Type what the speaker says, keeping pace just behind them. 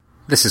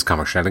This is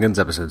Comic Shenanigans,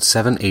 episode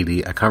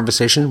 780, A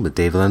Conversation with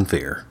Dave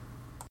Lanphier.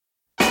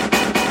 Ain't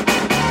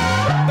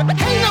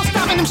no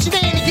stopping them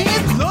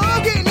shenanigans.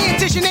 Love getting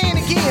into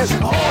shenanigans.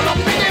 All up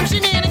in them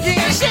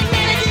shenanigans.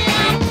 Shenanigans.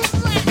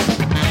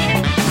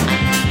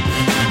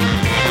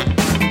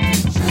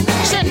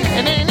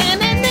 Shenanigans.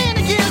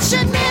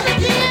 Shenanigans.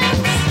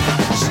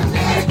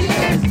 Shenanigans.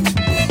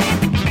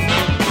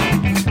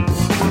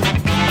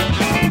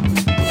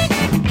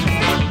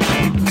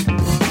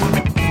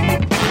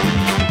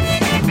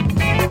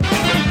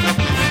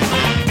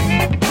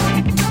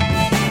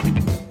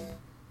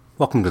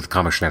 Welcome to the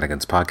Comic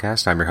Shenanigans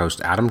podcast. I'm your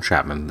host, Adam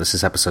Chapman. This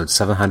is episode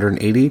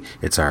 780.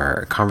 It's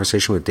our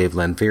conversation with Dave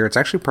Lanphier. It's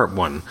actually part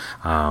one.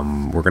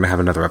 We're going to have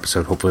another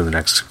episode hopefully in the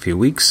next few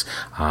weeks.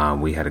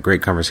 We had a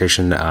great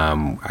conversation.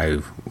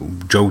 I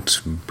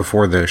joked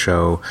before the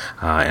show,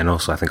 and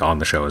also I think on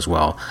the show as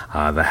well,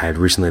 that I had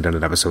recently done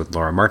an episode with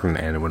Laura Martin,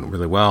 and it went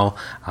really well,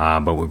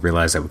 but we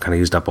realized that we kind of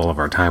used up all of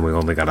our time. We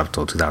only got up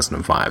till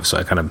 2005, so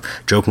I kind of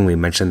jokingly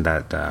mentioned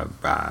that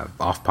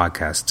off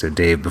podcast to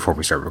Dave before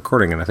we started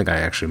recording, and I think I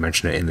actually mentioned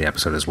it in the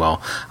episode as well,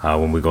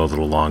 when we go a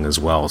little long as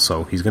well.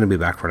 So he's going to be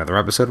back for another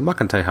episode. I'm not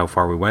going to tell you how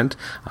far we went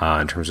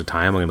in terms of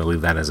time. I'm going to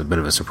leave that as a bit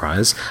of a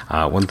surprise.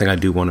 One thing I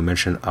do want to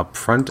mention up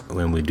front,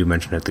 when we do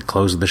mention it at the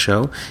close of the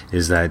show,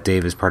 is that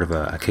Dave is part of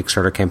a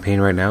Kickstarter campaign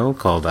right now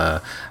called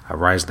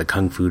Rise of the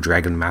Kung Fu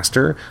Dragon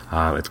Master.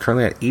 It's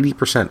currently at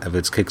 80% of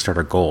its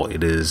Kickstarter goal.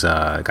 It is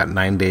got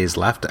 9 days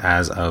left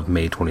as of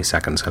May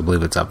 22nd, so I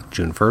believe it's up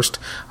June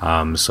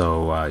 1st.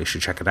 So you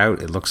should check it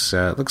out. It looks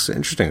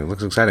interesting. It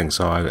looks exciting.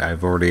 So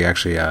I've already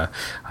actually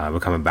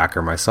become a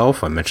backer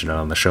myself. I mentioned it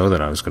on the show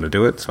that I was going to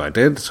do it, so I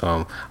did.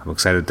 So I'm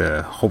excited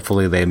to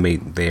hopefully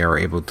they are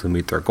able to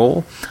meet their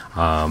goal.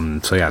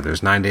 So yeah,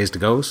 there's 9 days to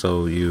go,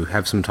 so you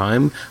have some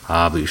time,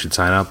 but you should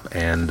sign up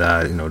and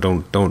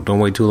don't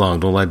wait too long.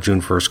 Don't let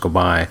June 1st go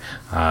by.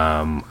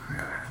 I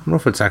don't know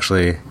if it's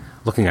actually.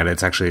 Looking at it,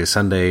 it's actually a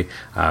Sunday,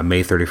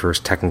 May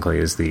 31st, technically,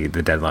 is the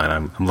deadline.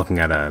 I'm looking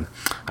at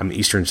I'm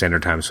Eastern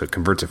Standard Time, so it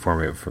converts it for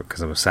me,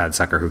 because I'm a sad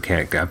sucker who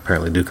can't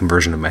apparently do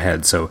conversion in my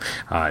head. So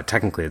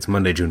technically, it's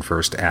Monday, June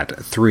 1st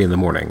at 3 in the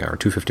morning, or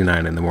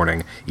 2:59 in the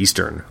morning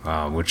Eastern,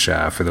 which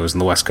for those on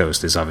the West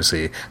Coast is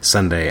obviously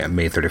Sunday,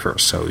 May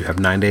 31st. So you have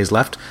 9 days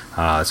left,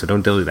 so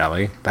don't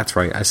dilly-dally. That's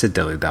right, I said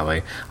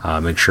dilly-dally.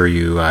 Make sure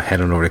you head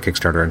on over to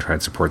Kickstarter and try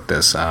and support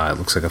this. It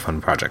looks like a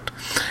fun project.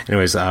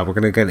 Anyways, we're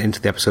going to get into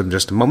the episode in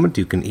just a moment.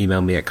 You can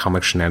email me at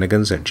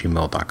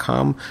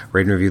comicshenanigans@gmail.com,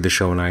 rate and review the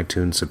show on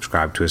iTunes,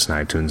 subscribe to us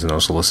on iTunes, and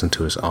also listen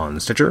to us on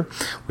Stitcher.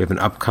 We have an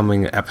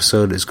upcoming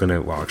episode we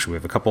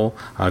have a couple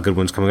good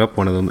ones coming up.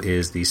 One of them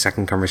is the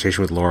second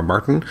conversation with Laura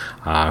Martin,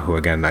 who,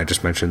 again, I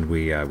just mentioned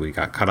we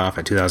got cut off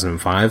at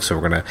 2005, so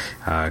we're going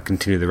to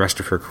continue the rest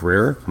of her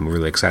career. I'm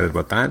really excited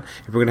about that.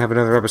 And we're going to have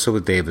another episode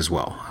with Dave as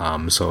well.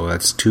 So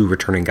that's two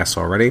returning guests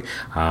already,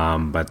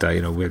 but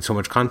we had so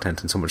much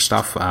content and so much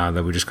stuff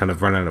that we just kind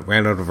of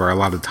ran out of our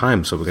allotted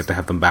time, so we get to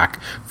have them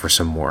back for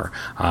some more.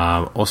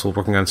 Also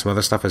working on some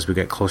other stuff as we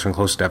get closer and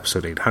closer to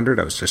episode 800.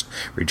 I was just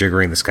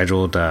rejiggering the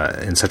schedule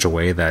in such a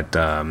way that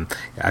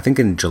I think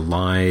in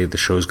July the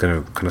show's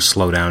going to kind of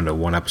slow down to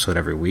one episode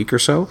every week or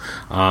so.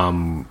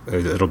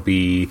 It'll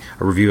be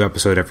a review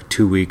episode every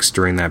 2 weeks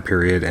during that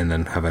period, and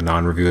then have a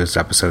non-review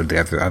episode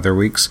the other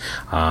weeks.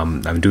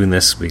 I'm doing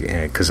this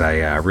because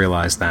I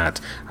realized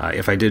that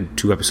if I did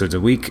 2 episodes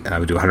a week, I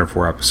would do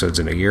 104 episodes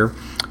in a year.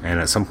 And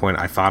at some point,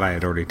 I thought I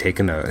had already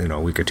taken a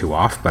week or two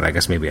off, but I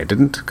guess maybe I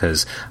didn't,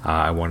 because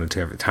I wanted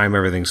to time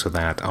everything so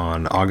that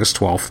on August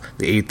 12th,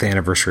 the 8th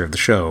anniversary of the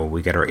show,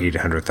 we get our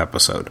 800th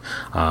episode.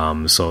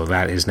 So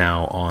that is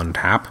now on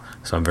tap.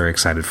 So I'm very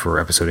excited for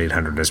episode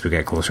 800 as we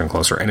get closer and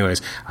closer. Anyways,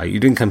 you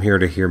didn't come here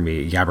to hear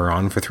me yabber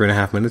on for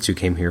 3.5 minutes. You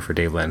came here for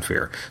Dave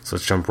Lanphier. So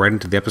let's jump right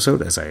into the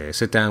episode as I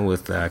sit down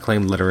with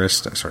acclaimed letterer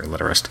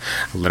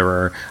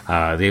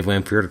Dave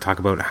Lanphier to talk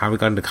about how we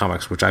got into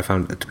comics, which I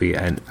found to be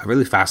a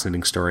really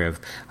fascinating story of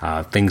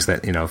things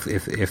that,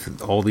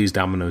 if all these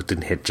dominoes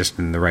didn't hit just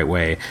in the right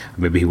way,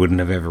 maybe he wouldn't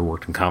have ever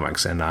worked in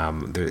comics. And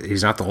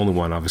he's not the only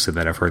one, obviously,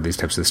 that I've heard these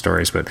types of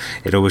stories, but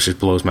it always just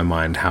blows my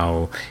mind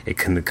how it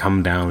can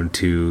come down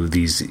to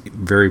these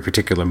very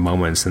particular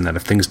moments, and that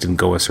if things didn't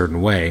go a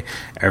certain way,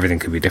 everything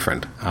could be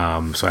different.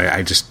 So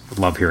I just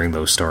love hearing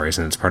those stories,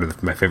 and it's part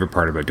of my favorite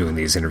part about doing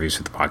these interviews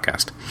for the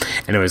podcast.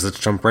 Anyways, let's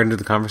jump right into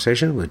the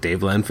conversation with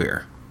Dave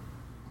Lanphier.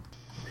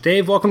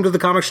 Dave, welcome to the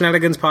Comic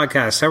Shenanigans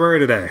podcast. How are you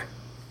today?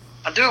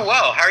 I'm doing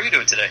well. How are you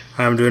doing today?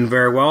 I'm doing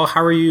very well.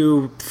 How are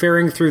you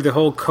faring through the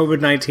whole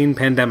COVID-19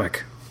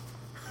 pandemic?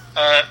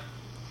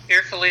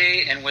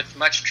 Fearfully and with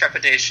much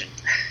trepidation.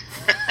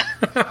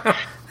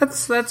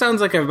 That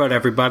sounds like about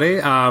everybody.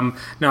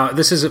 Now,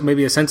 this is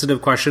maybe a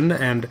sensitive question,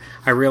 and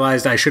I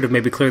realized I should have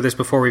maybe cleared this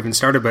before we even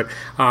started, but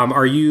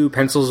are you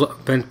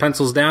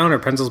pencils down or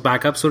pencils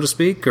back up, so to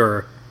speak?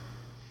 Or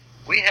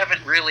We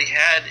haven't really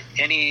had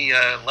any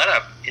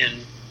let-up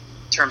in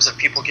terms of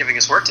people giving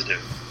us work to do.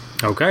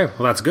 Okay,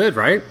 well, that's good,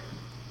 right?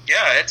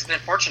 Yeah, it's been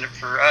fortunate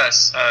for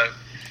us.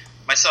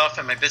 Myself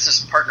and my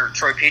business partner,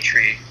 Troy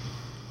Petrie,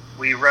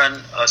 we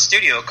run a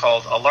studio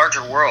called A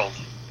Larger World,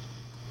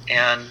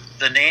 And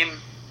the name,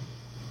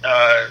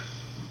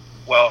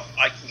 well,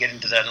 I can get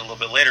into that a little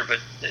bit later, but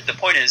the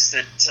point is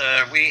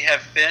that we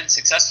have been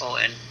successful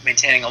in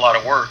maintaining a lot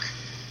of work,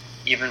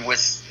 even with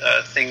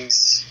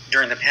things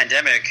during the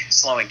pandemic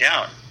slowing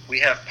down. We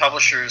have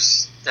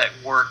publishers that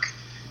work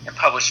and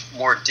publish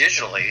more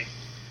digitally,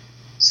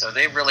 so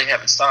they really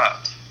haven't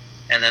stopped.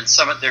 And then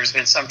there's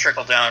been some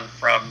trickle down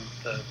from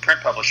the print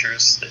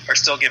publishers that are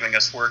still giving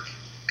us work,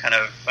 kind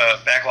of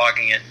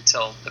backlogging it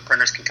until the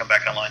printers can come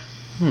back online.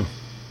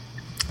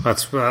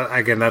 That's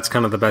again, that's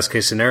kind of the best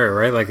case scenario,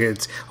 right? Like,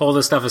 it's all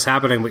this stuff is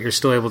happening, but you're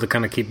still able to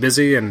kind of keep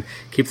busy and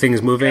keep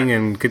things moving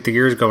and get the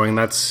gears going.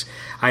 That's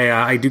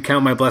I do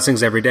count my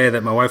blessings every day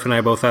that my wife and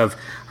I both have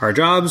our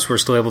jobs. We're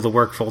still able to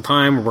work full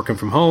time. We're working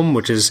from home,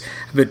 which is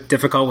a bit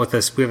difficult with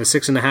this. We have a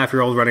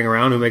 6.5-year-old running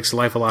around who makes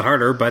life a lot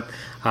harder, but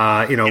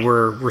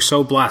we're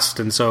so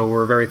blessed, and so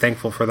we're very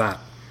thankful for that.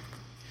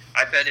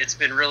 I bet it's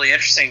been really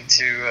interesting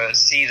to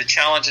see the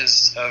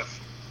challenges of.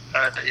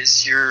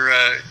 Is your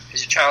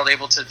child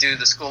able to do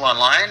the school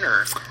online,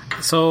 or?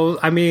 So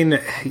I mean,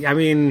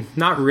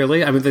 not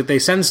really. I mean, they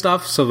send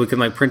stuff so we can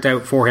like print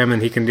out for him,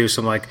 and he can do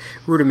some like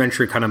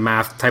rudimentary kind of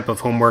math type of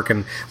homework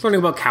and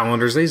learning about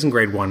calendars. He's in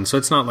grade 1, so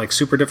it's not like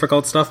super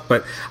difficult stuff.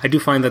 But I do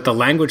find that the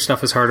language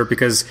stuff is harder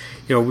because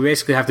we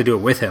basically have to do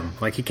it with him.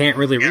 Like, he can't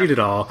really read it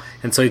all,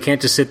 and so he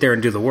can't just sit there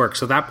and do the work.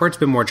 So that part's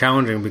been more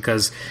challenging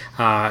because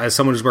as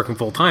someone who's working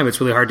full time, it's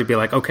really hard to be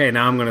like, okay,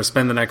 now I'm going to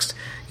spend the next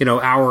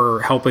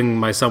hour helping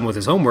my son with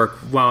his homework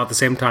while at the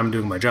same time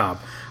doing my job.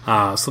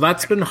 So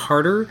that's been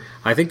harder.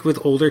 I think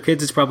with older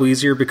kids, it's probably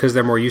easier because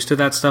they're more used to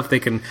that stuff. They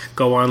can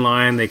go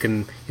online. They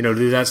can,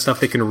 do that stuff.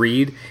 They can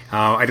read.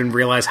 I didn't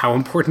realize how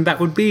important that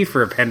would be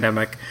for a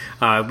pandemic.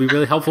 It'd be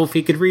really helpful if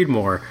he could read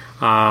more.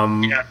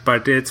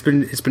 But it's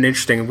been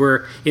interesting.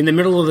 We're in the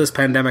middle of this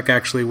pandemic,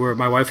 actually, where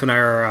my wife and I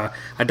are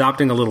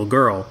adopting a little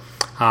girl.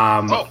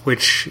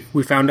 Which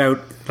we found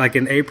out like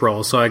in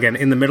April. So again,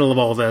 in the middle of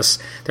all this,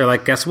 they're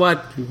like, guess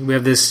what? We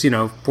have this,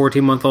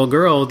 14-month-old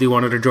girl. Do you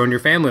want her to join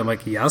your family? I'm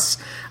like, yes.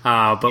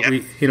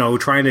 We're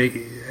trying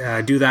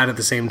to do that at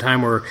the same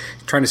time. We're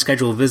trying to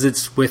schedule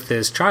visits with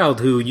this child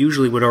who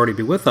usually would already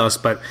be with us,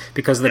 but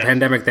because of the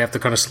pandemic, they have to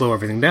kind of slow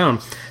everything down.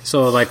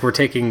 So like, we're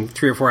taking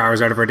 3 or 4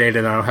 hours out of our day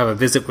to now have a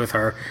visit with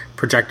our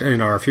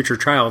our future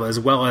child, as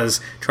well as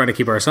trying to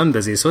keep our son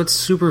busy. So it's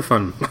super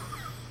fun.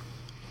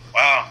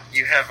 Wow,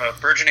 you have a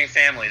burgeoning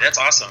family. That's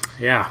awesome.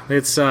 Yeah,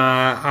 it's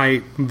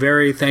I'm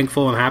very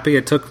thankful and happy.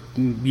 It took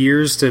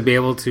years to be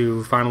able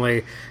to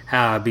finally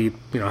have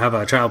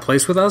a child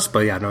placed with us,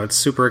 but it's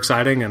super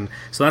exciting. And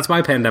so that's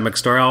my pandemic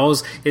story.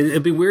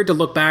 It'd be weird to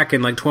look back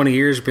in like 20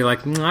 years and be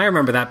like, I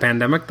remember that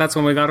pandemic. That's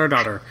when we got our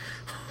daughter.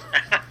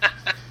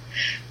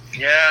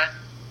 Yeah,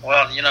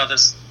 well,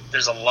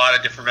 there's a lot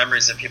of different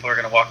memories that people are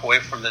going to walk away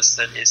from this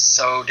that is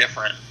so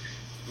different.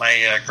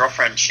 My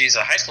girlfriend, she's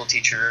a high school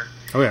teacher.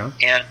 Oh, yeah.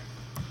 And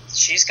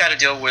she's got to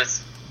deal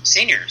with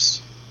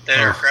seniors that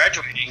are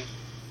graduating,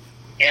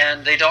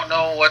 and they don't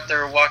know what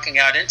they're walking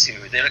out into.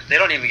 They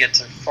don't even get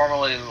to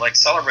formally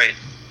celebrate,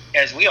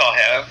 as we all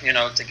have,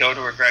 to go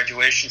to a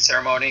graduation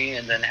ceremony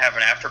and then have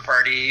an after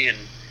party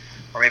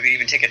or maybe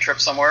even take a trip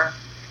somewhere.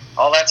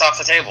 All that's off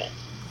the table.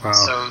 Wow.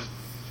 So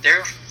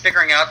they're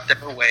figuring out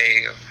their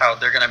way of how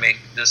they're going to make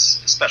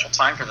this a special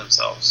time for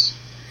themselves.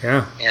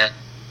 Yeah. And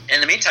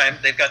in the meantime,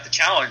 they've got the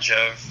challenge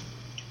of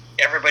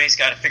everybody's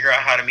got to figure out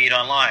how to meet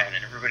online,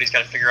 and everybody's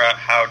got to figure out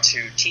how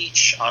to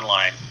teach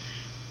online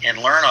and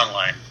learn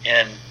online.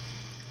 And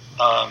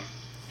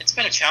it's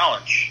been a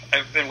challenge.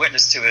 I've been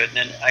witness to it,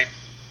 and I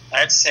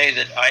had to say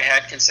that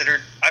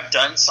I've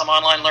done some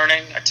online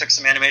learning. I took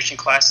some animation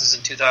classes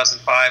in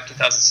 2005,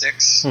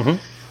 2006,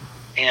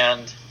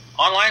 and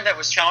online that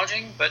was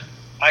challenging, but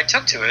I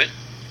took to it.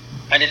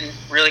 I didn't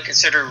really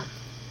consider,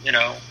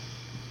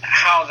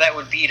 how that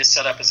would be to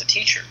set up as a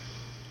teacher.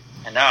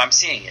 And now I'm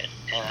seeing it,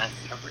 and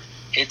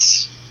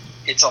it's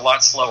a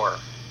lot slower.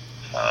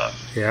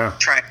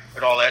 Trying to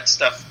put all that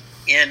stuff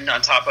in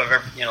on top of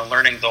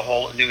learning the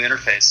whole new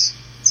interface.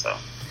 So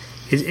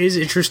it is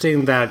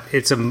interesting that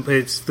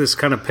it's this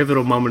kind of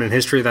pivotal moment in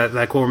history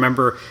that we'll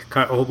remember.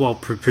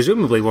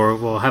 Presumably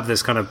we'll have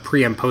this kind of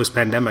pre and post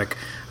pandemic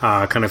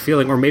kind of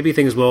feeling, or maybe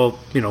things will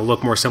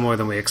look more similar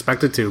than we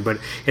expected to. But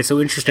it's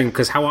so interesting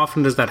because how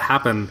often does that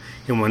happen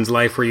in one's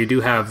life where you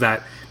do have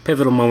that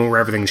pivotal moment where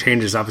everything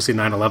changes? Obviously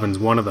 9/11 is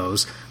one of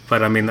those,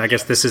 but I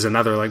guess this is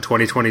another. Like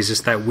 2020 is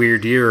just that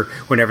weird year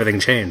when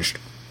everything changed.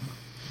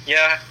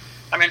 Yeah,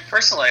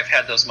 personally I've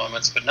had those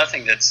moments, but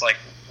nothing that's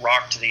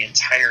rocked the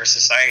entire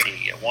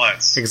society at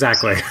once.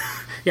 Exactly.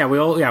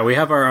 We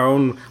have our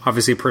own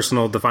obviously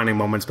personal defining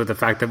moments, but the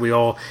fact that we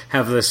all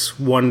have this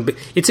one,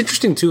 it's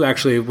interesting too,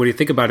 actually, when you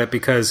think about it,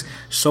 because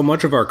so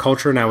much of our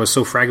culture now is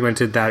so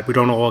fragmented that we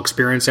don't all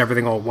experience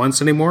everything all at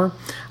once anymore.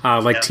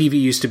 TV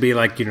used to be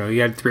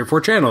you had 3 or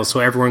 4 channels,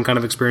 so everyone kind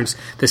of experienced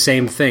the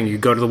same thing. You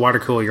go to the water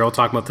cooler, you're all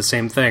talking about the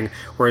same thing.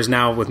 Whereas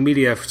now with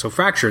media so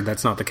fractured,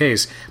 that's not the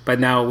case. But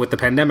now with the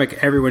pandemic,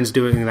 everyone's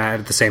doing that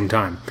at the same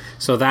time.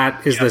 So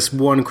that is this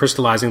one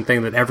crystallizing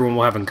thing that everyone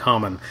will have in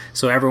common.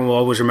 So everyone will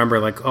always remember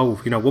like, oh,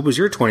 what was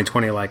your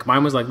 2020 like?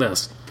 Mine was like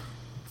this.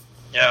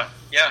 Yeah.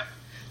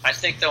 I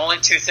think the only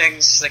two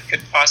things that could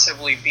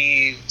possibly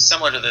be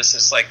similar to this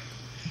is like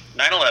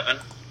 9/11,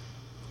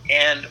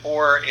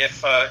 or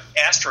if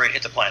asteroid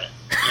hit the planet.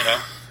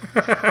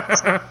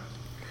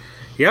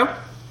 Yep.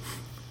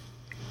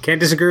 Can't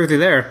disagree with you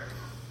there.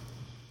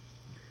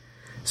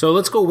 So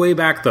let's go way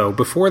back though,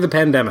 before the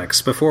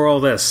pandemics, before all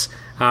this.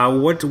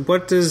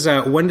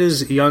 When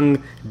does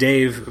young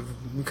Dave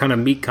kind of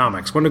meet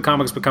comics? When do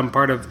comics become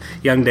part of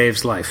young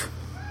Dave's life?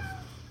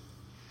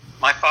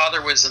 My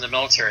father was in the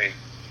military.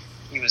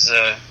 He was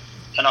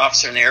an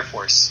officer in the Air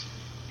Force,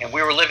 and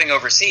we were living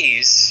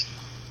overseas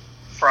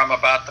from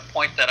about the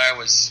point that I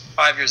was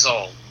 5 years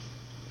old.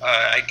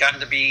 I'd gotten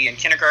to be in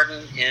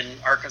kindergarten in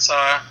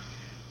Arkansas,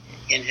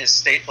 in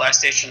his last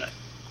station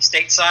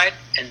stateside,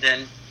 and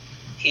then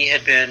he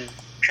had been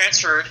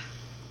transferred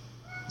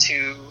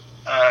to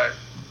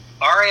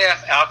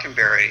RAF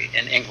Alconbury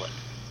in England.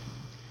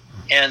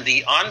 And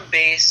the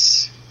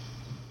on-base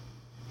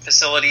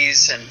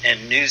facilities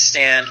and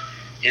newsstand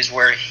is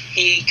where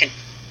he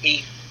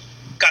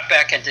got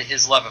back into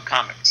his love of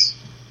comics.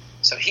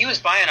 So he was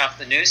buying off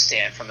the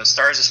newsstand from the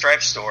Stars and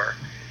Stripes store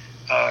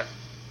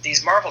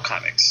these Marvel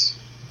comics,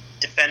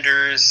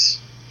 Defenders,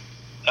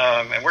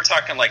 and we're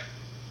talking like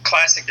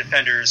classic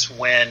Defenders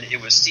when it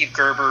was Steve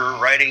Gerber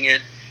writing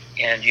it,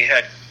 and you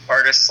had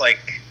artists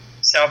like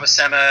Sal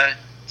Buscema,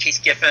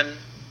 Keith Giffen,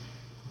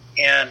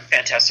 and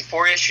Fantastic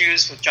Four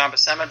issues with John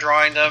Buscema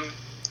drawing them,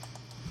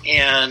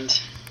 and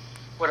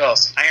what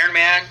else? Iron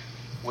Man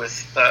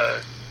with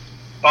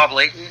Bob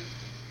Layton,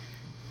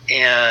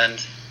 and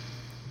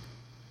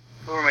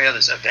who were my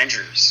others?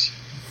 Avengers.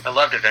 I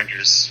loved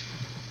Avengers.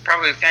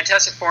 Probably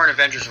Fantastic Four and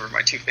Avengers were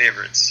my two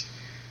favorites.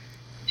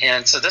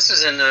 And so this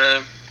was in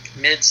the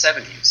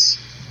mid-70s.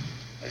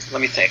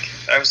 Let me think.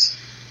 I was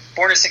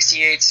born in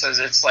 68, so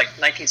it's like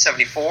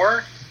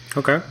 1974.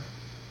 Okay.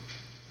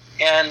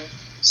 And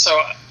so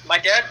my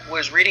dad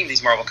was reading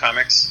these Marvel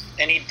comics,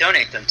 and he'd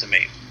donate them to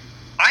me.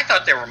 I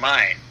thought they were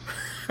mine.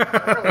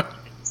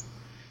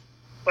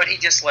 But he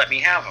just let me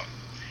have them.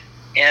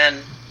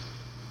 And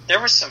there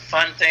were some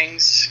fun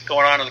things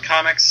going on in the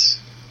comics,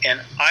 and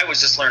I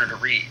was just learning to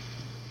read.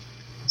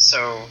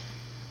 So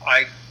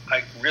I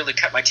really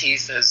cut my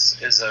teeth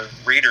as a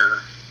reader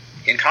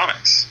in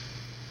comics.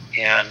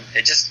 And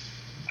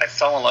I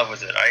fell in love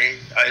with it. I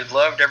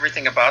loved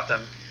everything about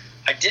them.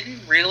 I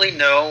didn't really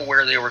know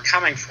where they were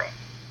coming from.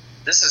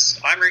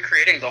 I'm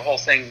recreating the whole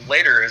thing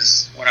later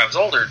as when I was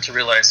older to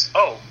realize,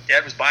 oh,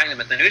 Dad was buying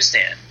them at the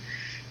newsstand.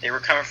 They were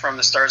coming from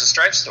the Stars and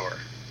Stripes store.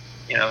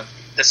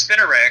 The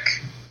spinner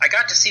rack, I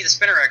got to see the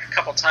spinner rack a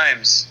couple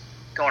times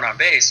going on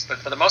base, but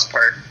for the most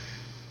part,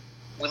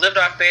 we lived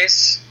off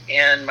base,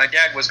 and my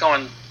dad was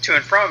going to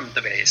and from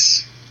the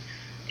base.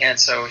 And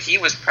so he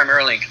was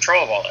primarily in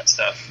control of all that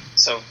stuff.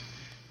 So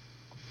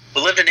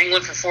we lived in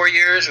England for 4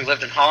 years. We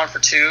lived in Holland for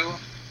 2.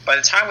 By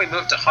the time we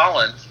moved to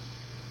Holland,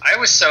 I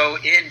was so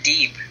in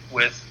deep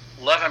with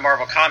love and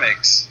Marvel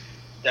Comics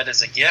that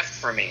as a gift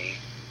for me,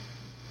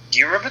 do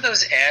you remember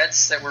those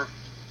ads that were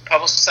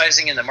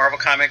publicizing in the Marvel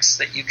Comics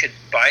that you could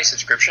buy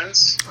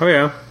subscriptions? Oh,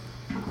 yeah.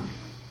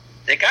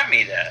 They got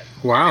me that.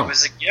 Wow. It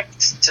was a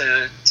gift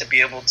to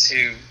be able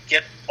to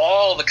get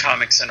all the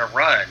comics in a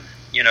run,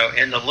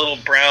 in the little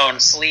brown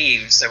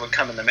sleeves that would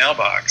come in the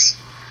mailbox.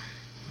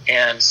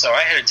 And so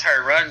I had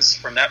entire runs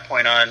from that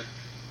point on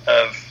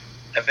of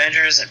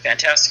Avengers and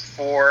Fantastic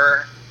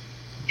Four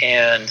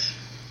and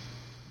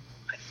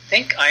I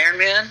think Iron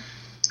Man.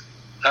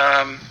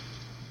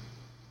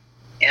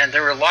 And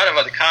there were a lot of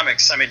other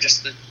comics. I mean,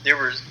 there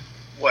were,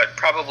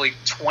 probably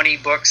 20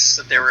 books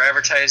that they were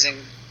advertising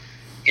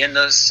in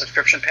those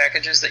subscription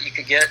packages that you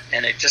could get,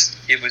 and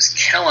it was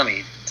killing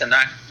me to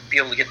not be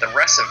able to get the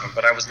rest of them,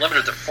 but I was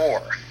limited to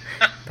 4.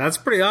 That's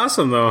pretty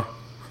awesome, though.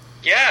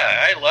 Yeah,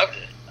 I loved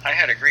it. I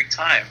had a great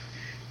time.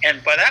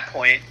 And by that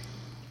point,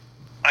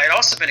 I had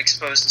also been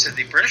exposed to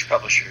the British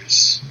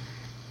publishers.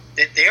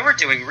 They were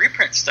doing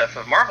reprint stuff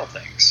of Marvel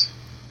things.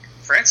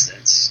 For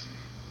instance,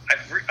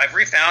 I've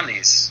refound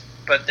these,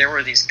 but there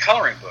were these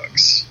coloring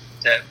books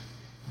that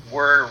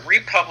were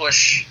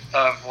republish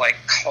of like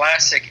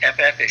classic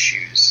FF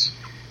issues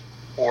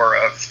or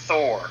of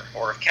Thor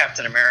or of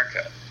Captain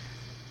America.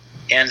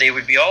 And they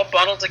would be all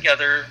bundled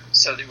together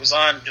so it was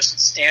on just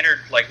standard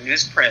like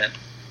newsprint,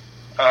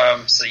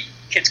 so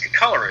kids could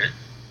color it,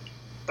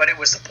 but it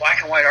was the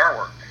black and white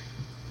artwork.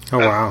 Oh,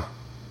 wow.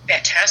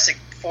 Fantastic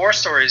Four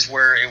stories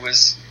where it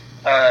was,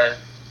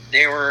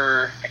 they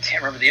were, I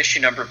can't remember the issue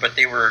number, but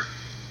they were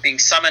being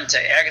summoned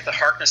to Agatha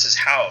Harkness's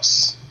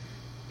house,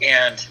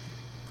 and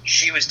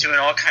she was doing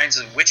all kinds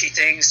of witchy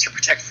things to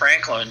protect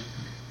Franklin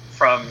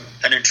from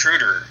an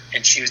intruder,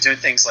 and she was doing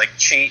things like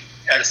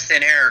out of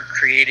thin air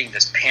creating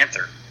this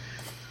panther.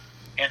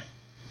 And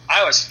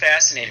I was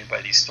fascinated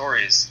by these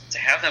stories, to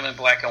have them in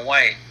black and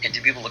white and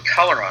to be able to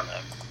color on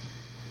them.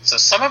 So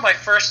some of my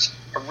first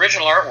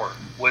original artwork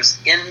was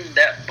in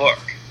that book,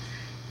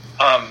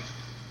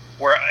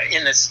 where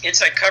in this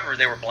inside cover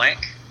they were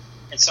blank.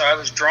 And so I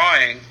was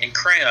drawing in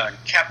crayon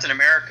Captain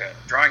America,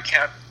 drawing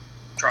Cap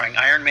drawing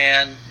Iron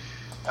Man,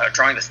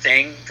 drawing The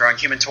Thing, drawing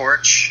Human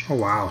Torch. Oh,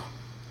 wow.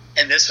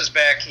 And this was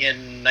back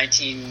in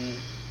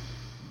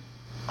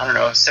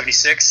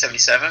 76,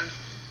 77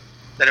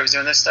 that I was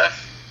doing this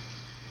stuff.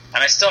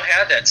 And I still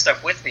had that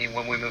stuff with me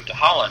when we moved to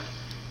Holland.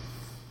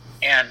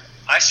 And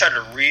I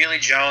started to really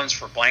jones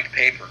for blank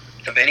paper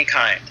of any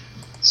kind.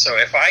 So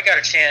if I got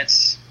a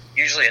chance,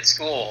 usually at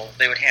school,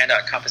 they would hand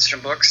out composition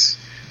books.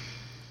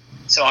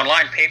 So on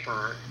lined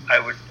paper, I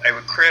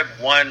would crib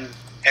one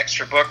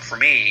extra book for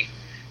me,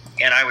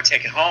 and I would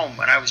take it home,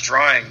 and I was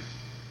drawing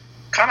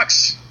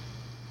comics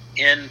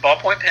in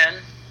ballpoint pen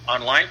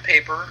on lined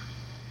paper,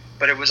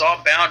 but it was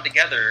all bound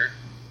together,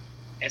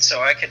 and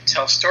so I could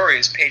tell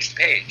stories page to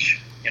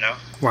page,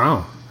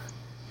 Wow.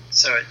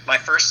 So my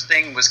first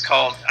thing was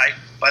called,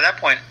 by that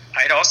point,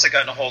 I'd also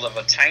gotten a hold of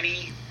a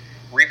tiny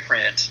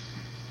reprint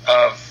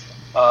of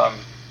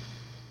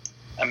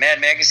a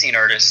Mad Magazine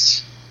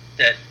artist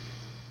that,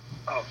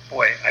 oh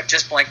boy, I've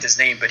just blanked his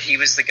name, but he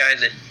was the guy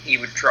that he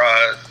would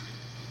draw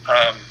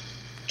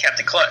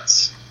Captain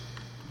Klutz.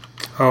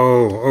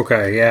 Oh,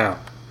 okay, yeah.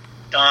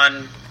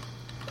 Don,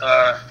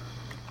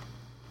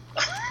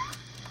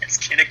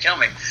 it's gonna kill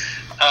me.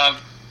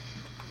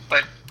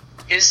 But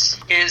his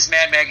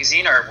Mad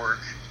Magazine artwork,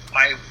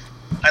 I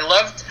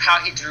loved how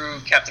he drew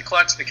Captain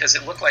Klutz because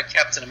it looked like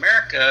Captain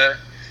America,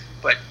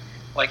 but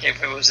like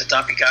if it was a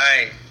dumpy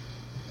guy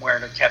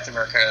wearing a Captain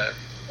America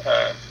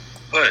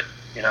hood,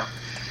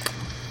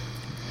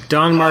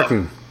 Don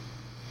Martin.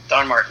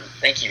 Don Martin,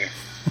 thank you.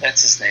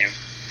 That's his name.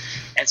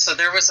 And so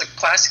there was a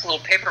classic little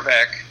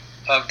paperback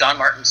of Don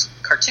Martin's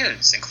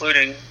cartoons,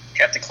 including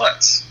Captain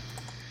Klutz.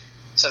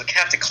 So the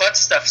Captain Klutz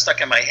stuff stuck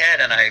in my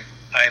head, and I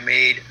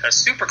made a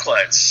Super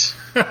Klutz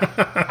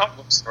comic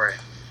book story.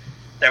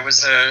 There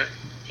was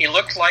he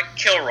looked like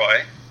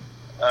Kilroy,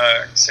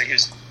 so he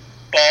was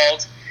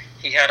bald,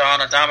 he had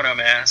on a domino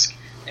mask,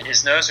 and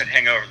his nose would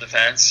hang over the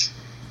fence,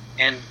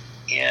 and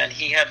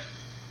he had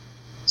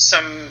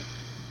some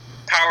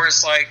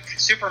powers like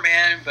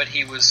Superman, but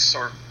he was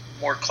sort of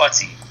more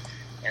klutzy,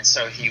 and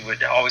so he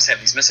would always have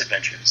these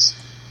misadventures,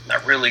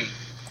 not really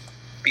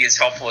be as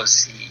helpful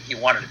as he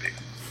wanted to be.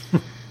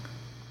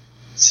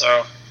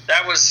 So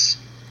that was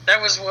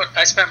what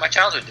I spent my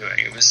childhood doing.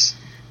 It was,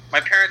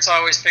 my parents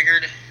always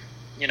figured,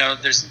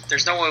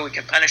 there's no way we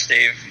can punish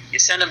Dave. You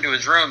send him to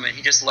his room, and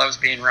he just loves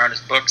being around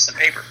his books and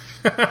paper.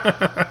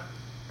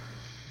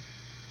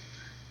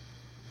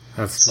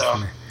 That's so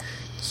funny.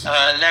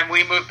 And then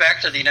we moved back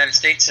to the United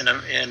States in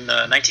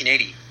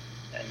 1980,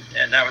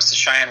 and that was to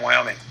Cheyenne,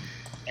 Wyoming.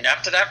 And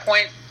after that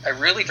point, I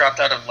really dropped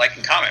out of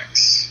liking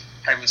comics.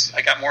 I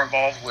got more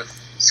involved with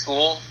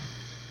school,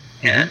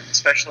 and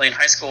especially in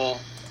high school,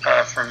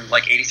 from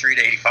like 83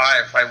 to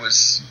 85, I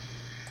was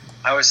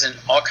in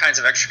all kinds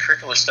of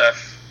extracurricular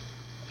stuff.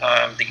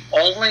 The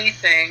only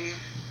thing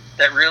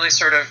that really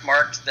sort of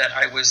marked that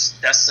I was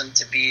destined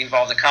to be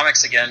involved in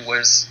comics again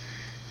was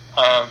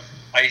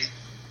I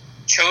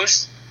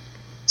chose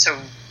to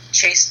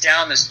chase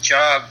down this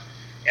job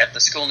at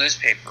the school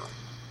newspaper.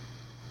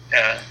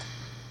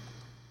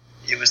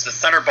 It was the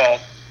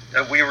Thunderbolt.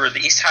 We were the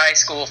East High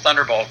School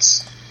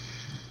Thunderbolts.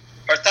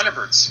 Or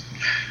Thunderbirds.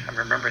 I'm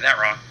remembering that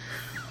wrong.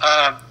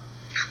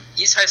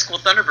 East High School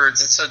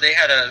Thunderbirds, and so the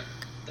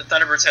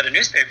Thunderbirds had a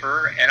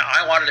newspaper, and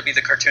I wanted to be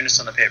the cartoonist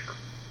on the paper.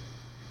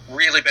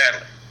 Really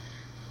badly.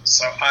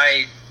 So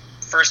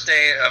first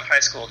day of high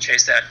school,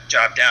 chased that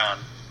job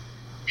down,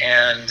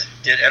 and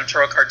did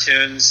editorial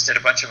cartoons, did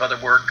a bunch of other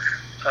work,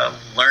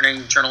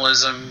 learning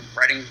journalism,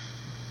 writing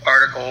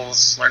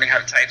articles, learning how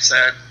to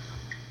typeset,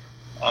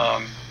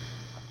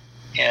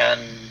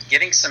 and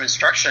getting some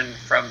instruction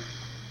from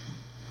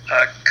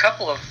a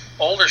couple of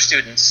older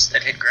students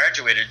that had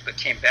graduated but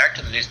came back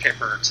to the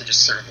newspaper to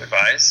just sort of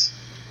advise.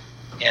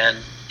 And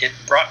it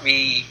brought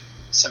me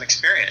some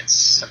experience,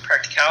 some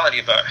practicality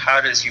about how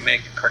it is you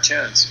make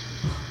cartoons.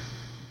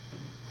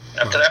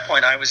 Up to that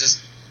point, I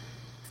was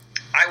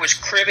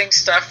cribbing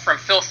stuff from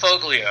Phil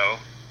Foglio,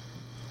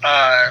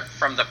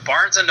 from the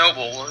Barnes &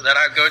 Noble that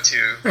I would go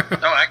to.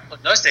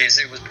 In those days,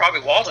 it was probably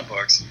Walden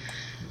Books.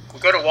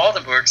 We'd go to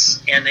Walden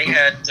Books, and they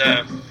had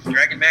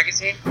Dragon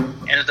Magazine,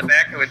 and at the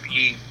back it would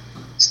be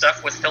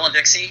stuff with Phil and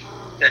Dixie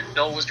that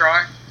Phil was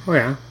drawing. Oh,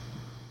 yeah.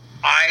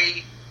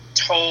 I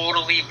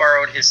totally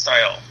borrowed his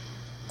style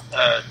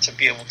to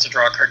be able to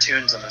draw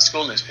cartoons on the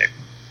school newspaper.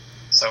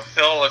 So,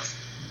 Phil, if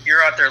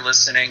you're out there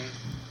listening,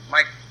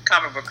 my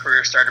comic book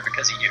career started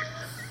because of you.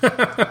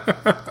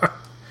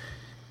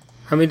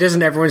 I mean,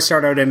 doesn't everyone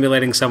start out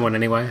emulating someone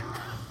anyway?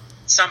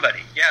 Somebody,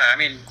 yeah. I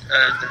mean,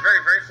 the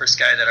very, very first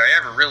guy that I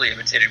ever really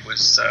imitated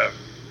was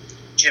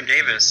Jim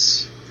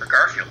Davis for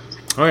Garfield.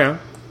 Oh, yeah.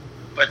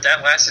 But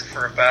that lasted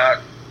for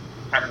about,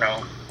 I don't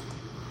know,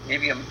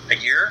 maybe a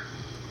year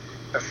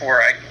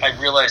before I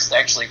realized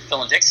actually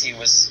Phil and Dixie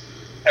was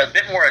a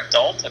bit more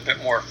adult, a bit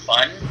more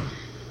fun,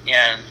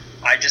 and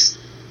I could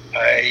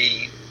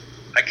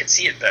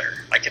see it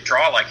better. I could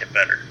draw like it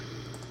better.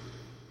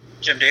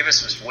 Jim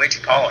Davis was way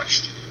too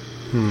polished.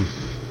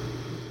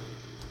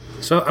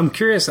 So I'm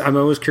curious. I'm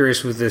always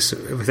curious with this,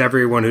 with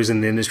everyone who's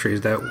in the industry,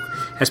 is that,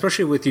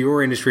 especially with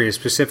your industry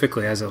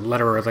specifically as a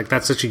letterer, like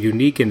that's such a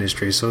unique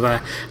industry. So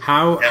that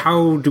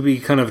how do we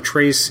kind of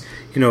trace,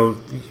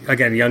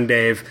 again, young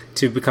Dave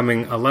to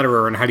becoming a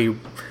letterer, and how do you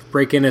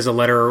break in as a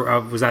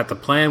letterer? Was that the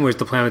plan? Was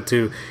the plan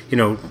to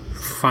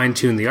fine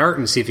tune the art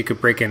and see if you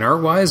could break in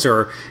art wise,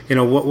 or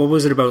what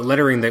was it about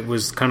lettering that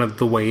was kind of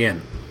the way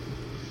in?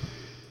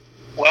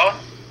 Well,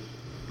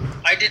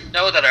 I didn't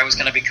know that I was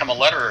going to become a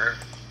letterer,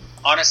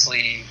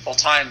 honestly,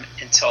 full-time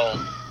until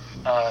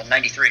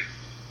 93.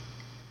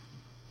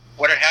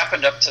 What had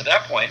happened up to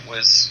that point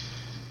was,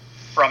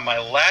 from my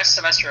last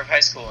semester of high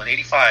school in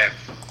 85,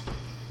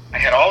 I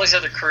had all these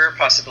other career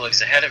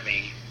possibilities ahead of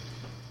me,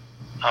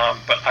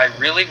 but I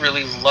really,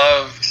 really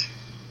loved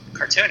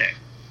cartooning.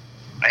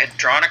 I had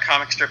drawn a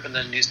comic strip in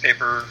the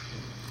newspaper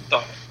the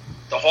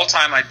whole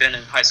time I'd been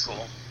in high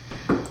school,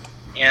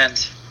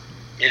 and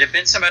it had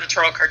been some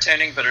editorial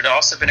cartooning, but it had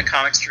also been a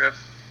comic strip,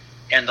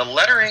 and the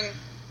lettering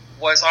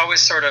was always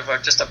sort of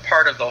just a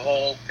part of the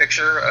whole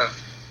picture of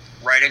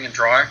writing and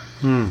drawing.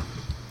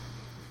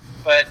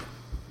 But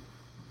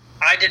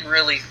I didn't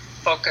really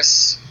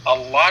focus a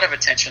lot of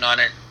attention on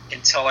it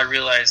until I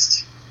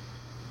realized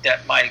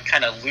that my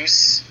kind of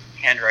loose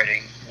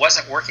handwriting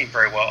wasn't working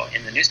very well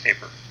in the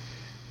newspaper.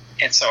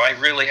 And so I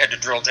really had to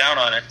drill down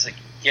on it to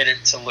get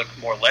it to look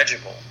more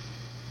legible.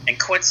 And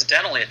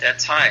coincidentally, at that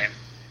time,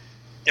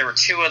 there were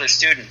two other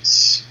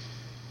students.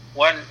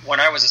 One, when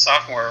I was a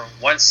sophomore,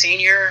 one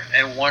senior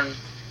and one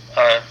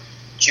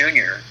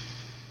junior,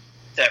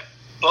 that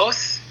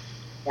both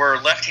were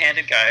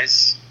left-handed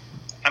guys.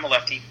 I'm a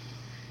lefty.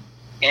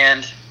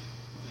 And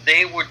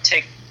they would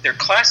take their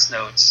class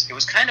notes. It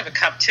was kind of a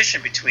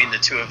competition between the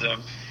two of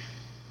them,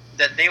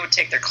 that they would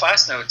take their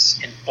class notes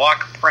in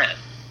block print.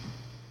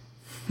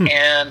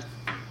 And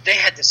they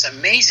had this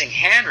amazing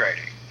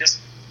handwriting, just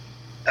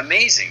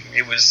amazing.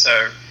 It was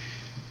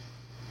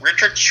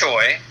Richard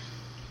Choi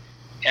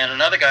and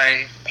another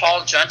guy,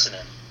 Paul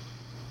Juntanen,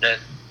 that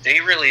they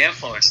really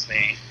influenced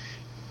me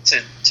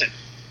to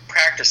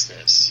practice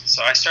this.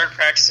 So I started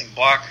practicing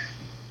block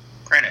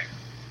printing,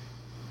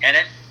 and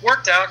it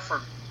worked out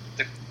for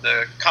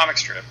the comic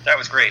strip. That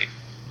was great.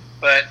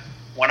 But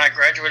when I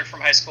graduated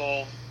from high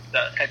school,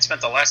 I'd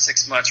spent the last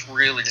 6 months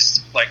really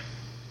just like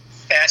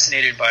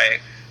fascinated by,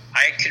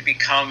 I could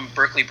become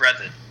Berkeley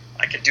Breathed.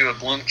 I could do a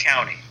Bloom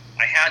County.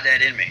 I had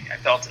that in me. I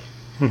felt it.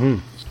 Mm-hmm.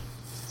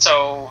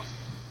 So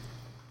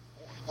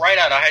right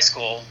out of high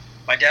school,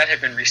 my dad had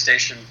been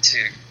restationed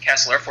to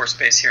Castle Air Force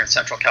Base here in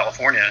Central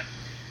California.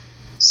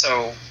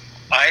 So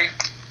I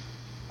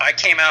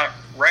came out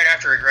right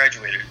after I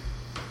graduated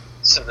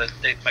so that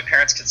my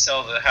parents could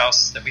sell the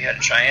house that we had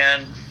in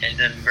Cheyenne and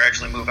then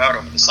gradually move out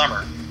over the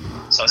summer.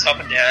 So I was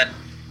helping Dad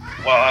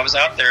while I was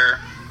out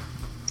there.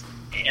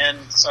 And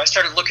so I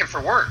started looking for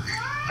work.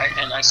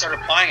 I started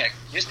applying at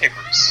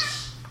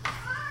newspapers.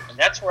 And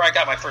that's where I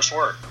got my first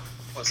work.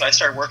 I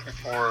started working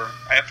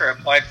after I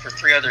applied for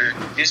 3 other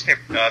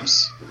newspaper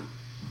jobs,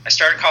 I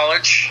started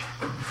college,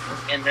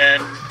 and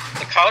then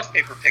the college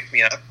paper picked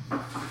me up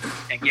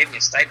and gave me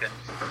a stipend.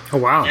 Oh,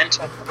 wow. And then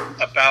told me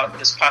about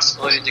this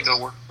possibility to go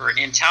work for an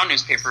in-town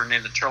newspaper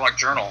named the Turlock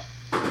Journal.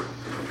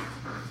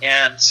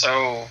 And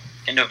so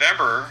in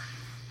November,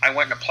 I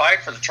went and applied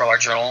for the Turlock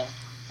Journal.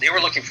 They were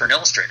looking for an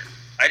illustrator.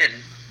 I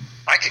didn't.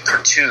 I could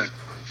cartoon,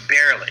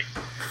 barely.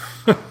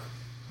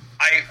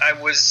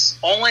 I was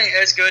only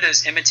as good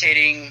as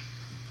imitating,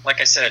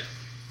 like I said,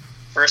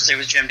 first it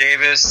was Jim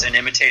Davis, and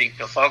imitating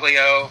Phil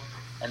Foglio,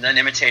 and then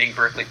imitating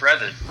Berkeley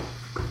Breathed.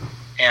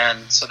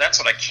 And so that's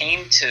what I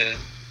came to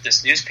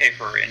this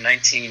newspaper in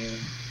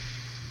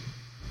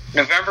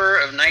November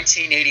of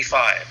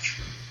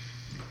 1985,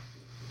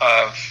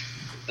 of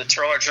the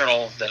Turlock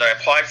Journal, that I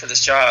applied for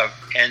this job,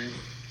 and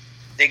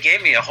they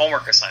gave me a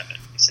homework assignment.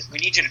 They said, we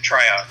need you to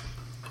try out.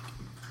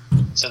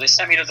 So they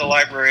sent me to the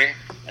library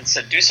and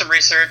said, do some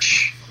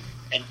research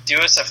and do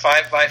us a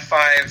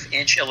 5x5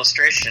 inch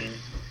illustration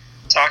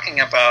talking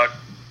about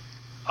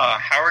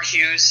Howard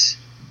Hughes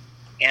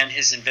and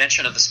his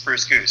invention of the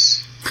spruce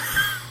goose.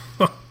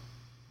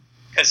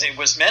 Because it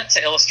was meant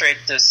to illustrate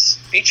this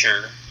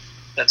feature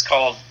that's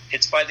called,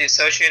 it's by the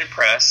Associated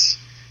Press,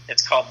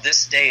 it's called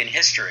This Day in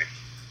History.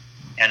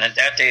 And at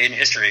that day in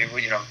history,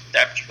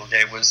 that particular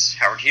day was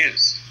Howard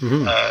Hughes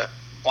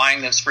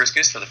flying the spruce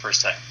goose for the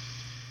first time.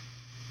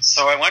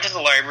 So I went to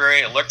the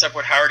library, I looked up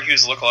what Howard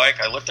Hughes looked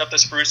like, I looked up the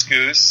spruce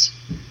goose,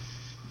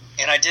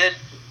 and I did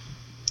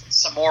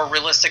some more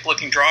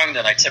realistic-looking drawing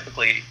than I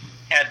typically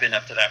had been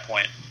up to that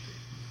point.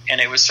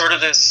 And it was sort of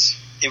this,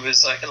 it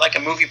was like a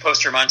movie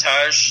poster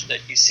montage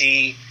that you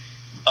see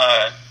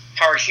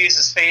Howard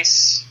Hughes'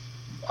 face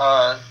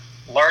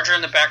larger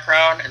in the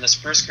background, and the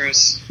spruce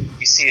goose,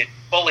 you see it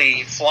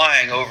fully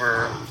flying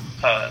over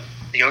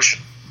the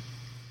ocean.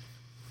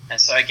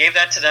 And so I gave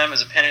that to them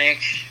as a pen and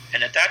ink,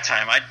 and at that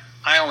time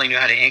I only knew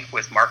how to ink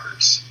with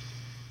markers.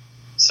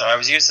 So I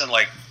was using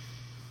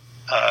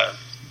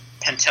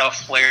Pentel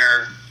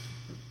Flair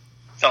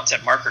felt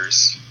tip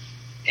markers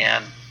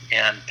and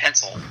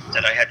pencil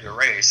that I had to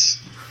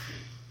erase.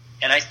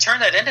 And I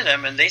turned that into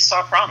them, and they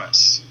saw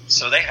promise.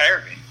 So they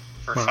hired me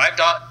for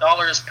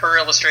 $5 per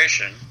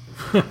illustration.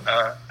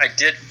 I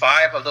did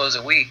 5 of those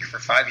a week for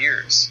 5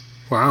 years.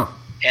 Wow.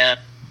 And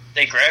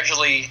they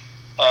gradually...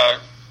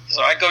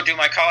 so I'd go do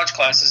my college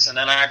classes, and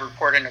then I'd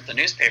report in at the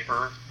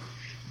newspaper,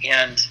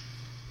 and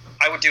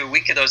I would do a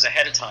week of those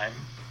ahead of time.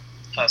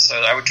 So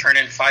I would turn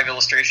in 5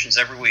 illustrations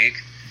every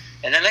week.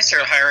 And then they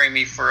started hiring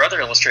me for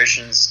other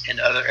illustrations in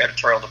other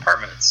editorial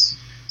departments.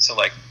 So,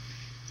 like,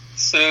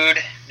 food,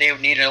 they would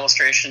need an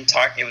illustration.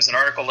 It was an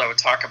article that would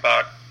talk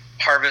about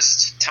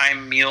harvest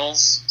time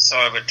meals. So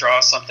I would draw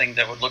something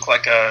that would look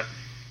like a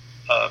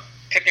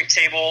picnic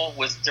table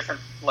with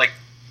different, like,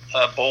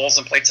 bowls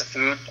and plates of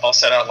food all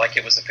set out like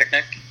it was a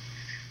picnic.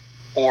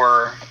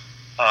 Or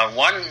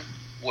one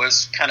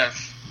was kind of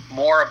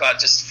more about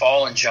just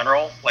fall in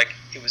general. Like,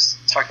 it was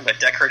talking about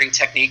decorating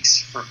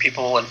techniques for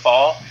people in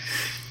fall.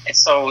 And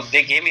so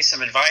they gave me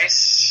some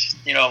advice,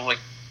 like,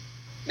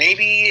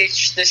 maybe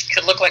this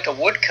could look like a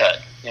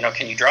woodcut.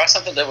 Can you draw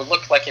something that would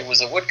look like it was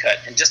a woodcut?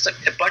 And just a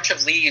bunch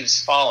of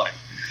leaves falling.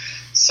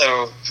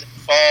 So the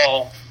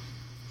fall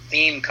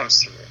theme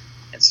comes through.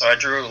 And so I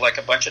drew, like,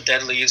 a bunch of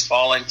dead leaves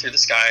falling through the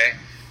sky,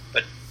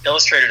 but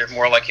illustrated it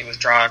more like it was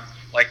drawn,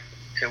 like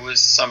it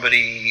was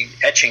somebody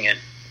etching it,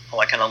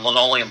 like on a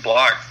linoleum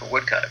block for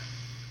woodcut.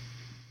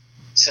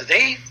 So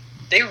they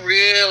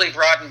really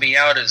broadened me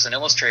out as an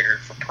illustrator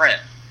for print,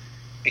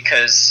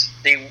 because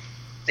they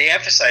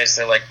emphasized,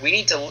 they're like, we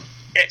need to,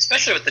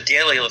 especially with the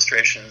daily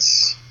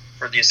illustrations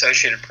for the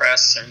Associated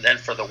Press and then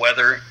for the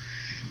weather,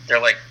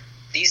 they're like,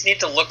 these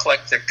need to look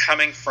like they're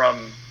coming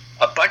from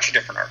a bunch of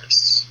different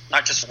artists,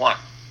 not just one.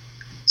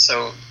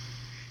 So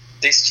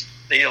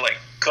they like,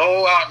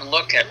 go out and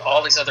look at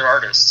all these other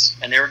artists.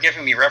 And they were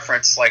giving me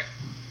reference, like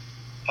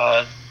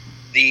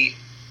the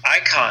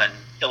icon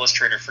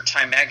illustrator for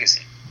Time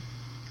Magazine.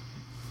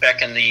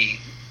 Back in the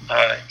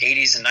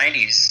 80s and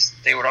 90s,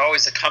 they would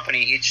always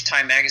accompany each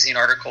Time Magazine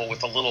article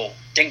with a little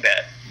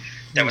dingbat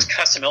that was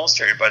custom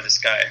illustrated by this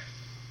guy.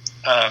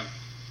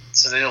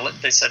 So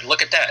they said,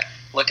 look at that.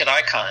 Look at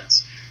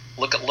icons.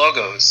 Look at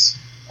logos.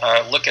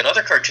 Look at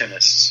other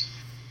cartoonists.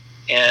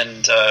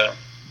 And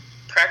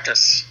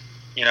practice,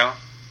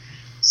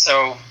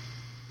 So,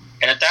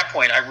 and at that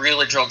point, I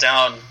really drilled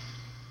down,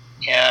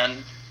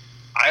 and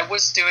I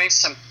was doing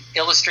some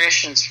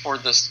illustrations for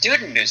the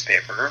student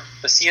newspaper,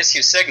 the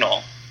CSU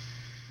Signal,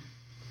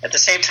 at the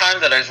same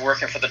time that I was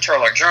working for the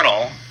Turlock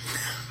Journal.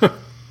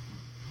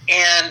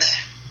 And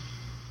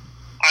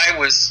I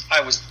was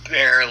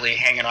barely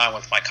hanging on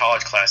with my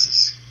college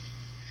classes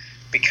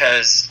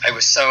because I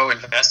was so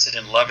invested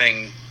in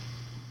loving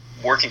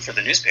working for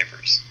the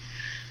newspapers.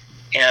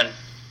 And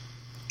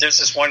there's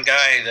this one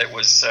guy that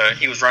was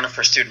he was running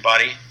for student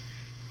body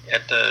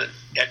at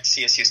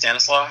CSU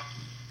Stanislaus,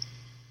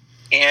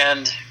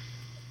 and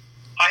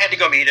I had to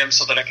go meet him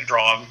so that I could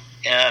draw him.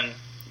 And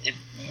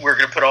we're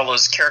going to put all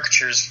those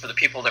caricatures for the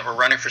people that were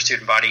running for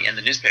student body in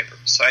the newspaper.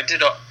 So I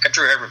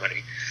drew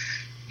everybody.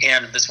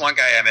 And this one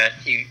guy I met,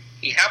 he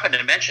happened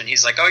to mention,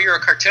 he's like, "Oh, you're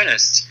a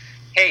cartoonist.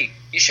 Hey,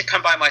 you should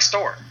come by my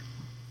store."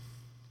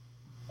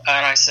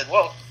 And I said,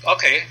 "Well,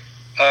 okay.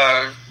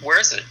 Where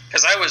is it?"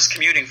 Because I was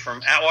commuting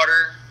from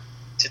Atwater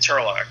to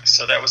Turlock,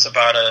 so that was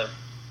about a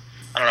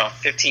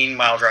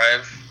 15-mile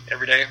drive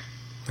every day.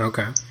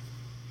 Okay. And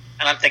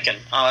I'm thinking,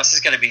 he's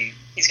going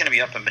to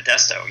be up in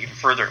Modesto, even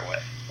further away,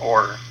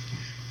 or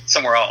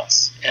somewhere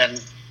else.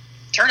 And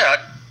turned out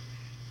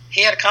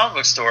he had a comic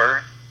book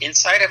store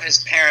inside of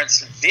his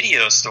parents'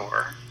 video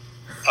store,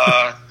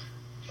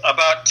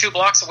 about 2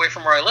 blocks away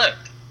from where I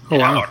lived. Oh,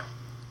 wow. Atwater.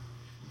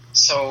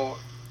 So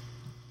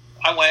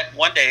I went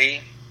one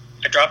day.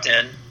 I dropped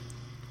in,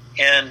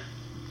 and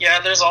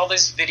there's all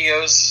these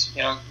videos,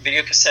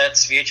 video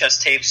cassettes,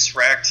 VHS tapes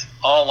racked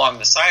all along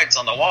the sides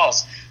on the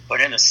walls, but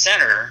in the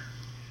center,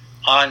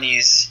 on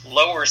these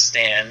lower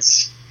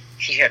stands,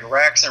 he had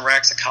racks and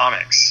racks of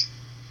comics.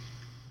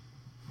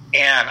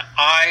 And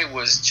I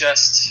was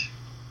just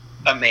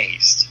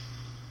amazed.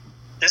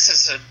 This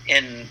is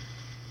in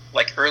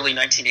like early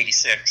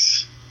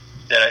 1986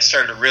 that I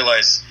started to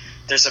realize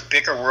there's a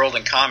bigger world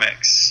in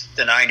comics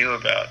than I knew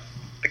about,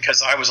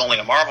 because I was only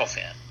a Marvel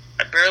fan.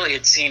 I barely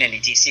had seen any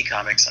DC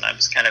comics, and I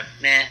was kind of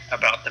meh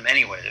about them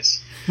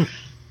anyways.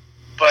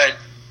 But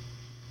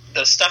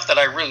the stuff that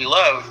I really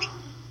loved,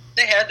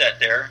 they had that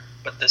there,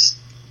 but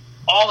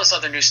all this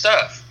other new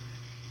stuff.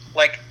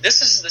 Like,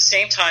 this is the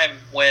same time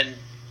when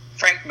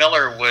Frank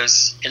Miller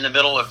was in the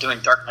middle of doing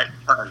Dark Knight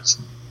Returns.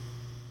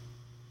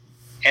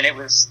 And it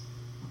was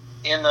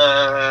in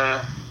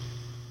the...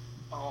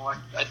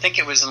 I think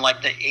it was in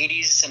like the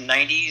 80s and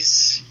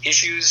 90s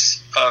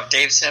issues of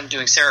Dave Sim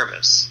doing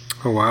Cerebus.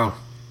 Oh, wow.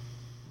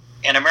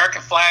 And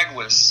American Flag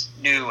was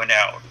new and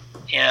out.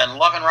 And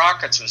Love and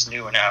Rockets was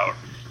new and out.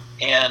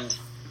 And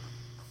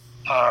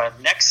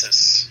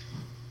Nexus.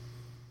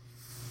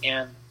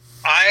 And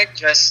I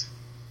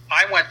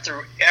went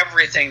through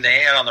everything they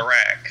had on the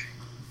rack.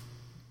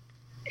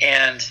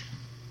 And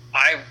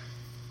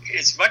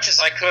as much as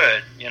I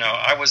could,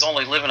 I was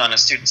only living on a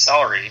student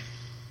salary.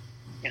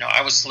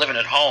 I was living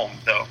at home,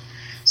 though.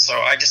 So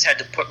I just had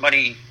to put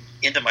money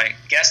into my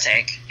gas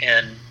tank,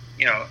 and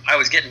I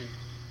was getting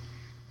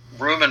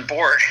room and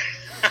board.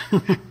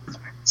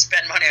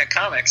 Spend money on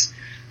comics,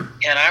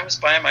 and I was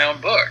buying my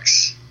own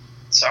books.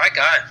 So I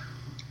got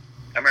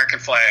American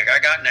Flag, I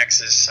got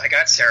Nexus, I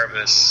got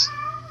Cerebus,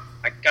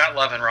 I got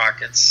Love and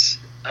Rockets.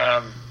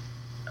 I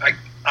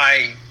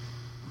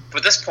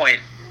at this point,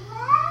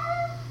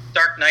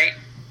 Dark Knight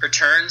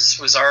Returns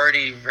was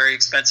already a very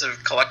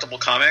expensive collectible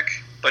comic,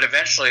 but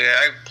eventually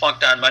I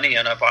plunked down money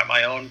and I bought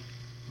my own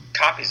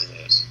copies of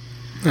those.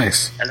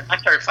 Nice. And then I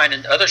started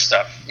finding other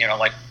stuff,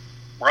 like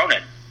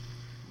Ronin.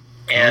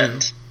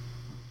 And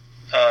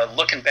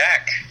looking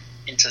back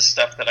into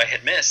stuff that I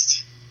had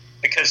missed,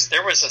 because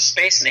there was a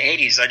space in the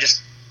 80s I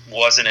just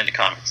wasn't into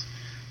comics.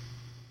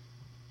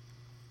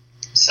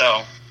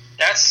 So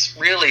that's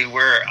really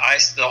where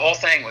the whole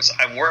thing was.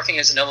 I'm working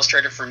as an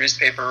illustrator for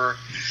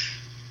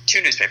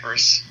two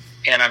newspapers,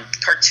 and I'm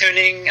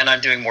cartooning, and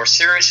I'm doing more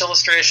serious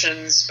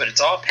illustrations, but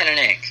it's all pen and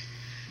ink.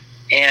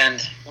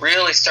 And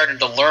really started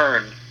to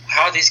learn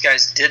how these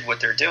guys did what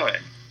they're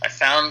doing. I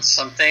found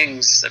some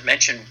things that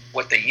mention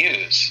what they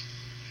use.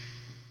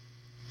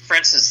 For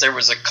instance, there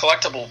was a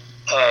collectible,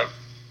 the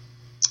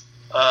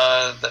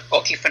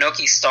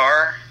Okefenokee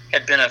Star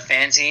had been a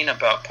fanzine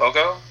about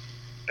Pogo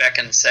back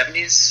in the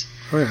 70s.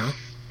 Oh, yeah.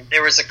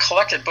 There was a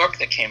collected book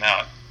that came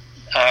out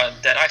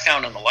that I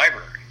found in the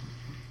library.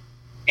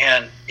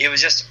 And it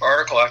was just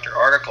article after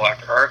article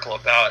after article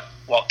about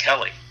Walt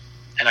Kelly.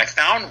 And I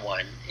found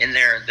one in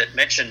there that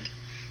mentioned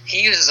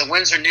he uses a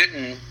Winsor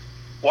Newton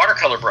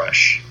watercolor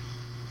brush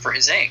for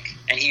his ink.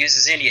 And he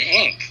uses India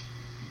ink.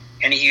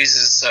 And he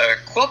uses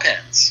quill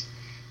pens.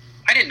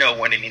 I didn't know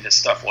what any of this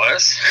stuff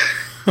was.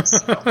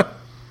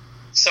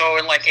 So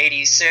in like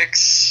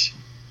 86,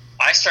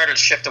 I started to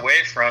shift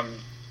away from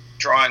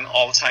drawing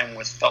all the time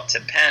with felt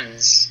tip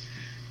pens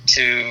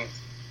to...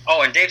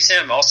 Oh, and Dave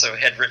Sim also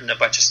had written a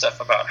bunch of stuff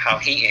about how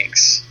he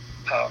inks.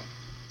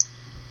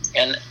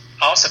 And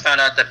I also found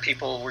out that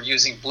people were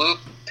using blue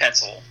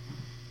pencil,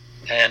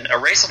 and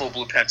erasable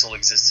blue pencil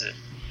existed.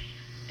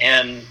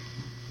 And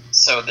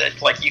so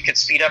that, like, you could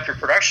speed up your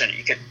production.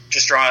 You could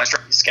just draw a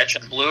sketch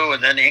in blue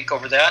and then ink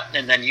over that,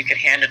 and then you could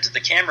hand it to the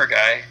camera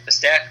guy, the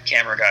stat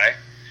camera guy,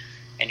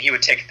 and he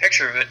would take a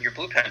picture of it, and your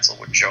blue pencil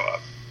would show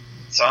up.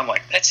 So I'm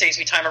like, that saves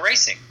me time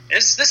erasing.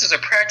 This is a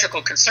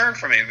practical concern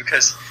for me,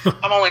 because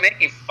I'm only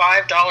making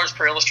 $5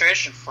 per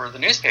illustration for the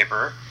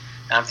newspaper,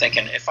 and I'm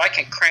thinking, if I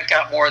can crank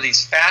out more of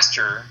these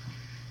faster,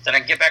 then I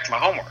can get back to my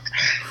homework.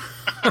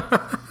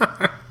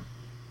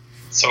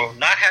 So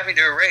not having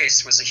to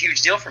erase was a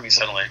huge deal for me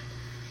suddenly.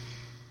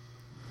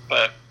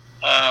 But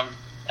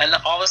and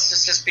all this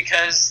is just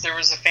because there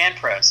was a fan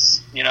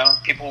press.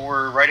 People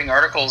were writing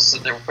articles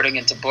that they were putting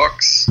into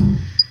books.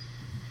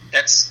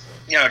 That's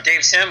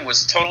Dave Sim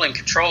was totally in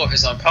control of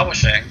his own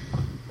publishing,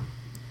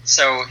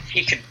 so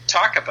he could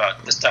talk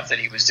about the stuff that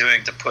he was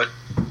doing to put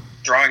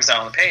drawings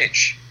down on the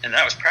page, and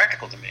that was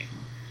practical to me.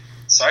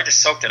 So I just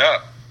soaked it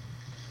up.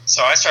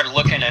 So I started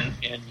looking,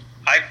 and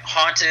I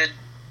haunted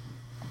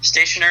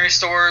stationery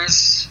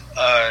stores.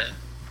 I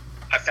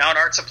found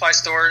art supply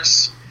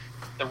stores.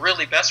 The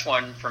really best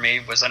one for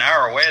me was an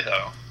hour away,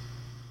 though,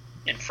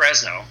 in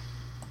Fresno,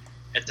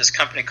 at this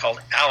company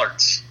called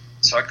Allard's.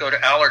 So I'd go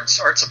to Allard's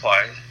Art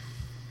Supply,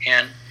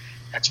 and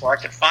that's where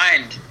I could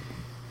find,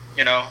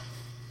 the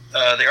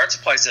art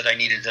supplies that I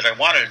needed, that I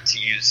wanted to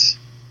use.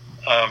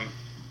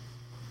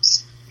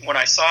 When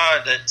I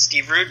saw that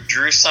Steve Rude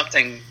drew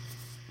something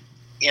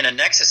in a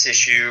Nexus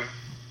issue,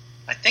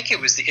 I think it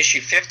was the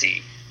issue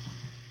 50,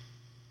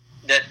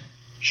 that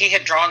he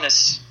had drawn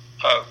this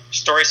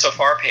story so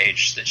far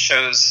page that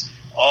shows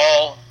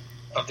all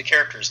of the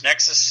characters,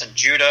 Nexus and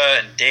Judah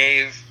and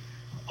Dave,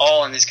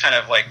 all in these kind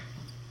of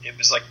it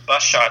was like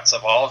bust shots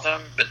of all of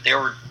them, but they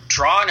were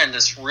drawn in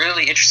this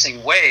really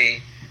interesting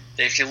way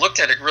that if you looked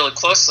at it really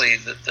closely,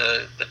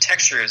 the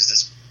texture is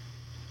this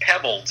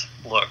pebbled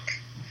look.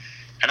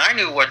 And I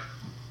knew what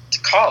to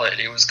call it.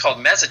 It was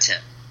called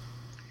mezzotint.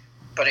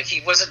 But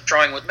he wasn't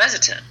drawing with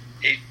mezzotint,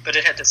 but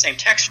it had the same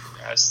texture.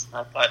 I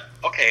thought,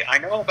 okay, I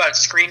know about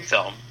screen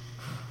film.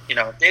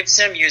 Dave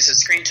Sim uses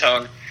screen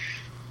tone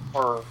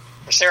for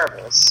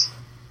Cerebus.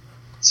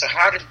 So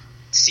how did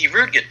Steve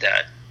Rude get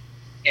that?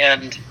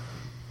 And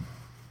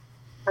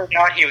turned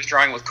out he was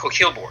drawing with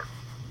Coquille board.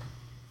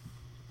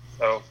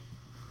 So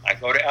I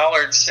go to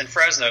Allard's in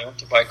Fresno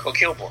to buy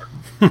Coquille board.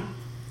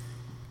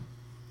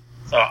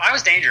 So I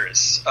was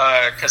dangerous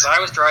because I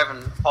was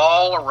driving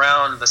all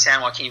around the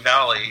San Joaquin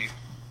Valley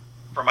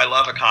for my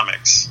love of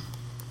comics.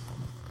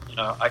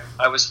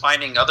 I was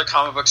finding other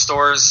comic book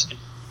stores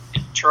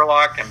in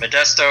Turlock and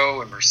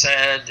Modesto and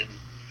Merced, and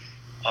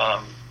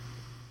I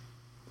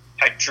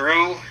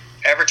drew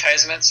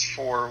advertisements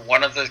for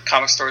one of the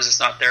comic stores that's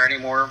not there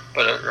anymore,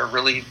 but a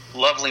really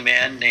lovely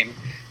man named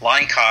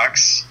Lonnie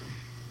Cox.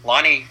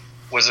 Lonnie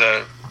was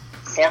a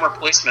former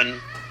policeman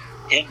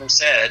in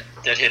Merced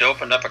that had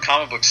opened up a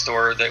comic book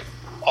store that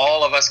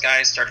all of us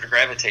guys started to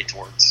gravitate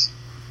towards.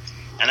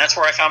 And that's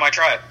where I found my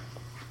tribe.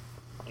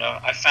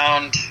 I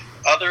found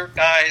other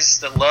guys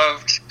that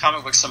loved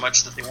comic books so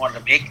much that they wanted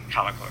to make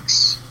comic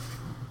books.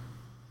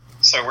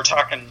 So we're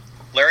talking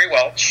Larry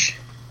Welch,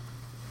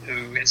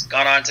 who has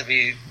gone on to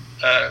be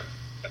a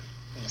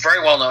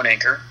very well-known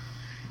anchor.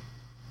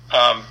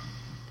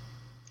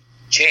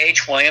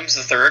 J.H. Williams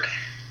III.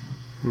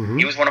 Mm-hmm.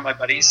 He was one of my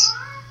buddies.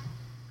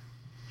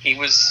 He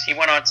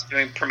went on to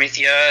doing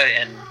Promethea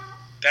and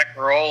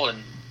Batgirl,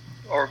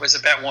 or was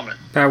it Batwoman?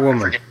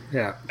 Batwoman,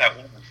 yeah.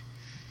 Batwoman.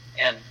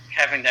 And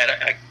having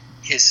that,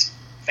 his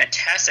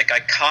fantastic,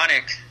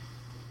 iconic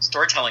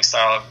storytelling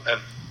style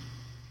of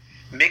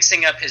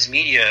mixing up his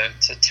media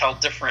to tell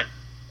different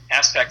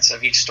aspects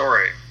of each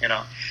story. You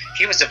know,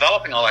 he was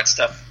developing all that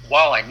stuff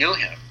while I knew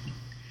him.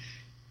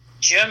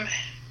 Jim,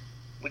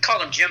 we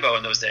called him Jimbo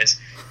in those days.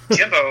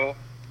 Jimbo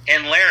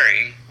and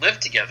Larry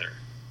lived together.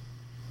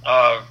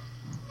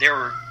 They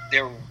were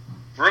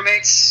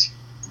roommates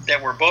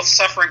that were both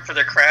suffering for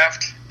their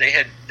craft. They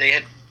had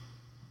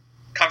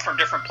come from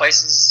different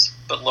places,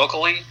 but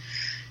locally,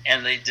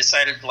 and they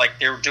decided, like,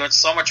 they were doing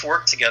so much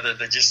work together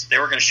that they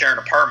were going to share an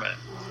apartment,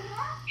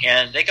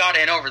 and they got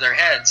in over their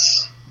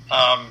heads.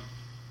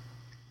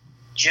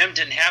 Jim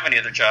didn't have any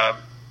other job,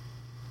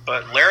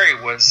 but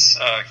Larry was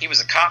he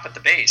was a cop at the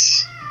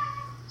base,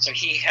 so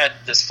he had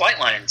this flight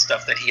line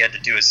stuff that he had to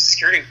do as a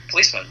security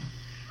policeman,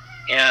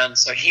 and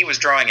so he was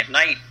drawing at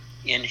night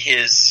in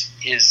his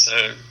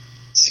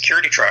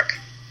security truck,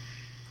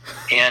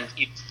 and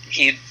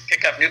he'd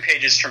pick up new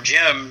pages from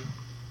Jim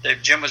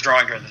that Jim was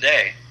drawing during the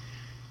day,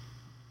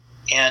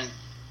 and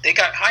they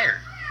got hired.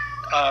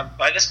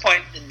 By this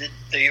point, in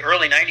the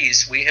early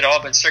 90s, we had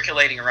all been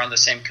circulating around the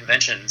same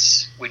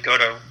conventions. We'd go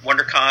to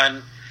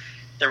WonderCon.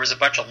 There was a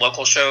bunch of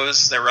local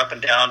shows that were up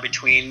and down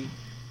between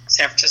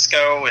San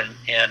Francisco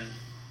and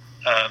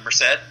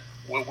Merced,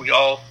 where we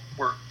all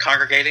were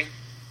congregating.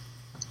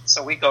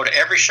 So we'd go to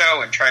every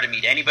show and try to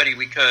meet anybody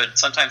we could.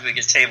 Sometimes we'd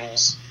get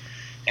tables,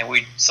 and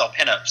we'd sell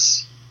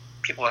pinups.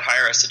 People would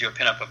hire us to do a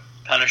pinup of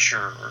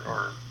Punisher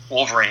or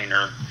Wolverine,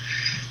 or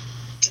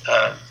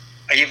I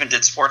even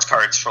did sports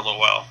cards for a little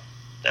while.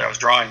 That I was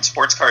drawing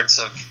sports cards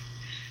of,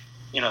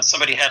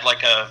 somebody had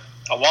like a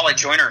Wally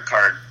Joyner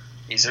card,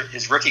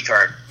 his rookie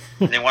card,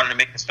 and they wanted to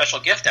make a special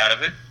gift out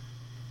of it.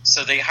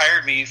 So they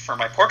hired me for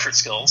my portrait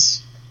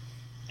skills,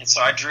 and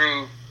so I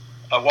drew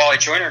a Wally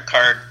Joyner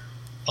card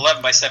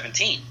 11 by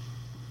 17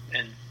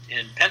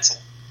 in pencil,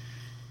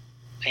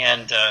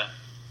 and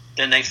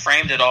then they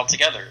framed it all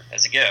together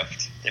as a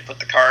gift. They put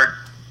the card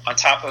on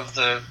top of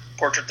the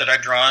portrait that I'd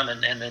drawn,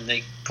 and then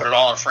they put it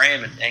all in a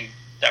frame, and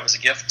that was a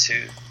gift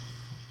to,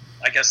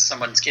 I guess,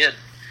 someone's kid.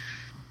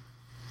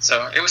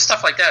 So it was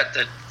stuff like that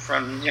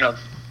from,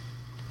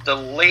 the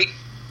late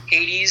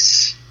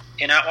 80s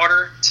in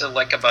Atwater to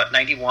like about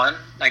 91,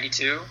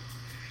 92,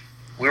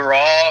 we were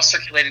all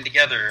circulating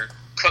together,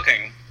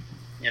 cooking,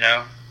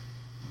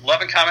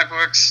 loving comic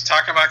books,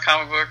 talking about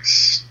comic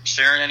books,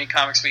 sharing any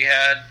comics we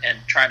had, and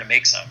trying to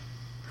make some.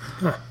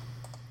 Huh.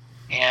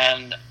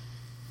 And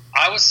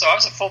I was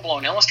a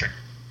full-blown illustrator.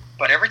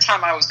 But every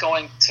time I was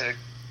going to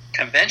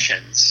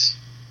conventions,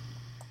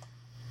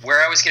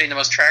 where I was getting the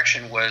most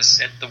traction was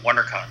at the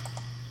WonderCon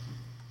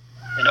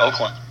in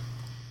Oakland.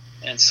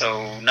 And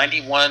so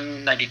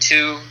 91,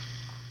 92,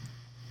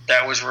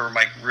 that was where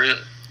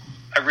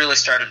I really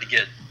started to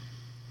get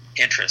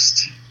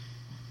interest.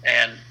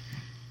 And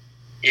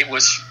it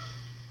was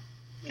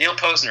Neil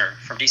Posner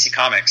from DC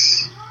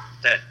Comics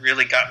that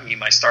really got me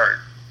my start.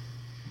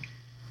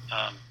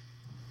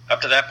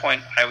 Up to that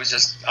point, I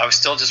was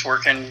still just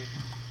working.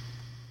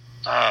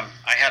 I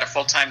had a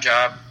full-time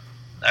job.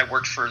 I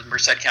worked for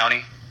Merced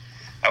County.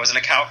 I was an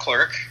account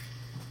clerk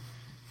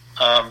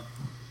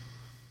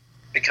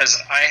because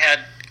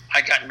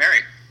I got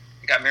married.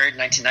 I got married in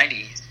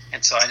 1990,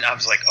 and so I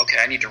was like, okay,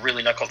 I need to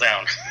really knuckle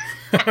down.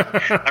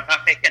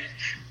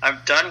 I'm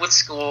done with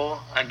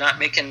school. I'm not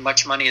making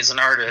much money as an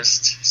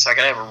artist, so I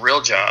got to have a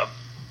real job,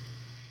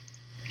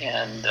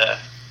 and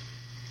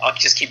I'll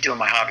just keep doing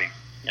my hobby.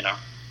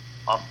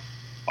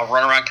 I'll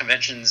run around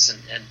conventions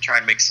and try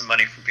and make some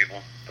money from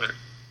people,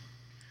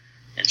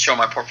 and show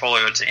my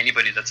portfolio to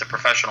anybody that's a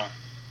professional.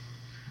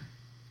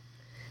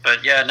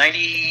 But yeah, I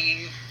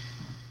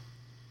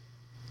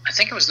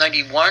think it was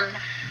 91,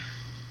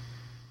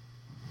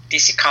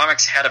 DC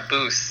Comics had a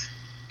booth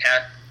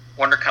at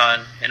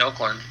WonderCon in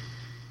Oakland,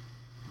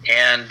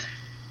 and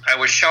I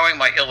was showing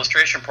my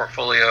illustration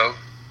portfolio.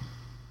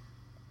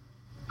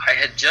 I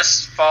had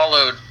just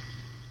followed,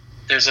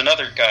 there's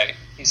another guy,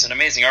 he's an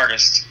amazing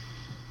artist.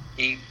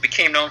 He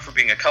became known for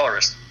being a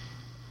colorist,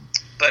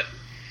 but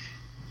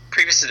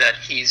previous to that,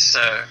 he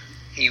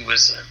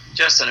was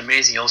just an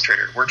amazing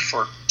illustrator. Worked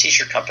for a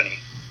t-shirt company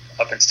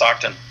up in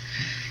Stockton.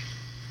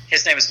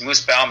 His name is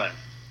Moose Bauman,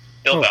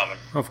 Bill Bauman.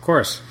 Of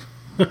course.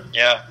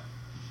 Yeah.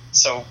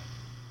 So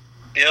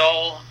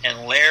Bill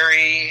and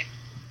Larry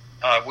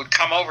would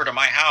come over to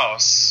my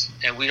house,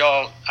 and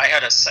I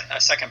had a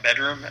second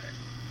bedroom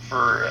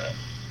for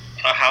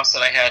a house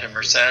that I had in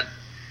Merced,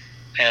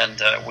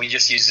 and we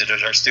just used it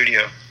as our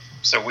studio.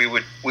 So we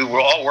would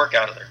all work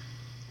out of there.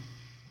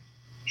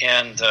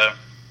 And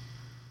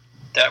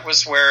that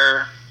was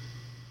where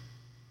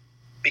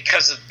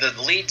because of the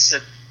leads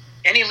that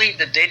any lead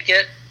that they'd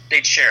get,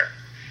 they'd share.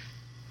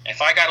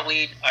 If I got a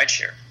lead, I'd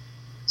share.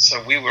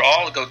 So we would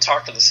all go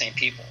talk to the same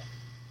people.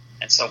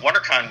 And so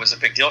WonderCon was a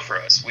big deal for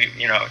us.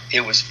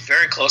 It was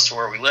very close to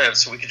where we lived,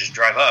 so we could just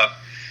drive up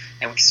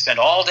and we could spend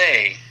all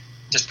day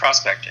just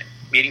prospecting,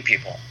 meeting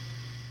people.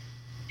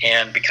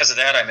 And because of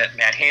that, I met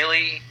Matt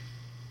Haley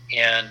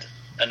and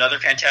another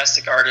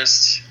fantastic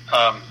artist,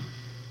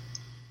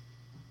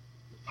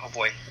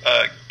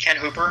 Ken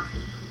Hooper,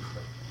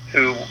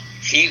 who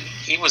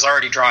he was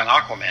already drawing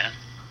Aquaman,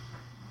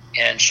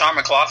 and Sean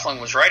McLaughlin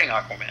was writing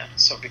Aquaman.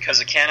 So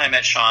because of Ken, I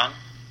met Sean,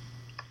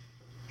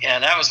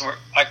 and that was where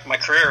my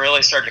career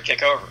really started to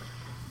kick over.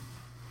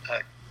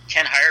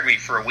 Ken hired me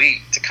for a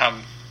week to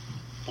come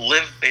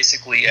live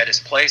basically at his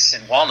place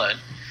in Walnut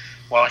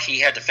while he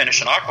had to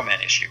finish an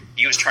Aquaman issue.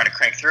 He was trying to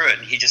crank through it,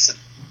 and he just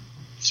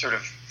sort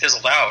of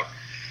fizzled out,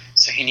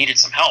 so he needed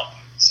some help.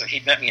 So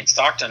he met me in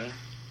Stockton,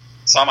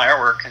 saw my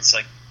artwork, and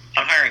said,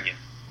 I'm hiring you.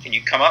 Can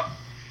you come up?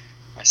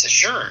 I said,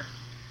 sure.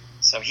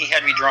 So he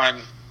had me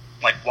drawing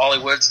like Wally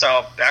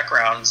Wood-style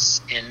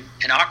backgrounds in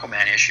an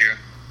Aquaman issue.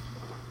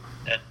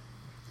 That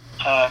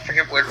I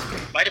forget what,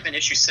 it might have been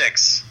issue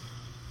 6.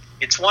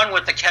 It's one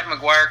with the Kevin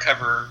Maguire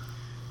cover,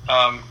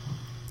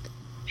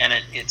 and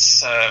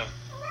it's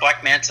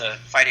Black Manta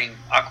fighting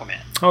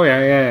Aquaman. Oh,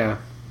 yeah.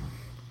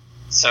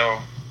 So,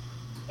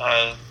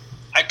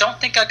 I don't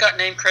think I got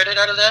name credit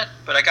out of that,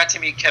 but I got to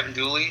meet Kevin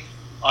Dooley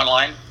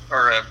online,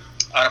 or on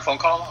a phone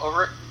call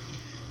over it.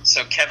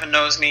 So Kevin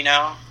knows me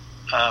now.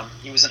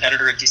 He was an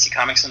editor at DC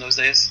Comics in those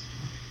days.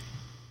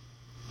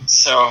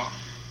 So,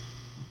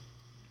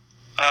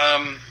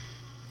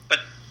 but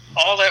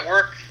all that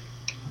work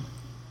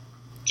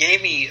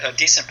gave me a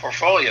decent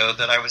portfolio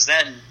that I was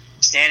then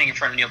standing in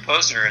front of Neil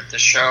Posner at the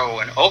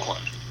show in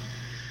Oakland.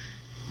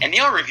 And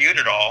Neil reviewed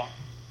it all,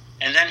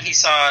 and then he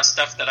saw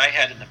stuff that I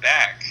had in the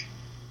back.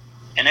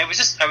 And I was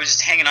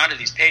just hanging on to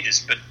these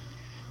pages, but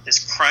this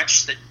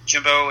crunch that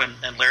Jimbo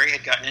and Larry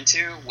had gotten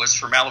into was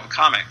for Malibu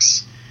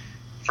Comics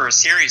for a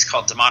series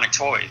called Demonic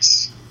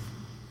Toys.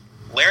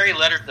 Larry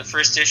lettered the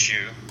first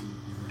issue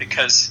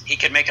because he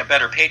could make a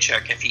better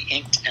paycheck if he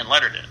inked and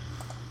lettered it.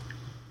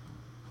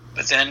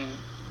 But then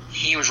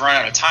he was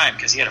running out of time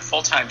because he had a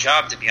full-time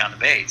job to be on the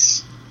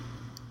base.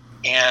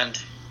 And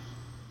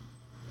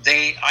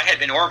I had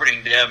been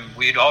orbiting them.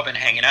 We had all been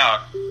hanging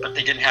out, but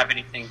they didn't have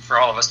anything for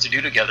all of us to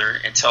do together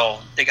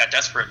until they got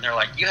desperate, and they're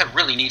like, you have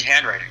really neat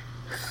handwriting.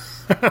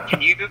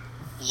 Can you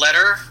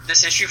letter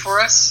this issue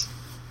for us?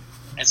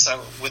 And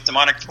so with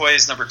Demonic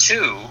Toys number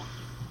 2,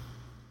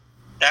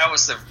 that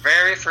was the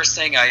very first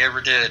thing I ever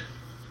did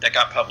that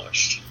got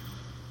published.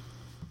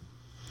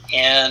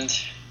 And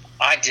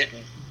I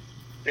didn't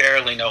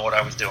barely know what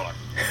I was doing.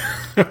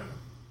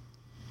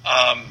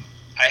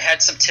 I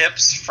had some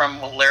tips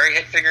from what Larry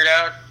had figured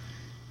out.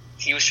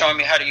 He was showing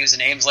me how to use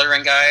an Ames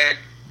lettering guide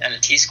and a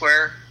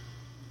T-square.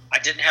 I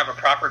didn't have a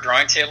proper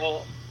drawing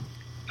table.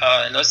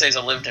 In those days,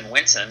 I lived in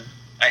Winton.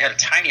 I had a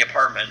tiny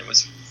apartment. It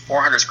was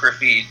 400 square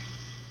feet,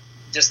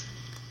 just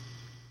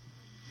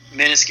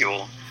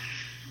minuscule.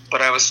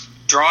 But I was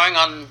drawing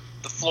on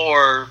the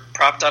floor,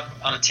 propped up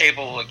on a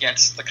table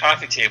against the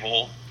coffee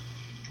table,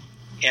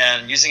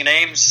 and using an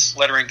Ames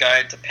lettering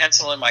guide to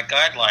pencil in my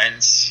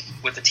guidelines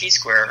with the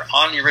T-square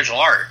on the original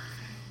art.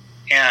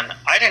 And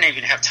I didn't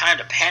even have time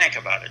to panic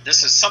about it.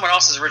 This is someone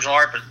else's original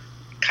art, but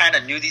kind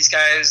of knew these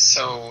guys,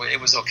 so it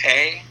was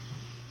okay.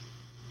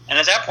 And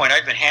at that point,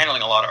 I'd been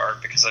handling a lot of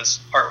art because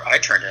I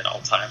turned in all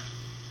the time.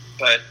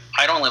 But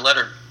I'd only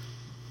lettered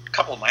a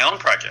couple of my own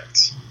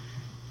projects.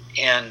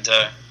 And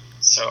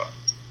so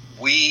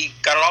we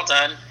got it all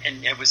done,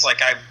 and it was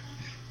like I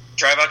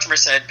drive out to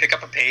Merced, pick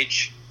up a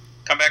page,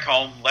 come back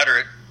home, letter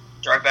it,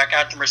 drive back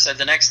out to Merced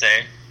the next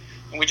day,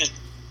 and we just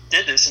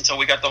did this until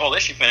we got the whole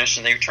issue finished,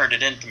 and they turned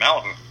it in to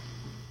Malibu.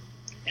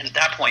 And at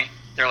that point,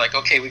 they're like,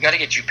 okay, we got to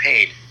get you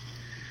paid.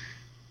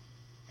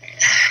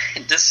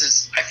 And this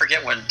is, I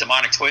forget when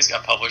Demonic Toys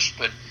got published,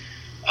 but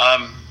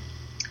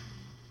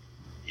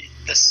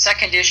the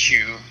second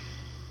issue,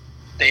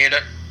 they'd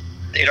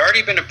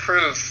already been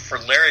approved for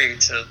Larry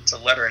to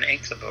letter and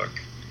ink the book.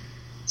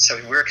 So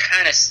we were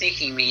kind of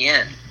sneaking me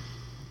in.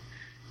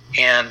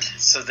 And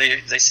so they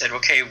said,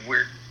 okay,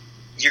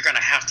 you're going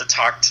to have to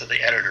talk to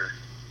the editor.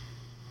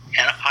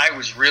 And I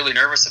was really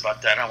nervous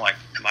about that. I'm like,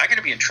 am I going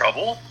to be in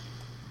trouble?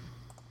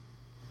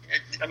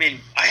 I mean,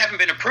 I haven't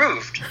been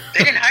approved.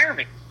 They didn't hire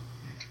me.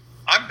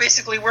 I'm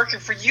basically working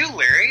for you,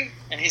 Larry.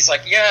 And he's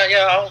like,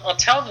 yeah, I'll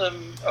tell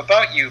them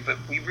about you, but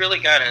you're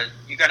going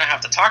to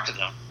have to talk to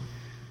them.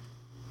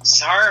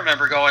 So I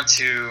remember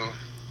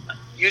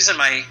using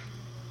my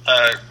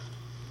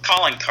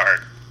calling card.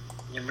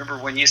 You remember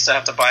when you used to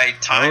have to buy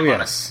time? Oh,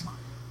 yes.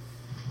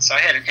 So I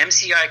had an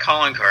MCI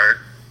calling card.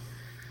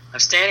 I'm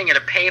standing at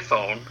a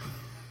payphone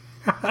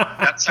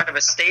outside of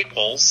a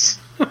Staples,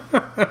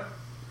 and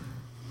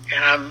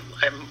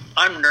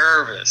I'm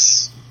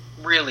nervous,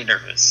 really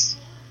nervous.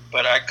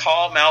 But I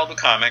called Malibu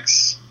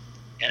Comics,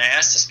 and I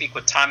asked to speak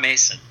with Tom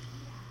Mason.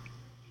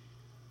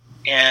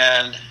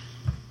 And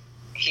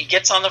he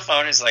gets on the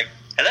phone. He's like,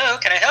 hello,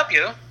 can I help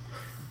you?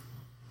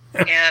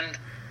 And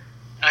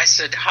I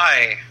said,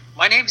 hi,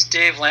 my name's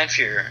Dave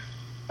Lanphier.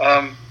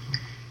 I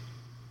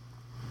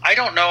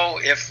don't know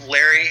if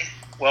Larry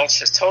Welch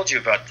has told you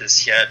about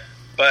this yet,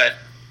 but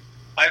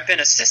I've been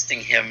assisting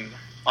him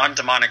on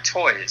Demonic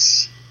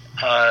Toys.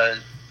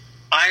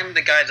 I'm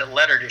the guy that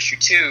lettered issue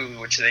 2,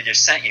 which they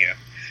just sent you.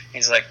 And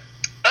he's like,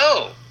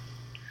 oh,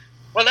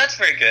 well, that's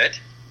very good.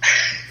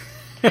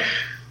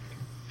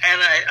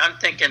 And I'm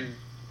thinking,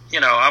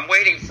 I'm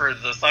waiting for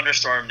the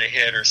thunderstorm to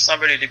hit or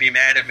somebody to be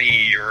mad at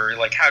me or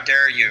like, how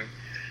dare you?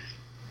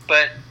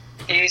 But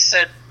he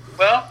said,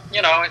 well,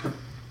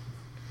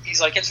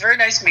 he's like, it's very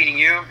nice meeting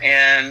you.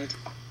 And,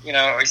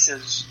 he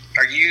says,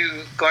 are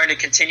you going to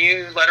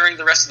continue lettering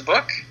the rest of the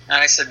book?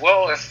 And I said,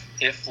 well,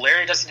 if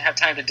Larry doesn't have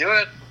time to do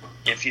it,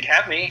 if you'd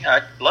have me,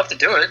 I'd love to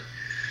do it.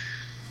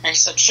 And he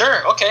said,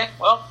 sure, okay,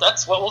 well,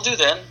 that's what we'll do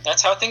then.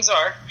 That's how things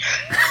are.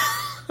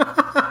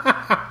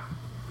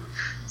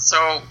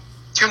 So,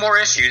 2 more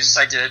issues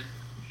I did.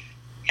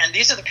 And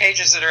these are the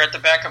pages that are at the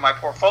back of my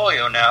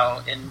portfolio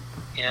now in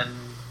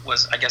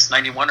was, I guess,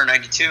 91 or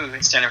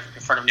 92, standing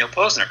in front of Neil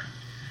Posner.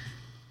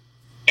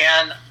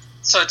 And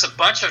so it's a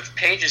bunch of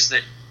pages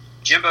that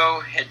Jimbo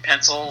had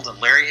penciled and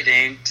Larry had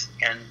inked,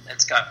 and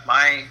it's got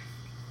my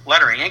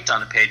lettering inked on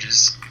the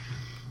pages,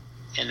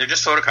 and they're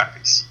just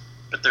photocopies.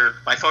 But they're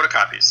my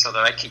photocopies so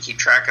that I can keep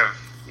track of,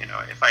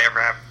 if I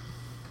ever have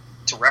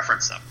to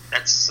reference them.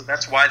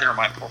 That's why they're in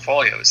my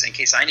portfolios, in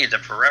case I need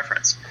them for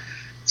reference.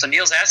 So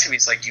Neil's asking me,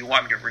 he's like, do you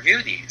want me to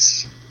review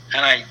these?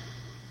 And I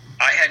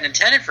hadn't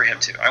intended for him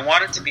to. I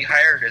wanted to be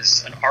hired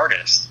as an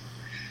artist.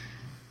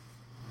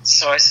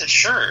 So I said,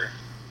 sure.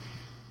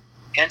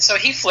 And so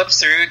he flips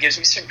through, gives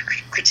me some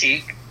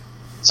critique,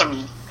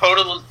 some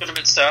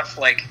legitimate stuff,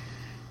 like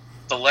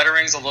the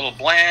lettering's a little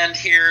bland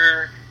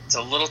here, it's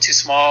a little too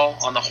small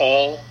on the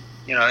whole.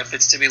 If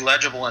it's to be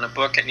legible in a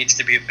book, it needs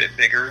to be a bit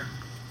bigger.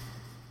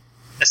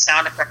 The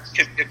sound effects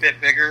could be a bit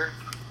bigger.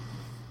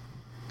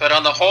 But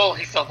on the whole,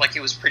 he felt like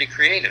it was pretty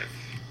creative.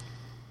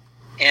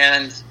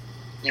 And,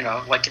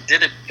 like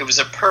it was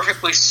a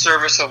perfectly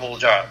serviceable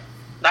job.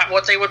 Not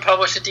what they would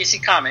publish at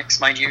DC Comics,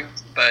 mind you,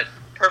 but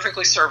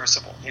perfectly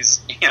serviceable.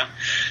 And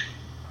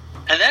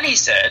then he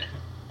said,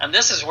 and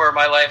this is where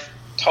my life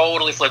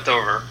totally flipped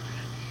over.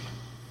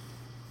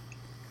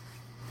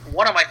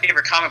 One of my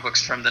favorite comic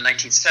books from the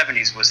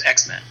 1970s was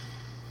X-Men.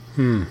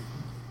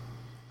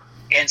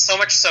 And so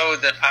much so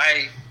that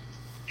I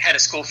had a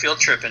school field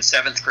trip in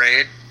 7th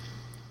grade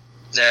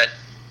that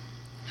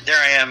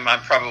there I am, I'm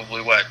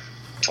probably,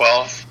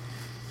 12?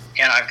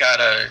 And I've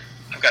got a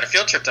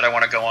field trip that I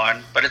want to go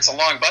on, but it's a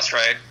long bus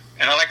ride,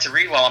 and I like to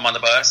read while I'm on the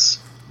bus.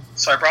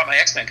 So I brought my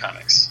X-Men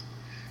comics.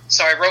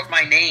 So I wrote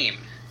my name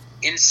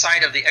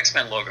inside of the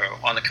X-Men logo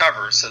on the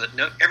cover so that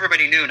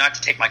everybody knew not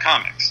to take my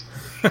comics.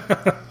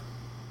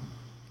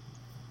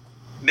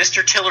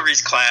 Mr.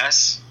 Tillery's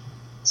class,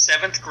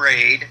 7th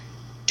grade,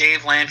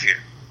 Dave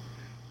Lanphier.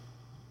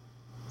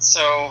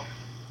 So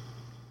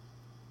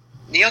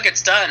Neil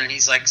gets done, and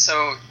he's like,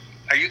 so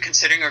are you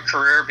considering a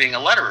career being a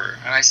letterer?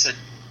 And I said,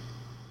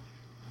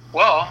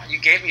 well, you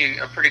gave me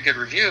a pretty good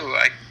review.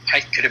 I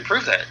could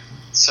improve that.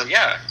 So,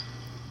 yeah.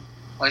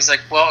 Well, he's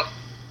like, well,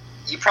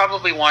 you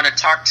probably want to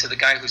talk to the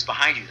guy who's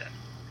behind you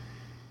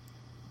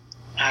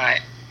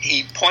then.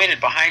 He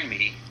pointed behind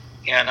me,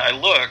 and I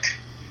look,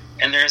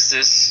 and there's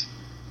this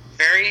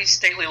very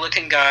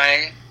stately-looking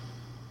guy,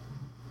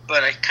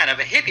 but kind of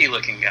a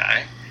hippie-looking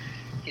guy.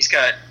 He's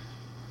got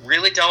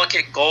really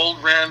delicate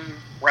gold rim,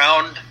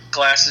 round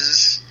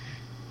glasses,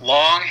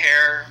 long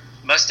hair,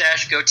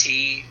 mustache,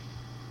 goatee,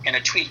 and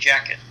a tweed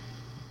jacket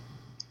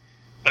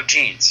of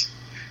jeans.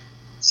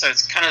 So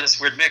it's kind of this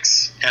weird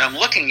mix. And I'm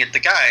looking at the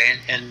guy,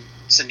 and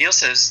so Neil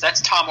says,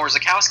 that's Tom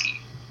Orzechowski.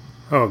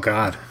 Oh,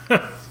 God. Yeah,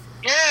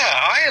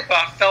 I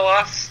about fell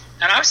off,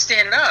 and I was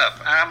standing up,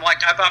 and I'm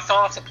like, I about fell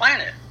off the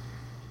planet.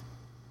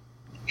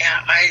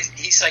 Yeah,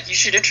 he's like, you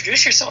should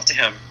introduce yourself to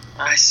him.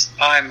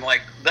 I'm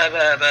like, blah,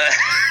 blah,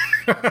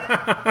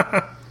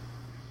 blah.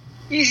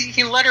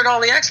 He lettered all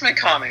the X-Men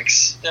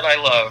comics that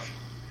I love.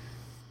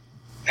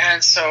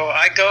 And so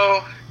I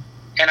go,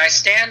 and I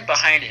stand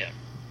behind him,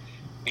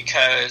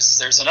 because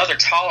there's another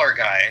taller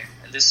guy,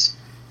 this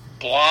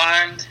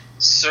blonde,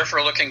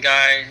 surfer-looking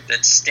guy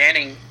that's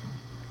standing,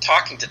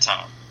 talking to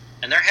Tom.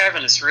 And they're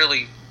having this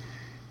really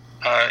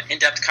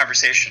in-depth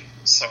conversation.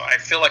 So I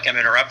feel like I'm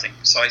interrupting.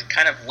 So I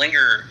kind of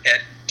linger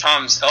at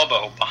Tom's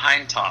elbow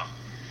behind Tom.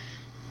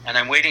 And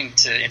I'm waiting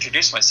to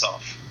introduce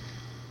myself.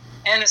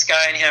 And this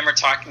guy and him are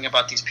talking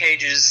about these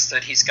pages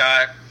that he's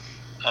got.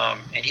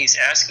 And he's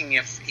asking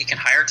if he can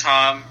hire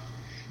Tom.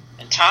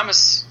 And Tom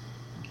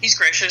he's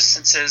gracious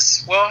and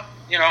says, well,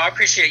 I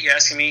appreciate you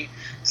asking me.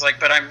 He's like,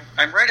 but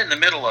I'm right in the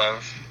middle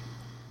of,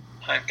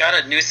 I've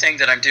got a new thing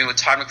that I'm doing with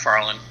Todd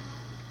McFarlane.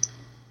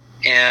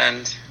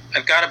 And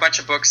I've got a bunch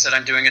of books that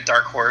I'm doing at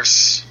Dark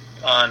Horse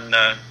on,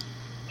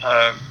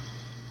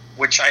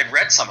 which I'd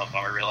read some of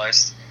them, I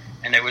realized.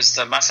 And it was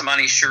the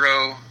Masamune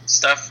Shirow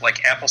stuff,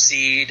 like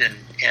Appleseed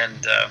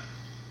and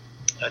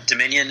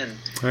Dominion. And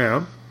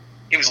yeah.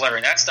 he was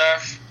lettering that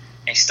stuff.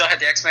 he still had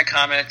the X-Men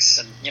comics,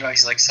 and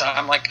he's like, so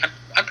I'm like,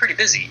 I'm pretty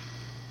busy.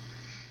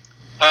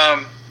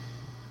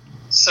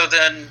 So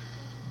then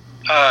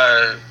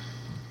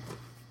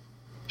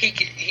he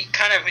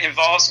kind of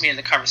involves me in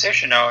the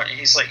conversation now.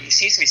 He's like, he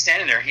sees me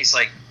standing there. He's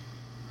like,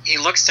 he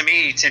looks to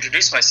me to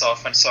introduce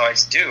myself, and so I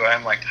do.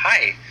 I'm like,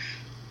 hi,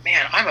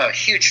 man, I'm a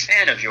huge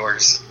fan of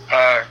yours.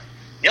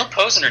 Neil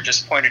Posner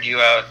just pointed you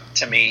out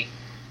to me.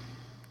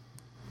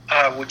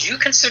 Would you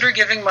consider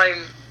giving my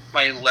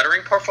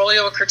lettering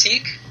portfolio a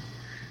critique?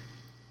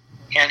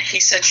 And he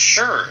said,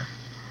 sure,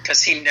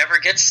 because he never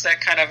gets that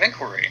kind of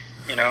inquiry,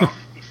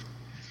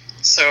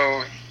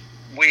 So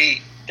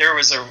there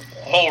was a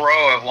whole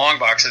row of long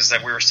boxes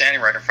that we were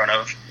standing right in front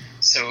of.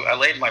 So I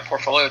laid my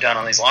portfolio down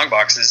on these long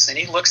boxes, and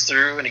he looks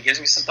through and he gives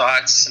me some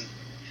thoughts. And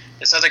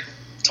this other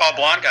tall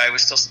blonde guy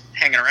was still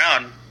hanging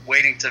around,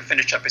 waiting to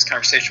finish up his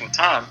conversation with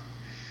Tom.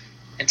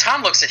 And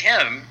Tom looks at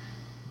him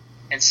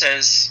and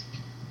says,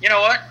 you know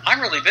what?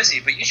 I'm really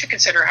busy, but you should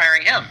consider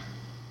hiring him.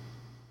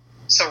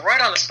 So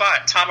right on the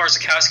spot, Tom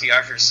Orzechowski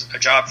offers a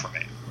job for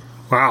me.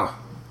 Wow.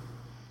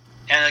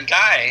 And the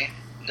guy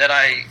that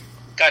I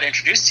got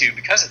introduced to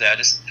because of that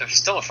is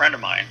still a friend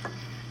of mine,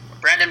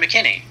 Brandon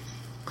McKinney.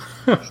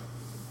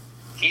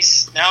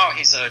 He's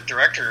a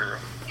director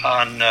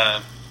on,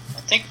 I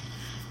think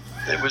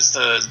it was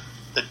the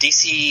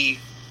DC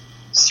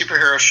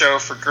superhero show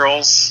for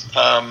girls.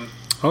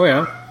 Oh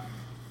yeah.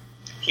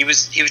 He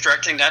was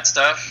directing that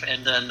stuff,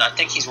 and then I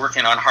think he's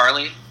working on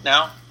Harley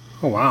now.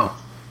 Oh wow.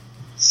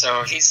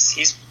 So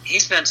he's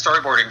been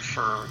storyboarding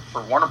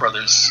for Warner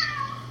Brothers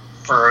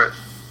for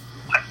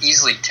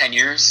easily 10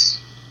 years.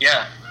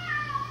 Yeah.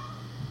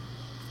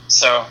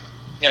 So,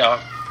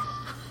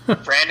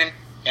 Brandon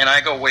and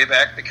I go way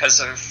back because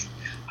of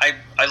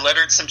I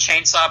lettered some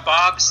Chainsaw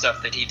Bob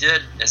stuff that he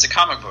did as a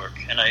comic book,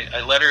 and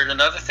I lettered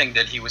another thing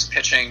that he was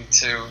pitching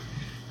to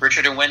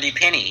Richard and Wendy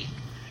Penny.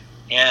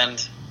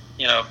 And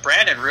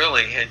Brandon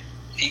really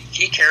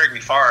he carried me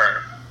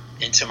far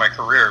into my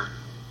career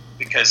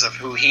because of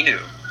who he knew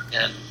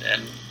and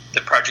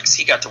the projects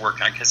he got to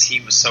work on, because he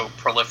was so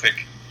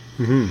prolific.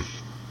 Mm-hmm.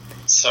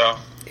 So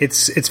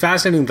it's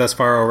fascinating thus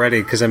far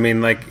already, because I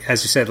mean, like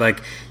as you said,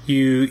 like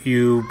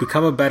you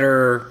become a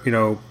better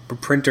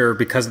printer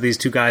because of these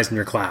two guys in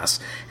your class,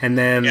 and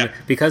then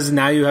because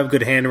now you have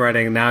good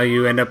handwriting, now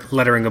you end up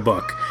lettering a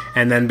book,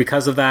 and then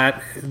because of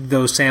that,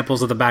 those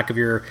samples at the back of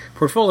your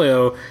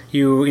portfolio,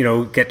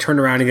 you get turned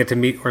around and get to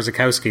meet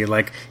Orzechowski.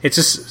 Like it's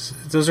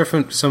just those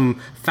are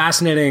some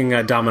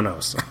fascinating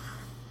dominoes.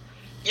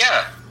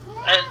 Yeah,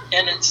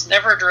 and it's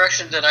never a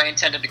direction that I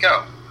intended to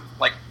go.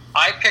 Like,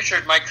 I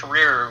pictured my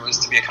career was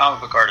to be a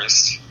comic book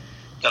artist,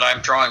 that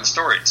I'm drawing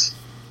stories.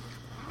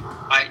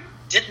 I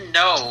didn't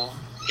know,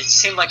 it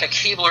seemed like a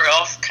Keebler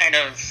Elf kind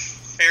of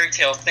fairy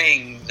tale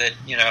thing that,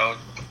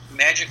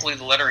 magically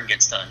the lettering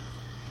gets done.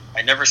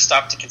 I never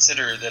stopped to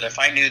consider that if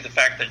I knew the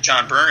fact that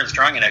John Byrne is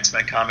drawing an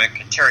X-Men comic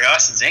and Terry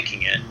Austin's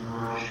inking it,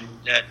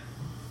 that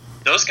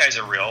those guys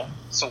are real,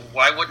 so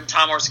why wouldn't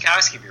Tom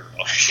Orzechowski be real?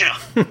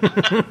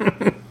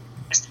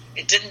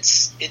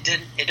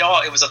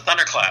 It was a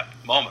thunderclap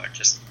moment,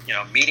 just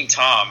meeting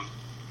Tom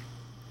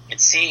and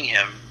seeing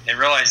him and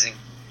realizing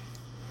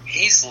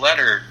he's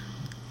lettered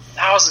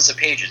thousands of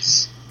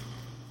pages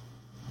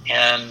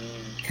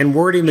and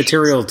wordy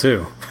material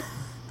too.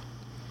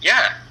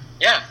 Yeah.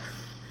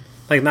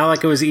 Like not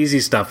like it was easy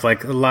stuff,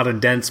 like a lot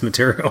of dense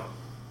material.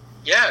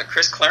 Yeah,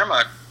 Chris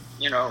Claremont,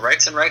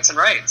 writes and writes and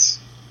writes,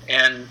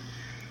 and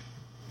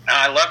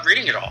I loved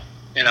reading it all.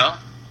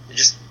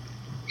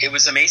 It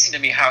was amazing to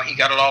me how he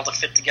got it all to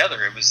fit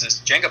together. It was this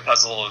Jenga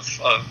puzzle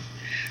of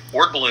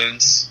word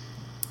balloons,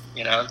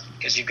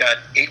 because you've got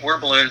 8 word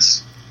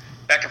balloons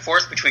back and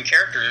forth between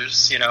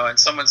characters, and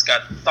someone's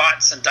got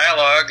thoughts and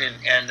dialogue,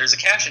 and there's a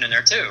caption in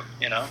there too,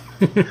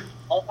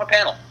 all in one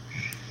panel.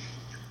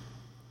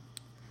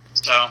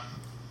 So,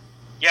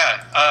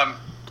 yeah,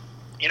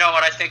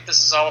 what I think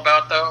this is all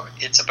about, though?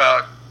 It's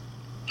about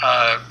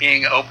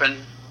being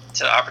open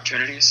to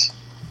opportunities.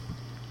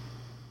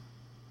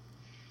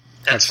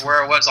 That's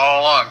where it was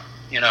all along.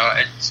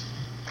 It's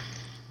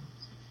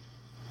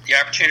the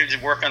opportunity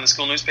to work on the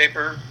school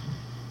newspaper,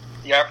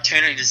 the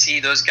opportunity to see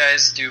those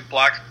guys do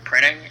block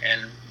printing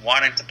and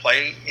wanting to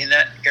play in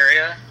that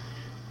area,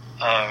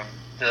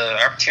 the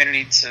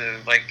opportunity to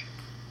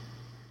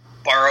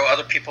borrow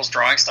other people's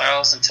drawing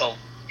styles until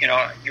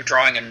you're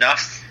drawing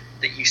enough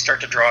that you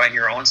start to draw in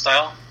your own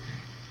style,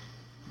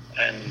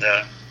 and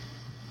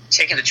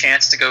taking the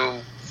chance to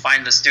go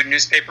find the student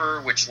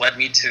newspaper, which led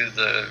me to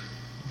the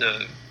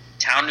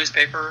town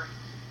newspaper.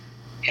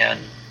 And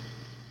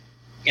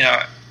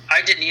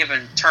I didn't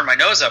even turn my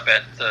nose up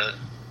at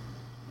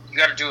you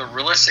got to do a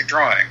realistic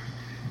drawing.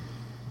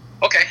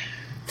 Okay,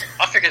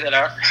 I'll figure that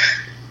out.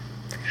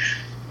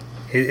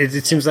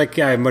 It seems like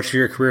much of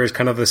your career is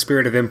kind of the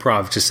spirit of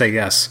improv. Just say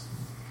yes.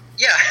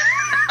 Yeah,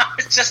 I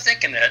was just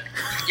thinking that.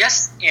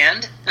 Yes,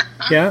 and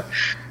yeah.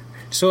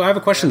 So I have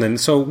a question then.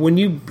 So when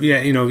you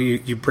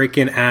break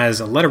in as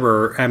a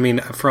letterer, I mean,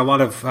 for a lot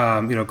of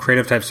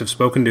creative types I've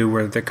spoken to,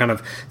 where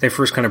they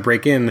first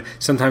break in,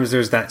 sometimes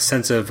there's that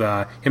sense of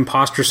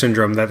imposter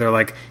syndrome that they're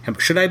like,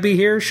 should I be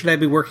here? Should I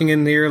be working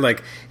in here?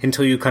 Like,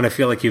 until you kind of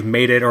feel like you've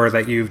made it or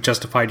that you've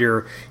justified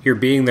your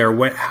being there.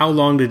 How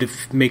long did it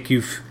make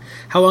you?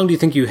 How long do you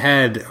think you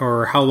had,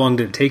 or how long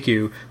did it take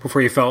you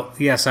before you felt,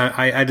 yes,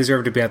 I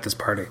deserve to be at this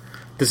party?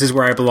 This is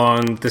where I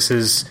belong. This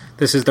is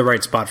the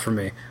right spot for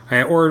me.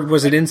 Or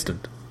was it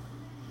instant?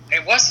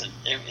 It wasn't.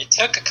 It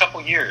took a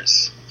couple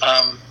years.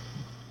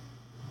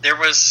 There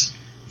was,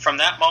 from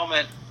that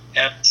moment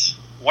at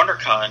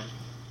WonderCon,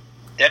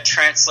 that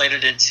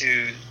translated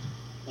into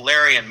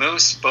Larry and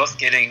Moose both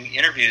getting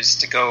interviews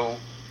to go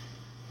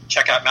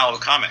check out Malibu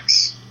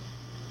Comics.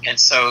 And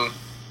so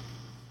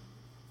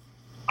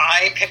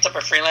I picked up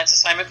a freelance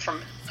assignment from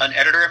an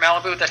editor at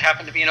Malibu that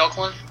happened to be in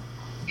Oakland.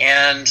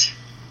 And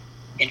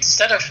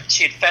instead of,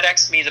 she had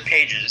FedExed me the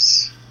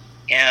pages,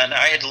 and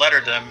I had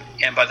lettered them,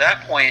 and by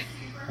that point,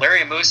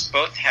 Larry and Moose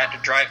both had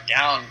to drive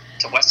down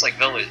to Westlake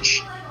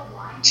Village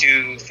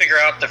to figure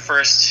out the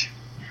first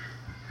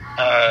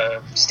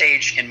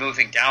stage in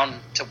moving down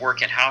to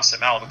work in-house at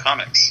Malibu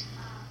Comics.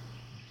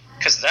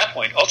 Because at that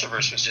point,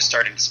 Ultraverse was just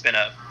starting to spin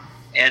up.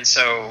 And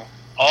so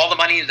all the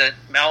money that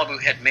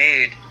Malibu had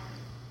made,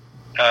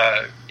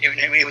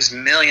 it was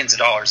millions of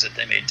dollars that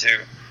they made too,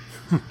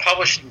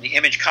 publishing the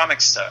Image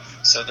Comics stuff.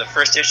 So the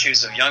first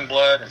issues of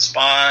Youngblood and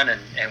Spawn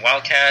and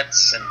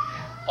Wildcats and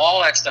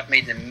all that stuff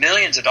made them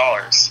millions of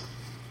dollars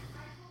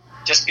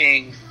just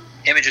being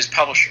Image's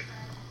publisher.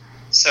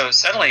 So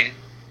suddenly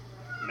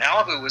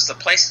Malibu was the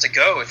place to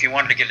go if you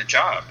wanted to get a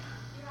job.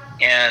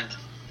 And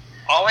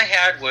all I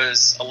had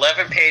was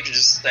 11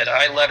 pages that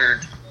I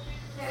lettered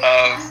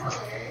of,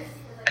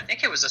 I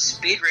think it was a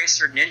Speed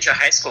Racer Ninja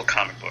High School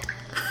comic book.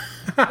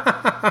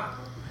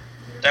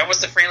 That was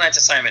the freelance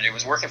assignment. It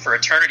was working for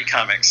Eternity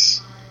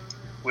Comics,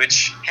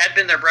 which had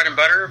been their bread and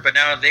butter, but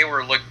now they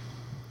were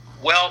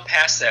well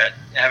past that,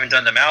 having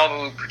done the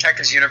Malibu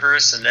Protectors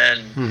universe, and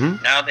then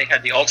now they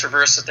had the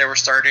Ultraverse that they were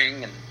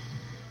starting. And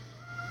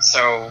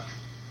so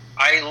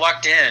I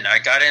lucked in. I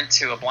got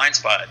into a blind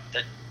spot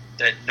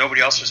that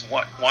nobody else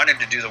wanted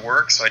to do the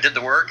work, so I did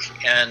the work,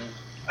 and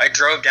I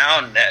drove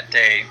down that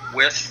day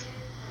with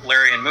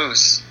Larry and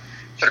Moose,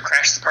 sort of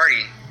crashed the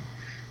party,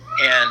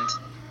 and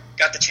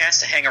got the chance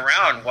to hang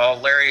around while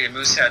Larry and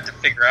Moose had to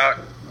figure out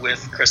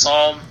with Chris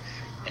Ulm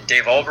and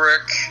Dave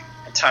Ulbrich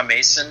and Tom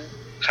Mason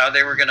how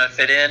they were going to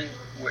fit in.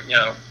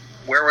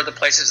 Where were the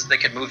places that they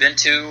could move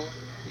into?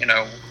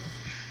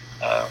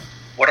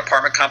 What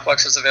apartment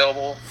complex was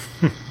available?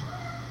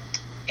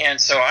 And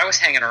so I was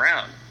hanging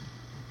around.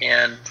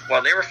 And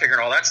while they were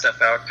figuring all that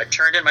stuff out, I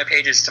turned in my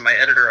pages to my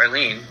editor,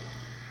 Eileen,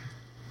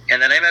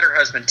 and then I met her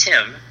husband,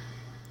 Tim.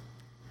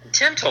 And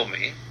Tim told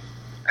me,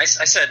 I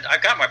said,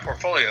 I've got my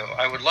portfolio.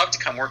 I would love to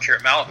come work here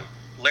at Malibu.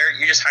 Larry,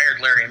 you just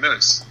hired Larry and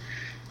Moose.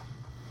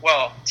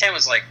 Well, Tim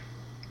was like,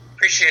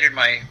 appreciated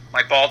my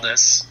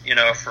baldness,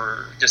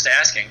 for just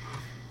asking.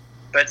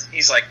 But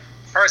he's like,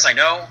 as far as I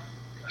know,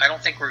 I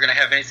don't think we're going to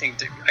have anything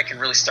I can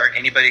really start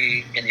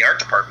anybody in the art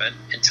department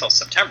until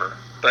September.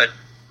 But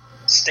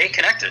stay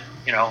connected.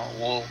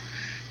 Your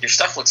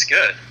stuff looks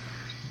good.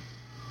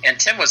 And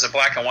Tim was a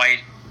black and white.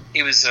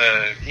 He was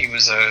a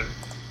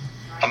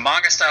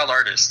manga style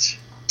artist.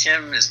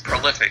 Tim is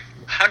prolific.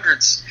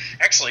 Hundreds.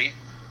 Actually,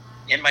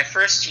 in my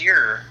first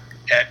year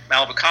at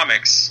Malibu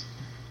Comics,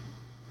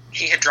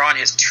 he had drawn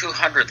his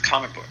 200th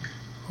comic book.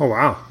 Oh,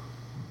 wow.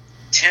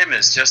 Tim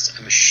is just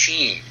a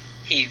machine.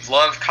 He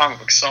loved comic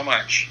books so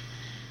much.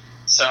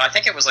 So I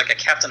think it was like a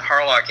Captain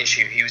Harlock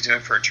issue he was doing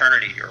for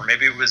Eternity, or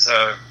maybe it was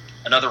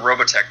another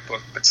Robotech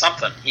book, but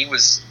something. He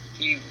was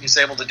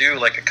able to do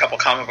like a couple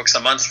comic books a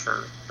month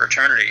for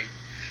Eternity,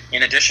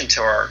 in addition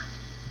to our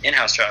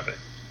in-house job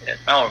at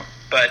Malibu.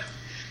 But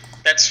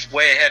that's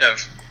way ahead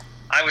of,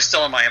 I was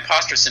still in my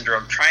imposter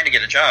syndrome trying to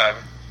get a job,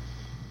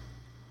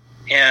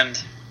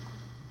 and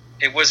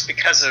it was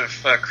because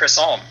of Chris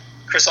Ulm.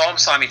 Chris Ulm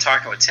saw me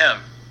talking with Tim,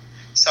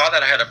 saw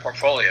that I had a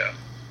portfolio.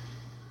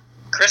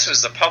 Chris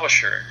was the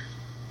publisher,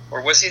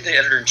 or was he the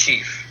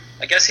editor-in-chief?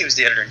 I guess he was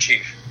the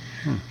editor-in-chief.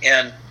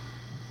 And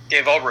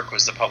Dave Ulbrich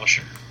was the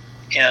publisher.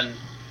 And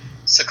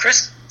so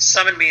Chris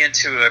summoned me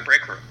into a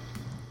break room.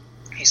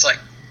 He's like,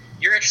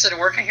 you're interested in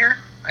working here?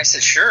 I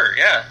said, sure,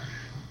 yeah.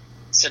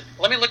 He said,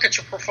 let me look at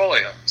your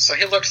portfolio. So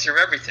he looked through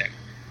everything.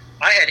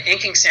 I had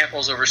inking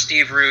samples over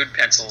Steve Rude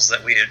pencils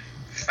that we had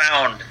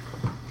found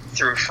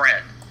through a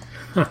friend.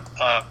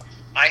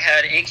 I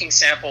had inking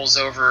samples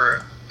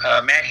over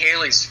Matt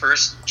Haley's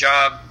first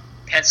job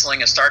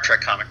penciling a Star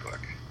Trek comic book.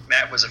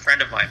 Matt was a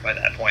friend of mine by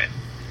that point.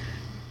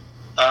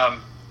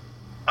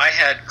 I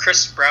had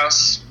Chris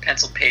Sprouse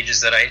penciled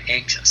pages that I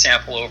inked a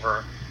sample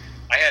over.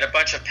 I had a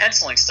bunch of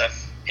penciling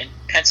stuff,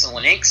 pencil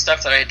and ink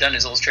stuff that I had done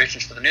as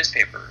illustrations for the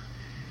newspaper.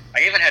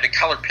 I even had a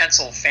colored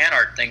pencil fan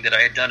art thing that I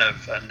had done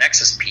of a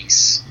Nexus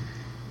piece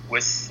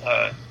with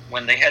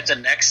when they had the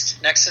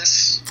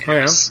Nexus. Oh,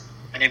 yeah.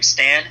 My name's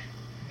Stan.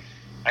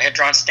 I had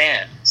drawn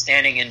Stan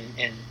standing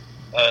in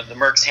the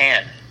Merc's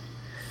hand,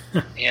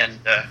 and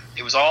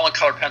it was all in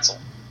colored pencil.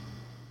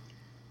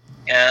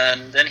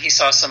 And then he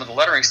saw some of the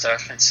lettering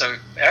stuff, and so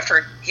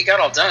after he got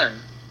all done,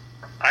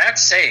 I have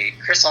to say,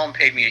 Chris Ulm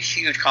paid me a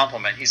huge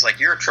compliment. He's like,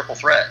 "You're a triple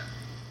threat."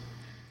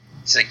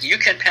 He's like, "You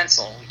can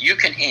pencil, you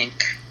can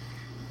ink,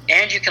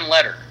 and you can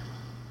letter.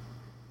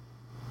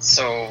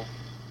 So,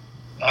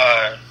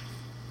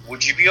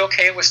 would you be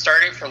okay with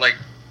starting for like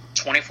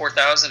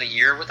 $24,000 a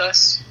year with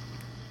us?"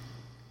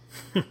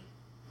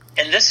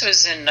 And this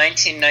was in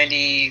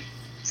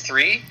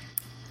 1993,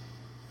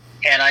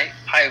 and I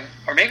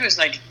or maybe it was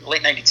late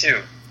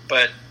 92,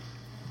 but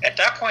at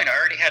that point I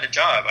already had a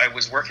job. I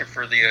was working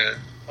for the,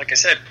 like I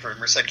said, for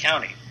Merced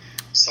County.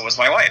 So was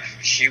my wife.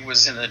 She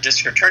was in the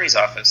district attorney's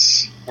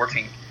office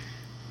working.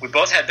 We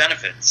both had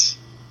benefits.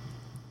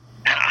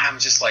 And I'm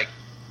just like,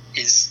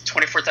 is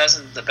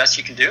 $24,000 the best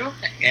you can do?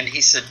 And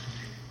he said,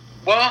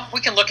 well,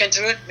 we can look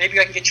into it. Maybe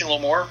I can get you a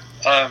little more.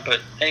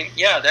 But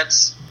yeah,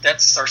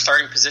 that's our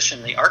starting position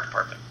in the art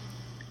department.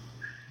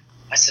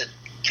 I said,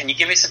 can you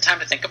give me some time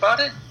to think about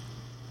it?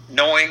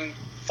 Knowing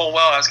full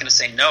well I was going to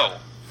say no.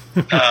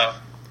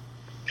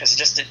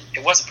 Because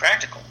it wasn't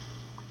practical.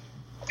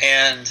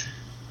 And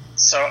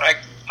so I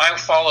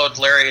followed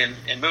Larry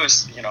and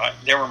Moose. You know,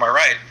 they were my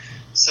right.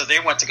 So they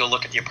went to go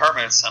look at the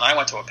apartments, and I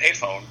went to a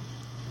payphone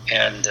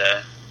and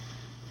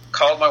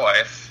called my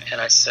wife,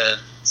 and I said,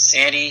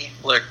 Sandy,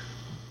 look,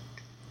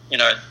 you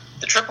know,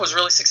 the trip was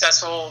really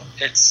successful.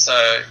 It's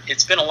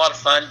been a lot of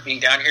fun being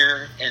down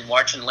here and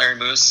watching Larry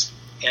Moose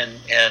and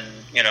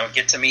you know,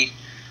 get to meet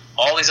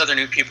all these other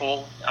new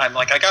people. I'm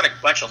like, I got a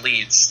bunch of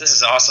leads. This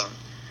is awesome.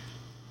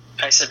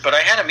 I said, but I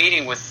had a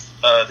meeting with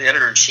the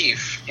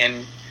editor-in-chief,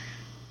 and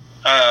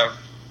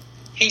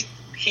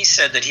he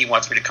said that he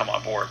wants me to come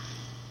on board,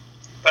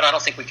 but I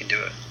don't think we can do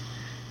it.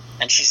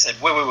 And she said,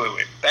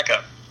 wait, back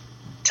up.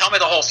 Tell me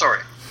the whole story.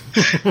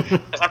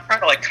 Because I'm trying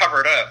to, like,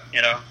 cover it up,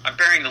 you know. I'm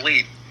burying the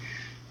lead.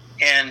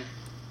 And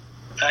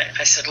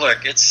I said,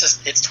 look, it's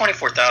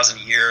 $24,000 a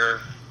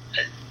year.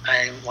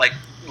 I'm like,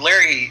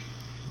 Larry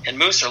and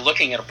Moose are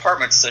looking at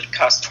apartments that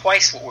cost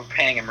twice what we're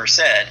paying in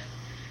Merced. I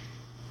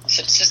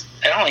said,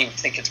 I don't even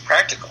think it's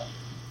practical.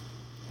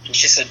 And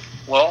she said,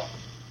 well,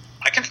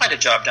 I can find a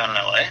job down in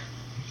LA.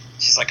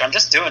 She's like, I'm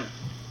just doing,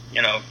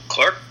 you know,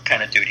 clerk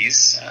kind of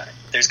duties.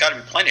 There's got to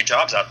be plenty of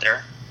jobs out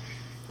there.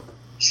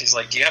 She's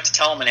like, do you have to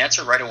tell them an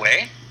answer right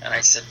away? And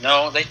I said,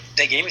 no,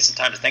 they gave me some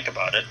time to think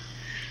about it.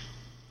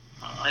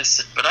 I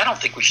said, but I don't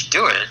think we should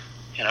do it.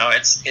 You know,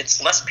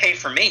 it's less pay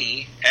for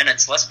me, and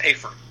it's less pay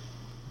for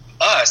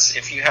us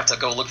if you have to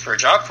go look for a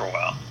job for a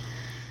while.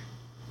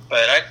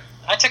 But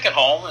I took it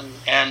home,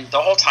 and the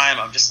whole time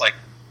I'm just like,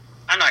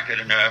 I'm not good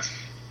enough.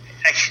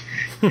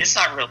 It's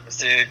not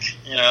realistic.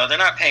 You know, they're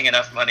not paying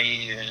enough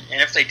money,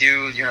 and if they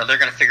do, you know, they're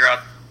going to figure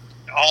out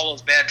all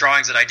those bad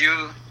drawings that I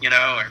do, you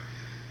know,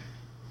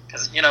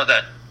 because, you know,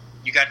 that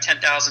you got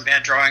 10,000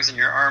 bad drawings in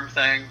your arm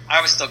thing.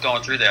 I was still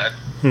going through that.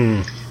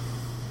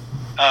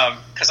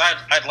 Because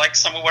I'd like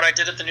some of what I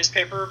did at the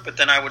newspaper, but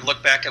then I would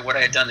look back at what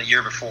I had done the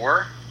year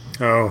before.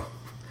 Oh.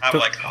 I'm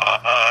like,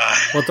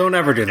 well, don't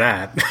ever do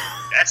that.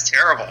 That's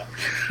terrible.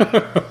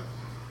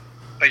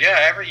 But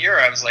yeah, every year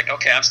I was like,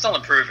 okay, I'm still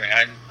improving.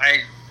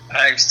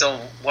 I'm still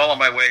well on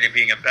my way to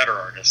being a better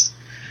artist.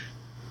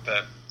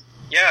 But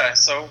yeah,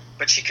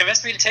 but she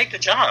convinced me to take the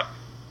job.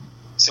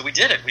 So we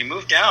did it. We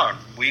moved down.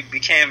 We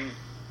became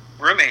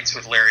roommates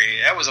with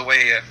Larry. That was a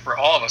way for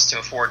all of us to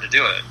afford to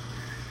do it.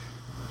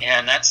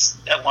 And that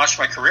launched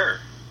my career.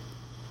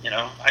 You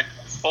know,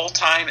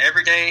 full-time,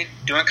 every day,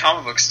 doing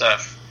comic book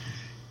stuff.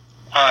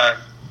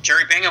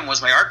 Jerry Bingham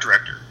was my art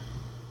director.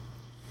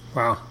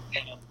 Wow.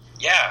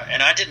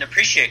 And I didn't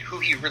appreciate who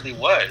he really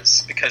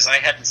was because I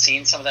hadn't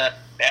seen some of that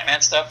Batman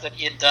stuff that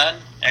he had done.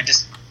 I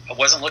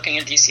wasn't looking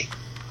in DC.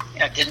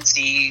 I didn't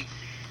see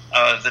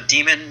the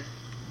Demon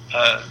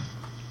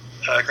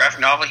graphic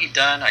novel he'd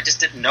done. I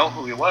just didn't know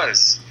who he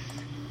was.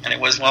 And it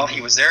was while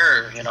he was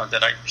there, you know,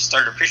 that I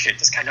started to appreciate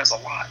this guy knows a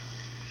lot.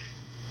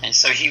 And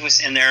so he was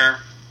in there,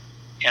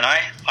 and I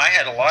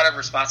had a lot of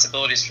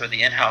responsibilities for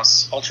the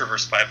in-house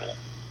Ultraverse Bible,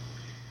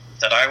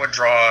 that I would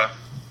draw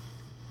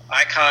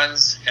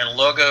icons and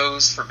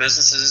logos for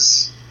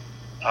businesses,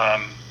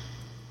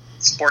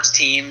 sports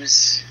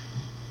teams,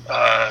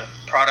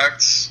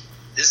 products.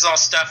 This is all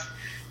stuff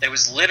that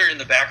was littered in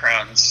the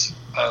backgrounds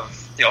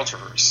of the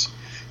Ultraverse.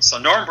 So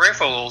Norm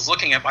Brayfogle was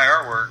looking at my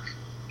artwork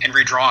and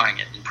redrawing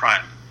it in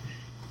Prime.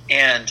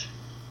 And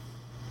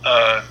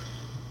I'm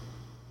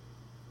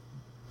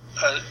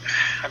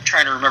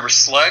trying to remember,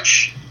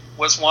 Sludge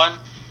was one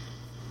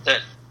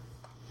that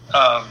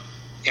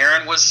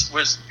Aaron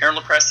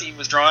Lepresti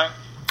was drawing.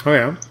 Oh,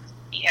 yeah.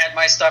 He had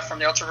my stuff from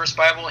the Ultraverse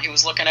Bible he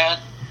was looking at.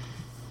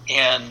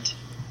 And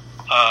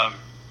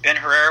Ben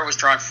Herrera was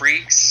drawing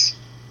Freaks.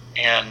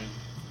 And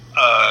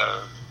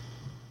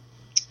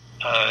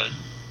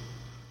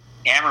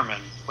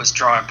Ammerman was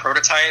drawing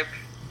Prototype.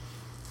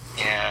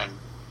 And,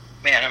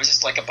 man, it was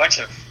just like a bunch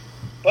of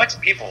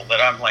people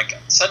that I'm like,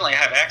 suddenly I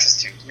have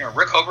access to. You know,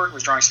 Rick Hobart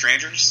was drawing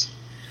Strangers.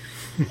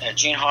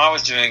 Gene Haw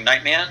was doing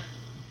Nightman.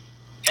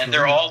 and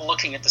they're all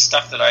looking at the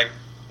stuff that I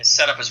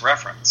set up as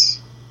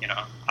reference. You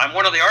know, I'm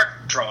one of the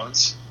art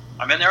drones.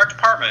 I'm in the art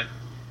department,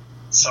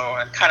 so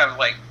I'm kind of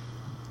like,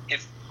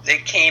 if they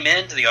came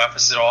into the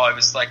office at all, it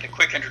was like a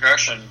quick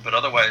introduction, but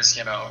otherwise,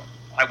 you know,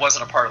 I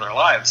wasn't a part of their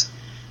lives.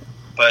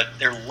 But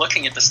they're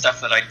looking at the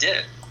stuff that I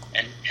did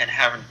and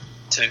having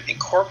to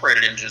incorporate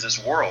it into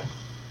this world.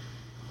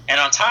 And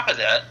on top of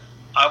that,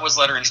 I was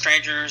lettering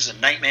Strangers and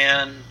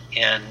Nightman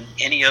and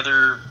any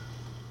other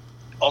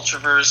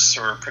Ultraverse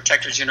or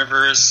Protectors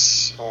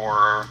Universe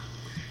or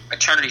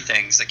Eternity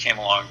things that came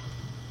along.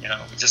 You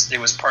know, it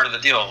was part of the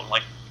deal.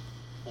 Like,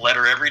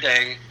 letter every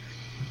day,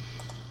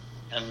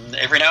 and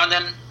every now and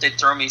then they'd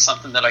throw me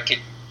something that I could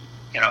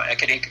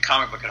ink a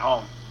comic book at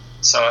home.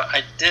 So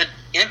I did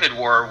Invid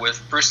War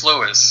with Bruce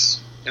Lewis.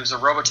 It was a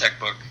Robotech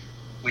book.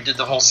 We did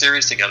the whole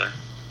series together.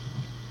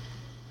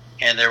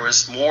 And there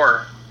was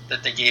more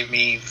that they gave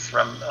me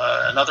from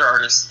another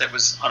artist that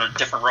was on a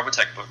different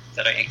Robotech book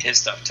that I inked his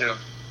stuff too.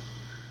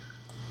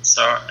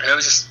 So it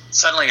was just,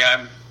 suddenly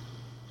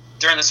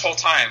during this whole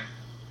time,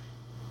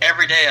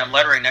 every day I'm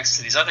lettering next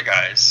to these other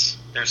guys.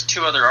 There's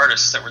 2 other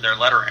artists that were there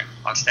lettering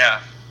on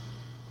staff.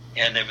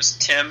 And it was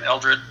Tim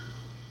Eldred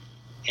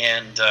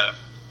and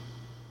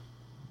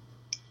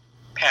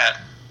Pat.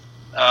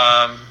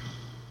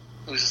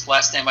 Whose his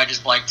last name I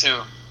just blanked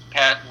too.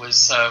 Pat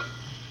was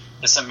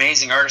this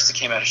amazing artist that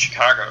came out of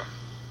Chicago.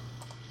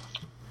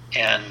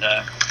 And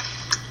let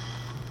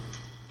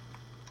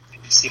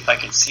me see if I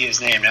can see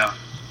his name now.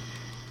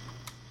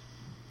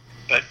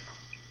 But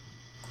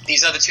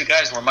these other 2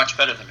 guys were much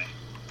better than me.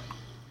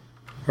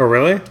 Oh,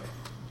 really?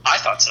 I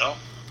thought so.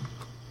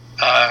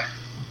 I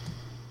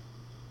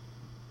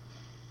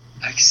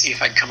can see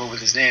if I can come up with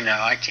his name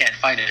now. I can't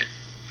find it.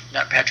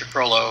 Not Patrick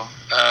Rollo.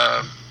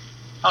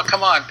 Oh,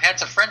 come on.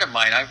 Pat's a friend of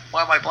mine.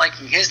 Why am I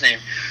blanking his name?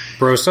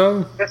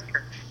 Broso?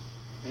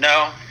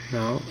 No.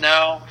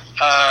 No.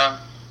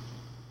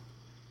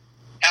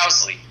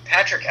 Owsley.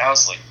 Patrick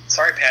Owsley.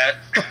 Sorry, Pat.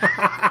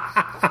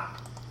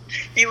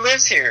 He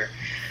lives here.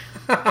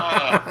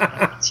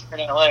 He's here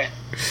in L.A.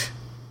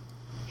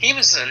 He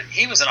was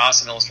an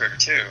awesome illustrator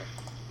too.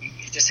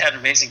 He just had an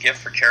amazing gift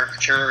for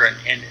caricature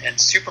and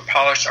super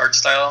polished art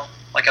style.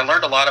 Like, I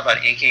learned a lot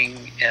about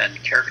inking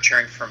and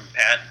caricaturing from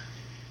Pat.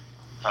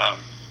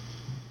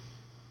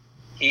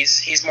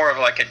 He's more of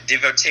like a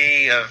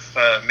devotee of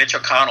Mitch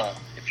O'Connell,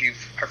 if you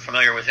are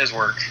familiar with his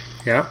work.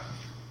 Yeah.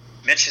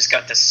 Mitch has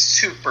got this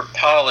super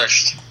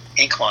polished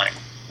ink line,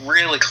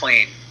 really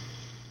clean,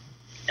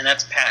 and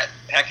that's Pat.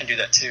 Pat can do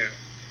that too.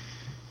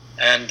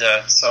 And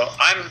so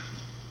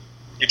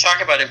you're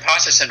talking about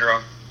imposter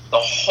syndrome. The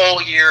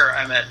whole year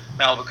I'm at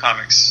Malibu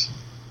Comics,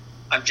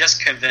 I'm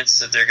just convinced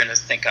that they're going to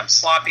think I'm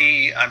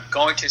sloppy, I'm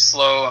going too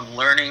slow, I'm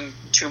learning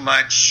too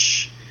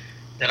much,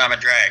 that I'm a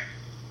drag,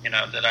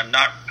 that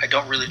I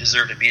don't really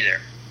deserve to be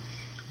there.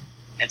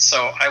 And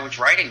so I was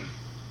writing.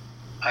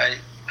 I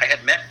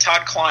had met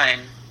Todd Klein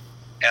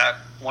at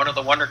one of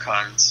the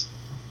WonderCons,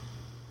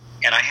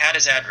 and I had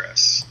his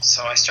address.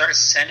 So I started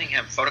sending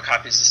him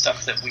photocopies of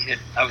stuff that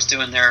I was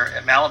doing there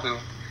at Malibu,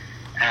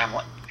 and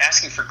I'm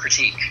asking for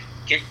critique.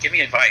 Give me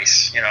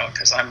advice,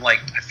 because I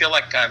feel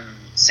like I'm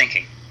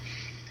sinking.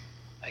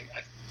 I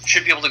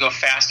should be able to go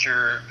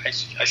faster. I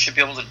should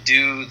be able to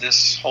do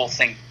this whole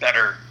thing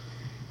better.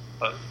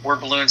 But where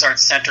balloons aren't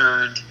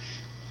centered,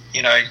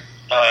 I'm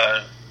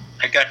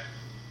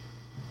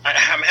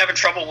having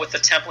trouble with the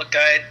template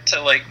guide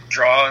to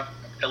draw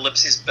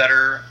ellipses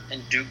better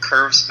and do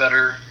curves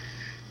better,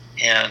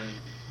 and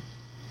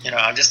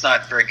I'm just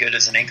not very good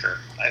as an inker.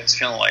 I was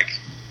feeling like.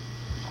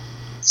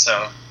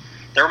 So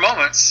there were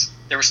moments.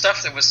 There was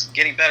stuff that was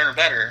getting better and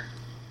better,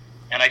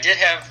 and I did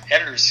have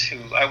editors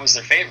who I was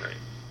their favorite.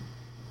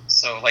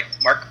 So like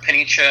Mark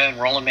Panicia and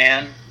Roland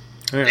Mann,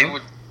 they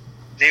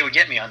would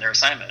get me on their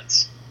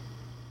assignments.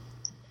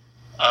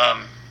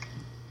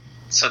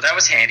 So that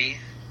was handy.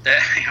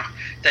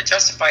 That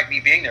justified me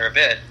being there a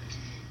bit,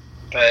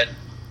 but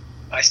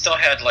I still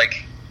had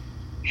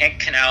Hank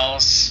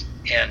Canals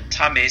and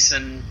Tom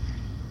Mason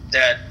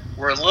that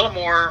were a little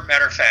more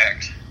matter of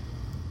fact,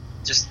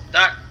 just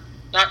not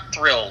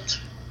thrilled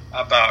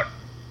about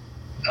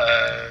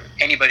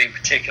anybody in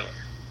particular.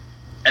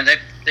 And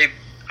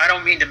I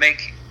don't mean to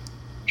make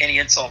any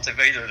insult of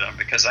either of them,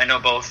 because I know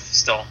both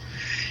still.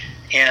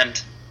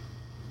 And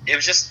it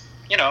was just,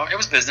 it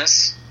was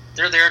business.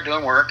 They're there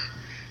doing work,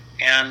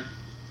 and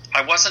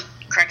I wasn't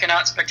cranking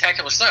out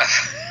spectacular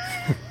stuff.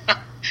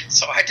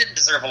 So I didn't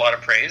deserve a lot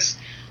of praise.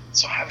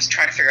 So I was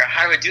trying to figure out,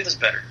 how do I do this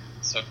better?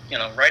 So,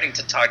 writing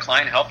to Todd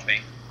Klein helped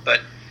me.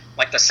 But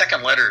the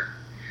second letter,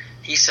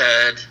 he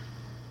said,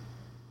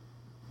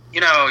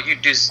 you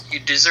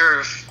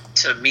deserve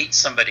to meet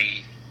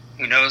somebody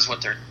who knows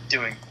what they're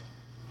doing.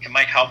 It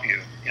might help you.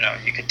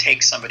 You could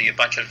take somebody a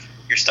bunch of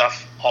your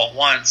stuff all at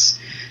once,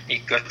 and you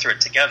could go through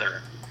it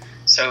together.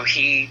 So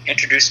he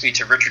introduced me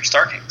to Richard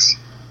Starkings.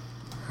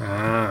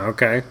 Ah,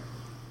 okay.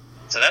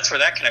 So that's where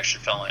that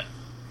connection fell in.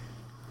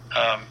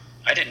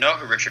 I didn't know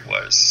who Richard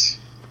was.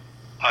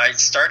 I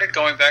started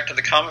going back to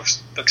the comic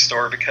book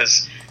store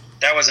because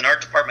that was an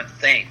art department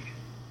thing.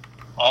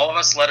 all of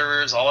us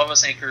letterers, all of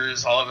us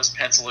inkers, all of us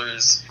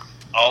pencilers,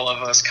 all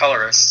of us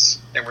colorists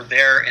that were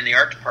there in the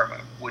art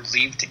department would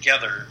leave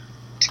together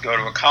to go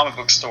to a comic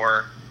book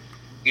store,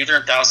 either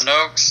in Thousand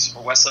Oaks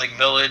or Westlake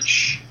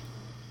Village.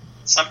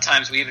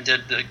 Sometimes we even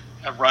did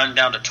a run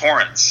down to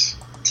Torrance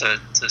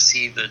to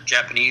see the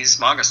Japanese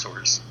manga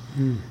stores.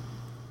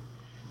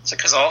 So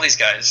because all these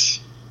guys,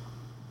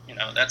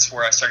 that's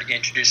where I started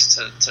getting introduced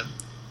to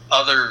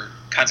other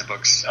kinds of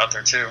books out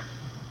there too.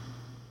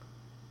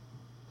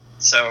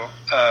 So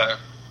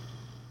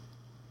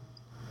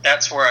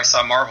that's where I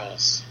saw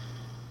Marvels.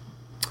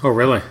 Oh,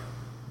 really?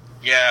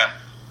 Yeah,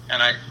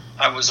 and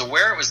I was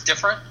aware it was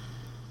different.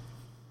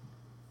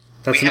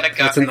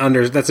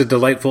 That's a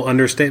delightful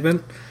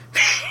understatement.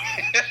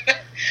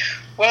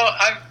 Well,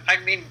 I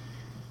mean,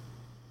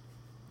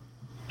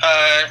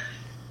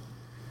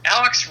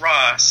 Alex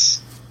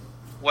Ross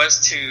was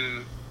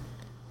to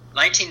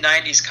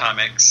 1990s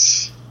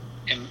comics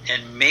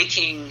and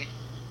making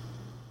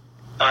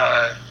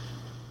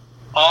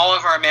all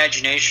of our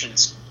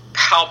imaginations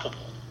palpable,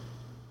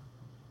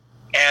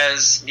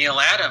 as Neil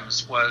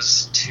Adams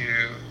was to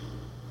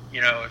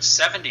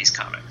 70s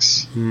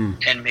comics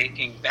and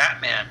making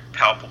Batman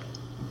palpable.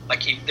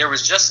 Like there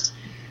was just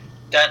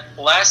that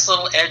last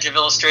little edge of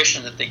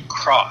illustration that they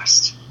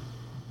crossed,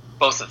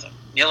 both of them.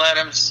 Neil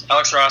Adams,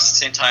 Alex Ross at the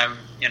same time,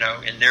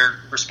 in their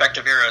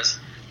respective eras,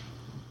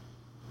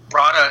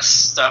 brought us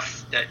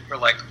stuff that you're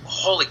like,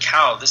 holy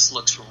cow, this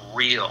looks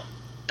real.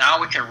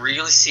 Now we can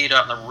really see it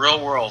out in the real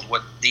world,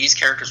 what these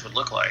characters would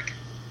look like.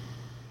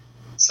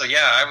 So yeah,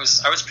 I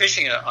was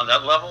appreciating it on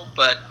that level,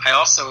 but I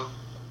also,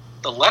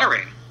 the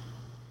lettering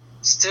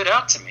stood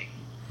out to me.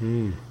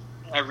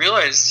 I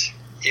realized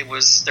there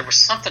was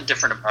something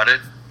different about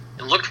it.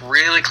 It looked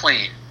really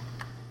clean.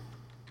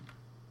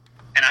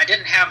 And I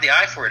didn't have the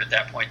eye for it at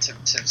that point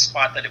to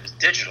spot that it was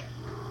digital.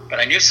 But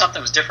I knew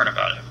something was different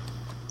about it.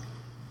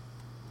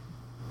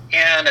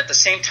 And at the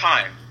same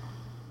time,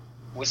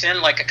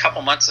 within like a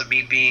couple months of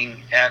me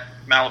being at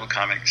Malibu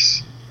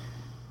Comics,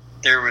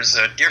 there was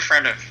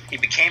he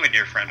became a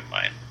dear friend of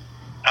mine,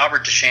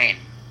 Albert Deschênes.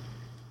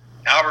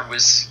 Albert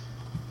was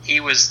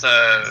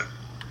the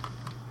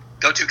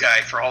go-to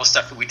guy for all the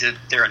stuff that we did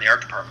there in the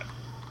art department.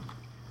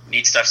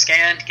 Need stuff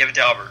scanned, give it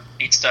to Albert.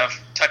 Need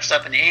stuff touched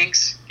up in the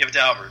inks, give it to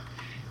Albert.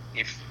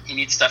 If you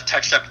need stuff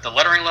touched up at the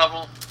lettering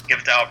level, give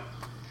it to Albert.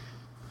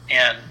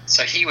 And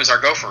so he was our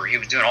gopher. He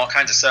was doing all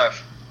kinds of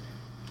stuff.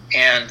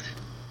 And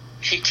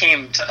he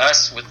came to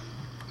us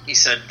he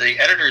said, the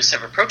editors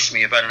have approached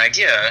me about an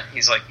idea.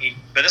 He's like,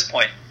 by this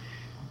point,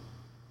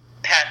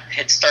 Pat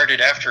had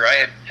started after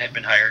I had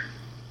been hired.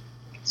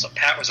 So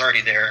Pat was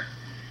already there.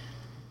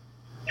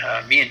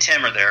 Me and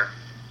Tim are there.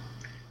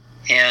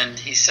 And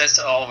he says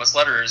to all of us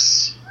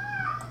letterers,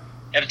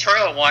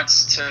 editorial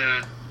wants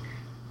to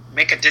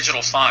make a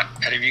digital font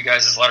out of you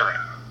guys' lettering.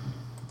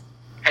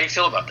 How do you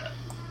feel about that?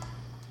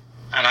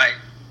 And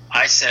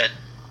I said,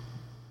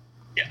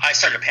 I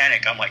started to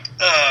panic. I'm like,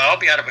 I'll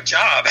be out of a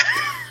job.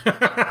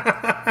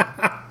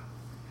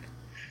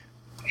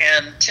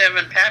 And Tim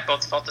and Pat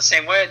both felt the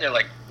same way. They're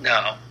like,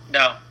 no,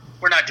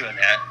 we're not doing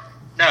that.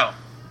 No.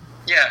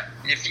 Yeah,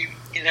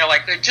 they're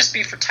like, it'd just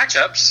be for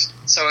touch-ups,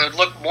 so it would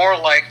look more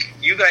like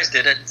you guys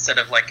did it instead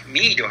of like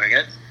me doing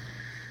it.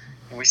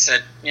 And we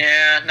said,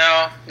 yeah,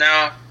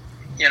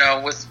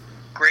 no, with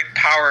great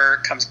power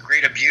comes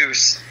great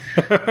abuse.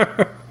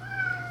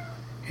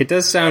 It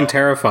does sound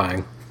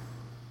terrifying.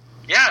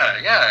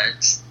 Yeah.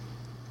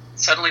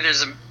 Suddenly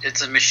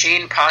it's a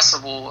machine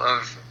possible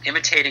of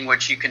imitating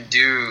what you can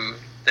do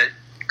that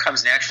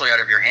comes naturally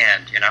out of your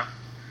hand,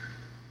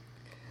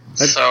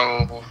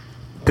 So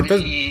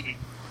we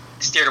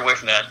steered away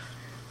from that.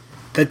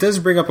 That does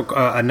bring up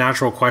a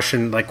natural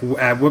question, like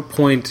at what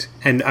point,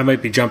 and I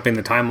might be jumping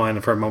the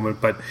timeline for a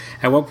moment, but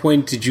at what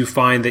point did you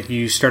find that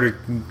you started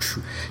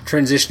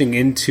transitioning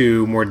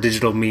into more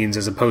digital means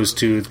as opposed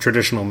to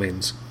traditional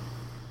means?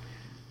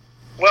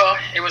 Well,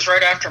 it was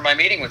right after my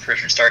meeting with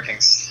Richard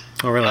Starkings.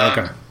 Oh, really?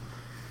 Okay.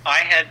 I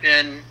had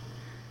been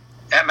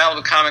at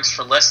Malibu Comics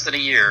for less than a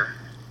year,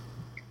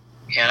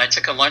 and I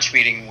took a lunch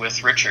meeting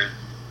with Richard.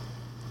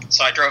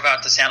 So I drove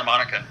out to Santa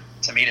Monica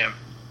to meet him.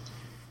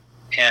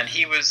 And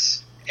he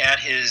was at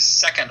his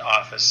second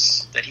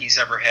office that he's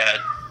ever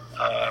had.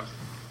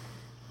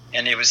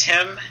 And it was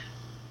him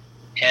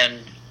and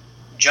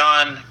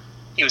John.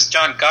 He was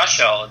John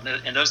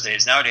Goschel in those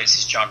days. Nowadays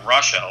he's John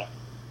Rochelle.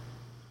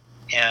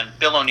 And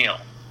Bill O'Neill.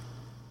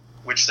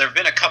 Which there have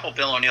been a couple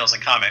Bill O'Neills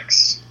in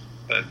comics.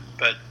 But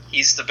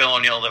he's the Bill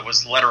O'Neill that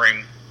was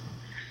lettering.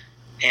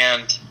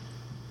 And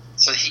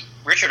so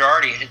Richard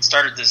already had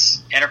started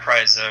this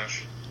enterprise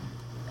of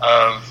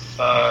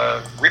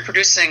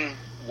reproducing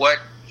what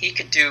he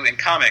could do in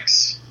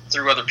comics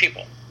through other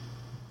people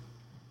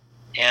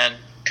and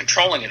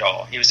controlling it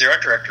all. He was the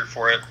art director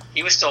for it.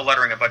 He was still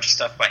lettering a bunch of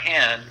stuff by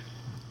hand,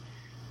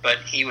 but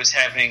he was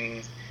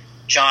having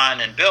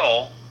John and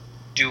Bill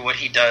do what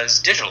he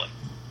does digitally.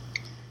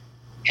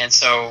 And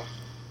so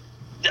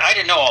I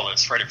didn't know all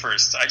this right at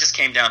first. I just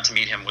came down to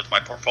meet him with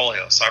my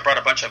portfolio. So I brought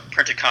a bunch of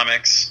printed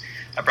comics,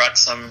 I brought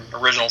some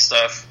original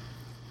stuff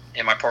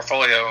in my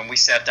portfolio, and we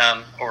sat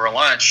down over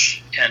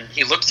lunch, and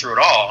he looked through it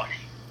all.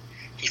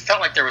 He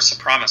felt like there was some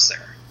promise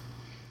there,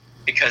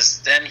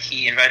 because then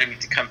he invited me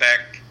to come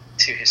back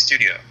to his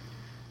studio.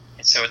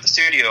 And so at the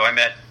studio, I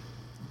met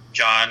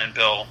John and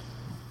Bill,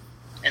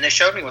 and they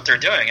showed me what they're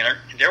doing. And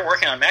they're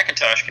working on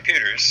Macintosh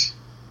computers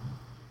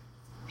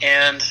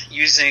and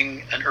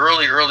using an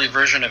early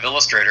version of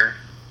Illustrator.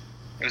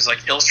 It was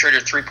like Illustrator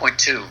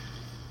 3.2.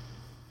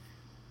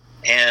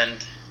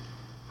 And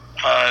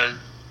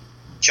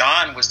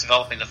John was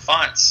developing the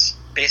fonts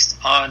based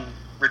on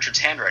Richard's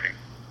handwriting.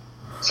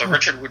 So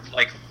Richard would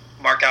like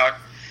mark out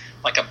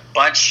like a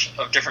bunch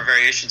of different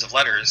variations of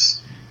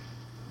letters,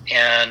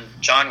 and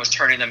John was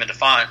turning them into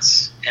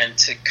fonts. And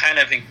to kind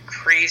of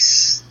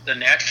increase the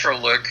natural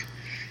look,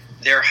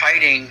 they're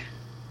hiding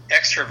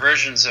extra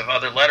versions of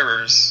other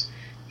letterers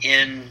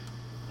in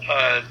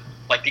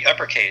like the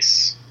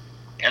uppercase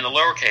and the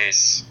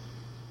lowercase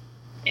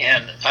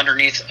and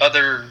underneath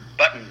other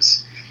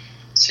buttons,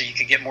 so you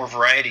could get more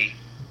variety.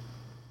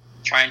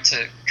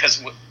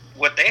 Because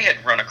what they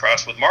had run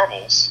across with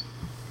marbles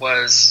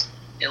was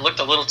it looked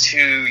a little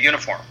too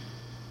uniform.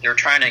 They were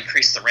trying to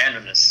increase the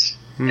randomness,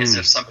 as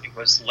if somebody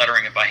was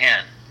lettering it by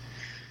hand.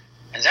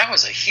 And that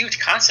was a huge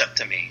concept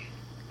to me.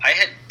 I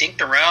had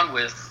dinked around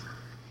with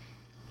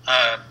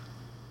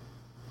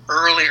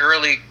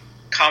early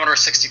Commodore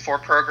 64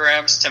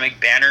 programs to make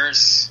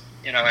banners,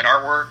 and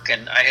artwork,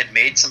 and I had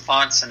made some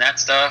fonts and that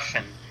stuff,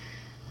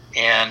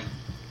 and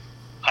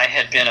I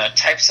had been a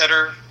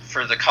typesetter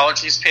for the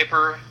college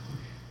newspaper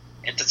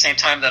at the same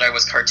time that I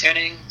was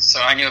cartooning, so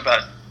I knew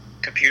about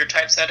computer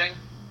typesetting.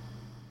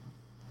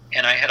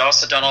 And I had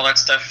also done all that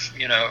stuff,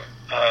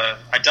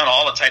 I'd done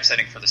all the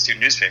typesetting for the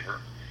student newspaper,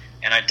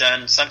 and I'd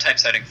done some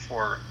typesetting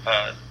for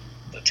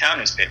the town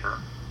newspaper.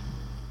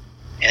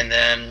 And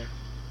then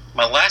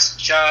my last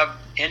job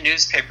in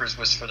newspapers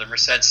was for the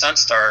Merced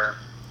Sun-Star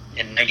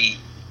in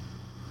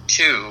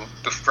 92,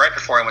 right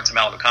before I went to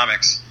Malibu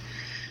Comics.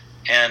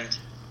 And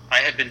I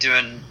had been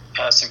doing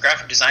some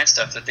graphic design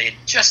stuff that they had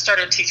just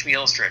started to teach me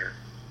Illustrator.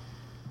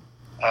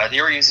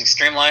 They were using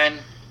Streamline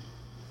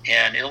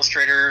and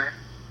Illustrator,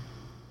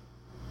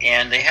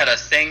 and they had a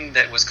thing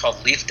that was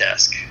called Leaf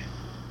Desk,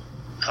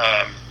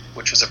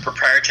 which was a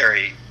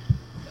proprietary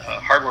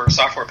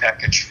hardware-software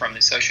package from the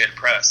Associated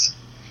Press.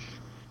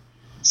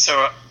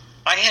 So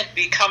I had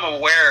become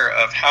aware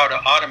of how to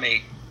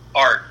automate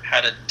art,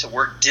 how to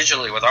work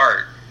digitally with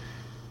art,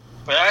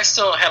 but I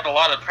still had a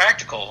lot of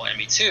practical in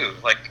me too.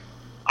 Like,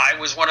 I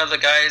was one of the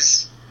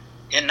guys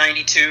in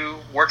 92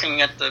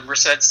 working at the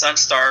Merced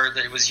Sun-Star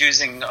that was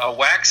using a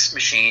wax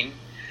machine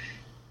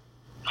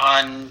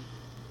on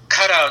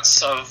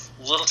cutouts of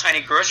little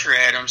tiny grocery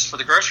items for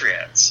the grocery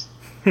ads.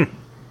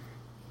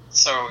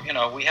 So,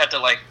 we had to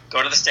like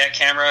go to the stat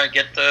camera,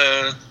 get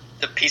the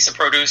piece of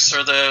produce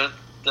or the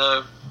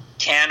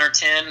can or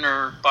tin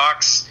or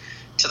box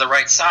to the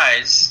right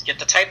size, get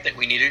the type that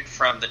we needed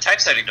from the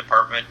typesetting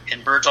department,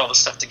 and merge all the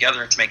stuff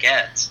together to make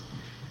ads.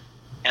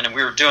 And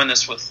we were doing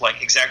this with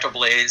like X-Acto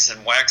blades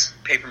and wax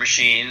paper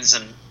machines,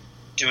 and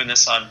doing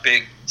this on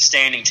big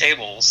standing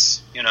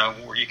tables,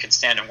 where you can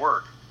stand and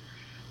work.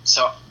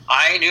 So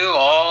I knew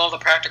all the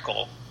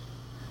practical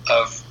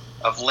of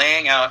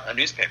laying out a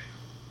newspaper.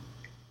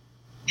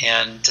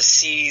 And to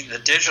see the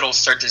digital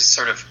start to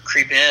sort of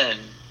creep in,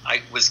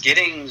 I was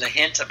getting the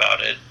hint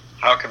about it,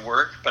 how it could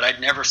work, but I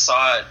never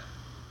saw it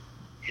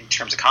in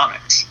terms of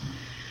comics.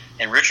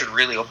 And Richard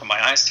really opened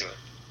my eyes to it.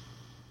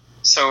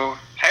 So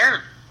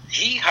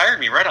he hired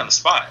me right on the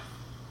spot.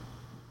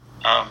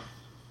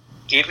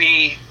 Gave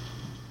me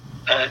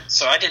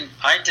so I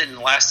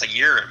didn't last a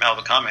year at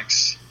Malibu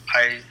Comics.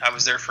 I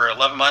was there for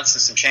 11 months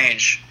and some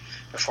change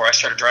before I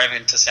started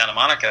driving to Santa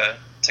Monica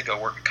to go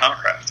work at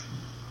Comicraft.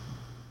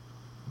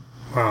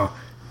 Wow.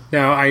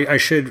 Now, I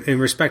should, in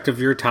respect of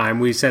your time,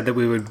 we said that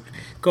we would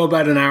go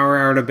about an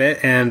hour and a bit,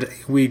 and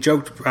we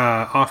joked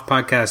off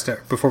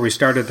podcast before we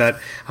started that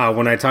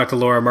when I talked to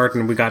Laura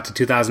Martin, we got to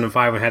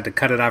 2005 and had to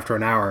cut it after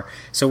an hour.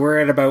 So we're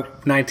at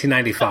about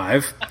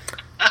 1995.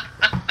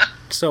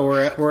 So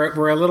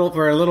we're a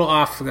little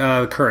off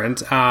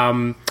current.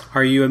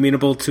 Are you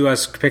amenable to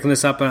us picking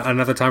this up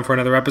another time for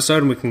another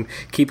episode, and we can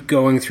keep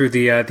going through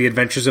the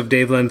adventures of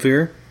Dave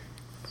Lanphier?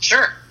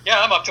 Sure.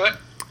 Yeah, I'm up to it.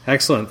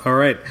 Excellent. All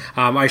right.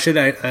 I should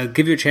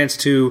give you a chance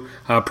to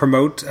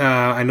promote.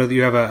 I know that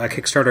you have a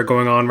Kickstarter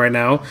going on right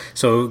now.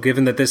 So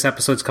given that this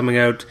episode's coming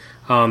out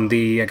on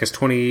the,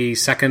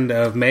 22nd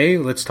of May,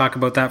 let's talk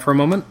about that for a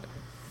moment.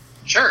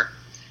 Sure.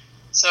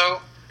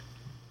 So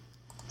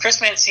Chris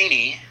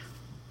Mancini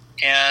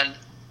and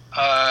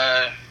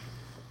a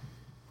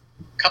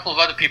couple of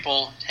other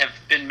people have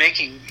been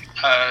making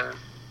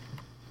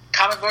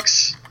comic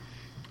books,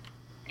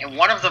 and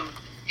one of them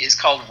is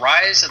called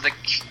Rise of the...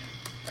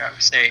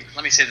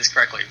 let me say this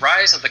correctly.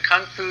 Rise of the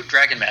Kung Fu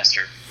Dragon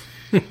Master.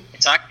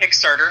 It's on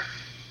Kickstarter.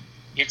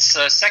 It's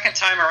the second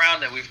time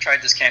around that we've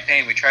tried this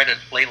campaign. We tried it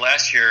late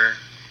last year,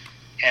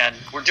 and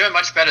we're doing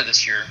much better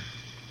this year.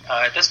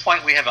 At this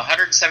point, we have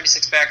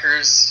 176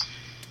 backers,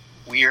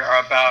 We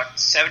are about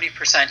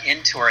 70%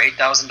 into our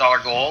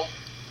 $8,000 goal.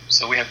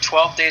 So we have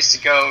 12 days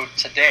to go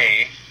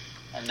today,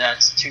 and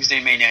that's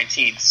Tuesday, May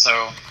 19th.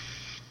 So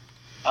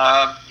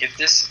if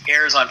this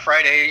airs on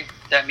Friday,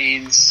 that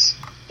means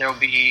there will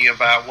be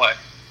about,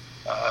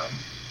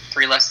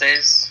 3 less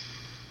days?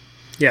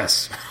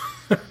 Yes.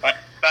 About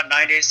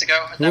 9 days to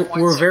go at that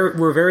point.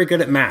 We're very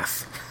good at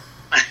math.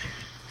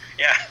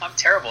 Yeah, I'm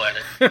terrible at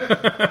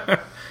it.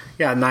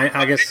 Yeah,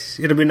 I guess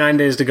it'll be 9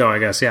 days to go, I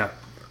guess, yeah.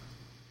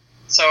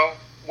 So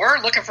we're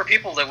looking for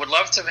people that would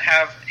love to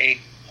have a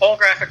whole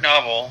graphic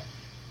novel.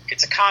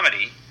 It's a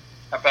comedy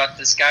about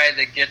this guy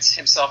that gets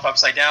himself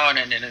upside down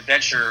in an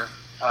adventure.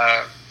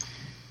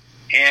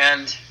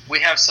 And we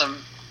have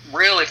some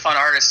really fun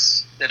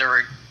artists that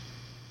are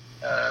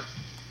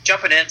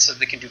jumping in so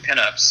they can do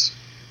pinups.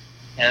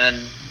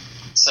 And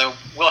so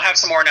we'll have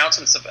some more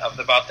announcements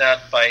about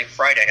that by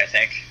Friday, I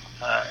think.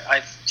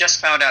 I've just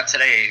found out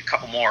today a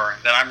couple more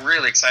that I'm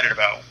really excited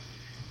about.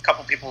 A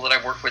couple people that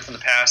I've worked with in the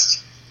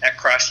past at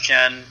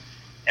CrossGen,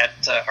 at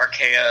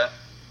Archaea,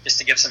 just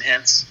to give some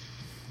hints.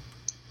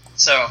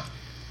 So,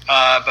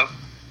 but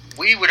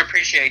we would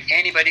appreciate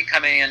anybody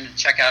coming in and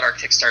check out our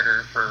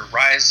Kickstarter for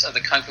Rise of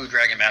the Kung Fu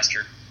Dragon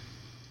Master.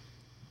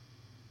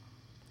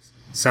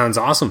 Sounds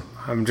awesome.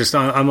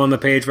 I'm on the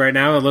page right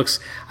now.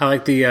 I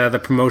like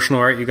the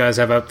promotional art you guys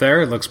have up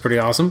there. It looks pretty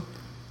awesome.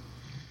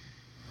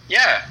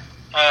 Yeah.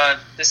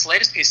 This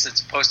latest piece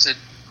that's posted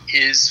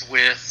is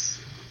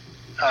with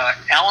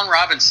Alan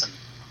Robinson,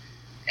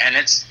 and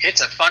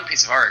it's a fun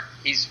piece of art.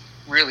 He's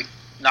really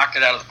knocked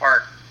it out of the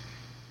park.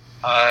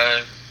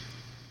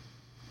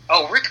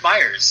 Rick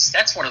Myers,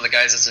 that's one of the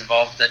guys that's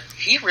involved. That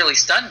he really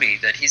stunned me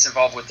that he's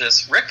involved with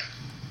this. Rick,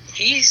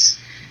 he's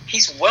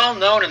well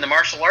known in the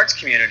martial arts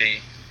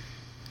community,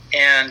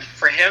 and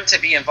for him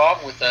to be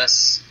involved with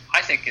us,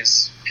 I think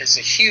is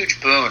a huge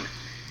boon.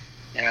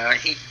 You know,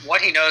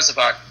 what he knows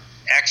about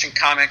action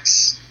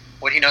comics,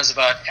 what he knows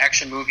about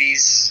action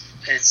movies,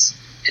 it's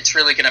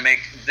really going to make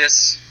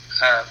this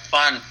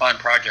fun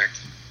project.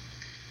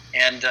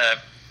 And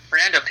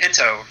Fernando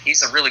Pinto,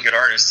 he's a really good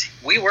artist.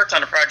 We worked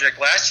on a project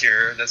last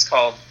year that's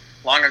called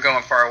Long Ago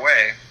and Far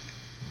Away,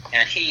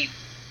 and he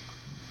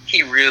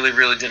really,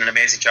 really did an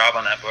amazing job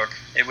on that book.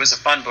 It was a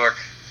fun book.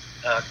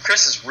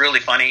 Chris is really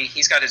funny.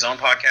 He's got his own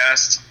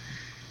podcast,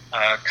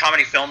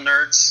 Comedy Film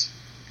Nerds.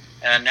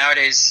 And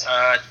nowadays,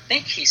 I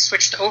think he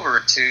switched over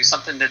to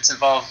something that's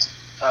involved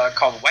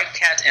called White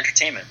Cat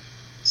Entertainment.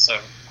 So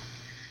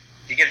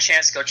if you get a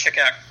chance, go check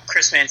out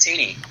Chris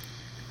Mancini.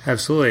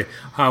 Absolutely.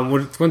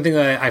 One thing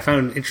that I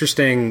found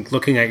interesting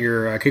looking at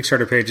your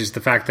Kickstarter page is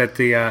the fact that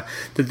the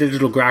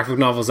digital graphic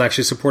novel is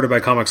actually supported by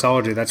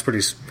Comixology. That's a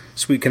pretty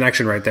sweet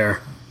connection right there.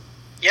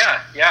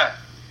 Yeah.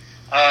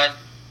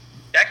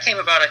 That came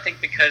about, I think,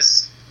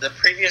 because the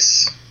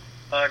previous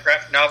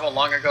graphic novel,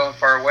 Long Ago and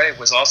Far Away,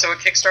 was also a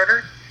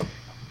Kickstarter,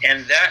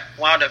 and that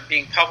wound up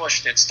being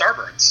published at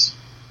Starburns.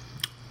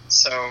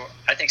 So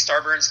I think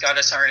Starburns got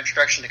us our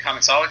introduction to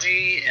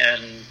Comixology,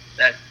 and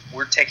that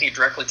we're taking it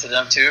directly to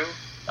them too.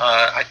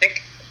 I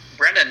think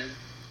Brendan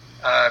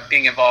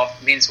being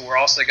involved means we're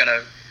also going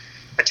to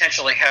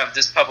potentially have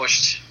this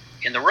published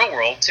in the real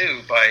world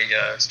too by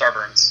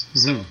Starburns. Mm-hmm.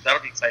 So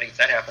that'll be exciting if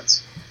that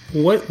happens.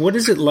 What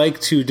is it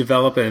like to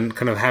develop and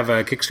kind of have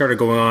a Kickstarter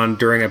going on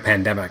during a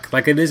pandemic?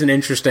 Like, it is an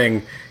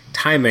interesting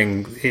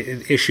timing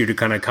issue to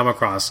kind of come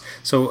across.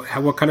 So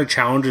what kind of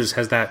challenges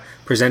has that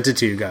presented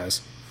to you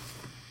guys?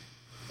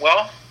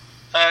 Well,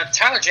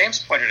 Tyler James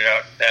pointed it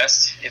out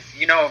best. If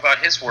you know about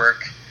his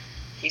work,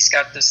 he's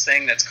got this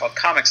thing that's called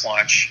Comics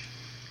Launch.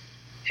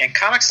 And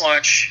Comics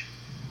Launch,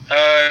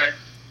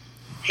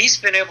 he's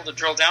been able to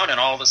drill down in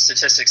all the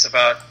statistics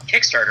about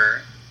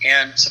Kickstarter,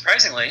 and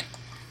surprisingly,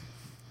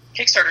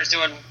 Kickstarter's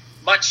doing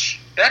much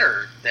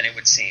better than it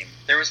would seem.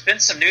 There has been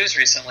some news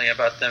recently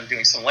about them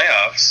doing some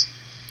layoffs,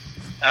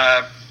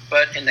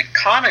 but in the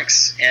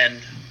comics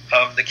end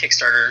of the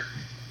Kickstarter,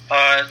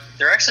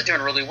 they're actually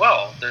doing really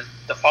well.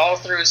 The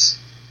follow-through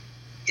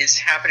is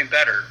happening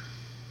better.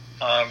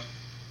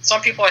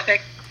 Some people, I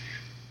think,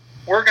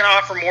 were going to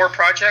offer more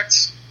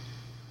projects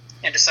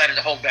and decided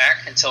to hold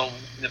back until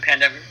the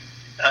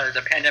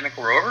pandemic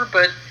were over.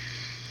 But,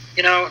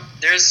 you know,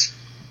 there's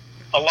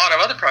a lot of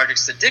other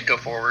projects that did go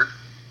forward,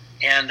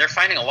 and they're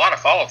finding a lot of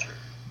follow-through.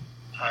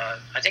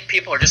 I think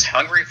people are just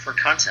hungry for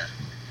content,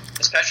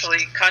 especially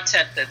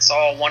content that's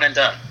all one and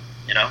done,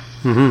 you know?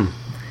 Mm-hmm.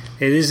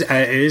 It is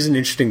an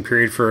interesting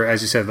period for,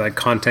 as you said, like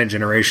content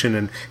generation,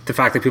 and the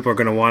fact that people are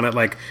going to want it.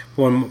 Like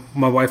when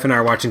my wife and I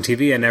are watching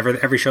TV, and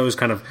every show is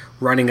kind of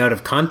running out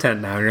of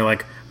content now, and you're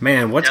like,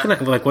 man, what's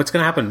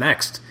gonna happen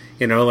next?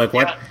 You know, like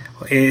what? Yeah.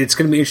 It's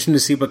going to be interesting to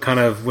see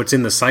what's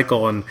in the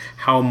cycle and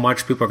how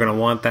much people are going to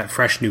want that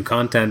fresh new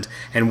content,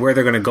 and where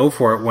they're going to go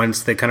for it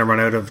once they kind of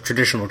run out of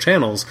traditional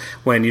channels,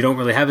 when you don't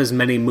really have as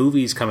many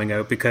movies coming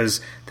out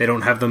because they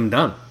don't have them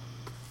done.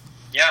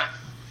 Yeah.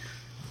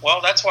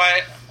 Well, that's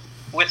why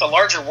with A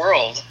Larger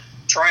World,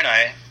 Troy and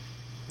I,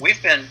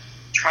 we've been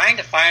trying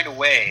to find a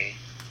way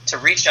to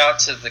reach out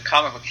to the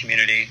comic book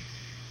community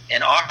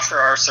and offer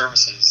our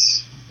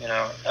services. You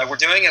know, we're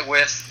doing it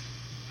with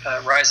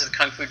Rise of the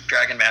Kung Fu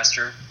Dragon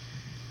Master.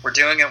 We're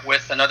doing it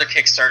with another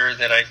Kickstarter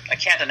that I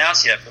can't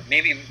announce yet, but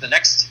maybe the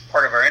next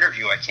part of our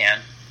interview I can.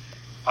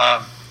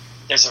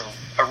 There's a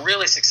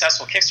really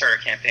successful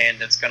Kickstarter campaign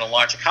that's going to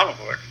launch a comic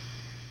book,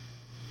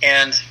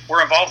 and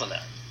we're involved in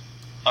that.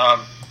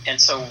 And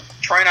so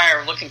Troy and I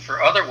are looking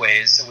for other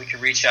ways that we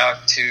can reach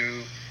out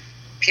to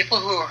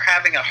people who are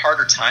having a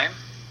harder time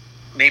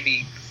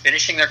maybe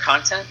finishing their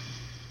content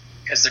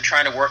because they're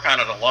trying to work on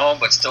it alone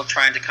but still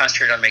trying to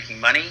concentrate on making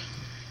money,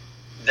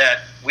 that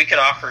we could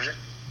offer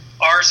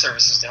our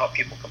services to help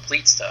people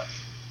complete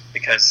stuff.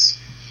 Because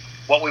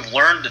what we've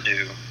learned to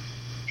do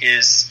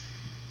is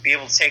be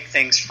able to take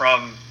things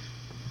from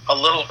a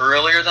little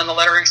earlier than the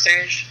lettering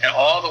stage and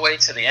all the way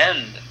to the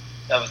end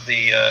of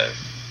the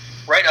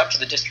right up to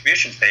the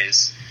distribution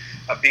phase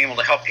of being able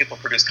to help people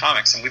produce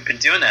comics. And we've been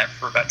doing that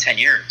for about 10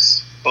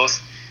 years,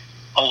 both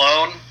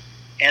alone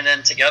and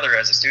then together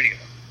as a studio.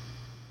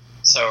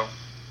 So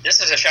this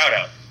is a shout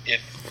out.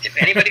 If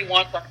anybody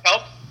wants our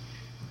help,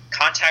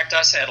 contact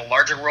us at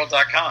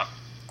alargerworld.com.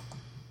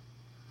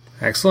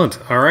 Excellent.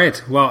 All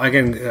right. Well,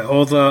 again,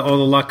 all the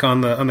luck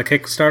on the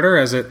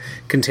Kickstarter as it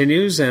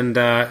continues. And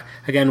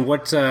again,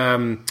 what's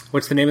the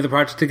name of the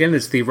project again?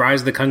 It's the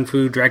Rise of the Kung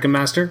Fu Dragon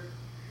Master.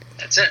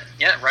 That's it.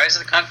 Yeah, Rise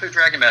of the Kung Fu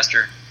Dragon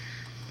Master.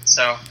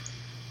 So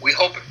we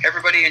hope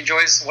everybody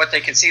enjoys what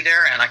they can see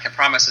there, and I can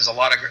promise there's a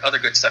lot of other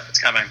good stuff that's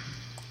coming.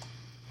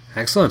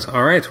 Excellent.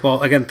 All right.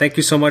 Well, again, thank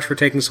you so much for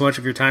taking so much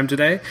of your time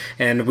today.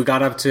 And we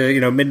got up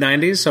to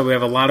mid-90s, so we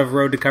have a lot of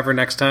road to cover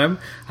next time.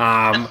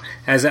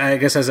 As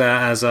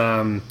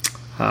a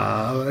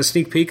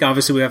sneak peek,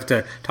 obviously we have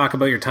to talk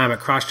about your time at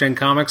CrossGen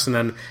Comics, and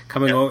then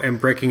coming out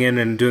and breaking in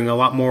and doing a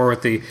lot more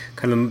with the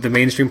kind of the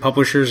mainstream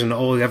publishers and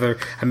all the other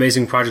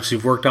amazing projects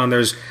you've worked on.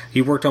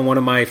 You worked on one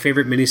of my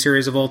favorite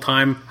miniseries of all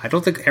time. I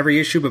don't think every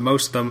issue, but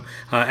most of them.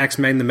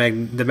 X-Men: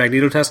 The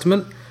Magneto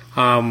Testament.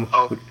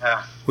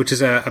 Which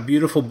is a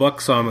beautiful book,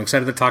 so I'm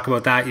excited to talk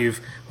about that.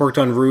 You've worked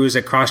on Ruse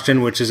at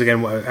CrossGen, which is,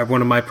 again,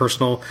 one of my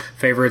personal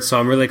favorites, so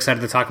I'm really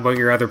excited to talk about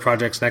your other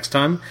projects next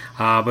time.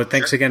 But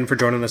thanks again for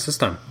joining us this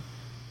time.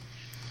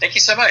 Thank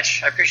you so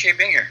much. I appreciate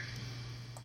being here.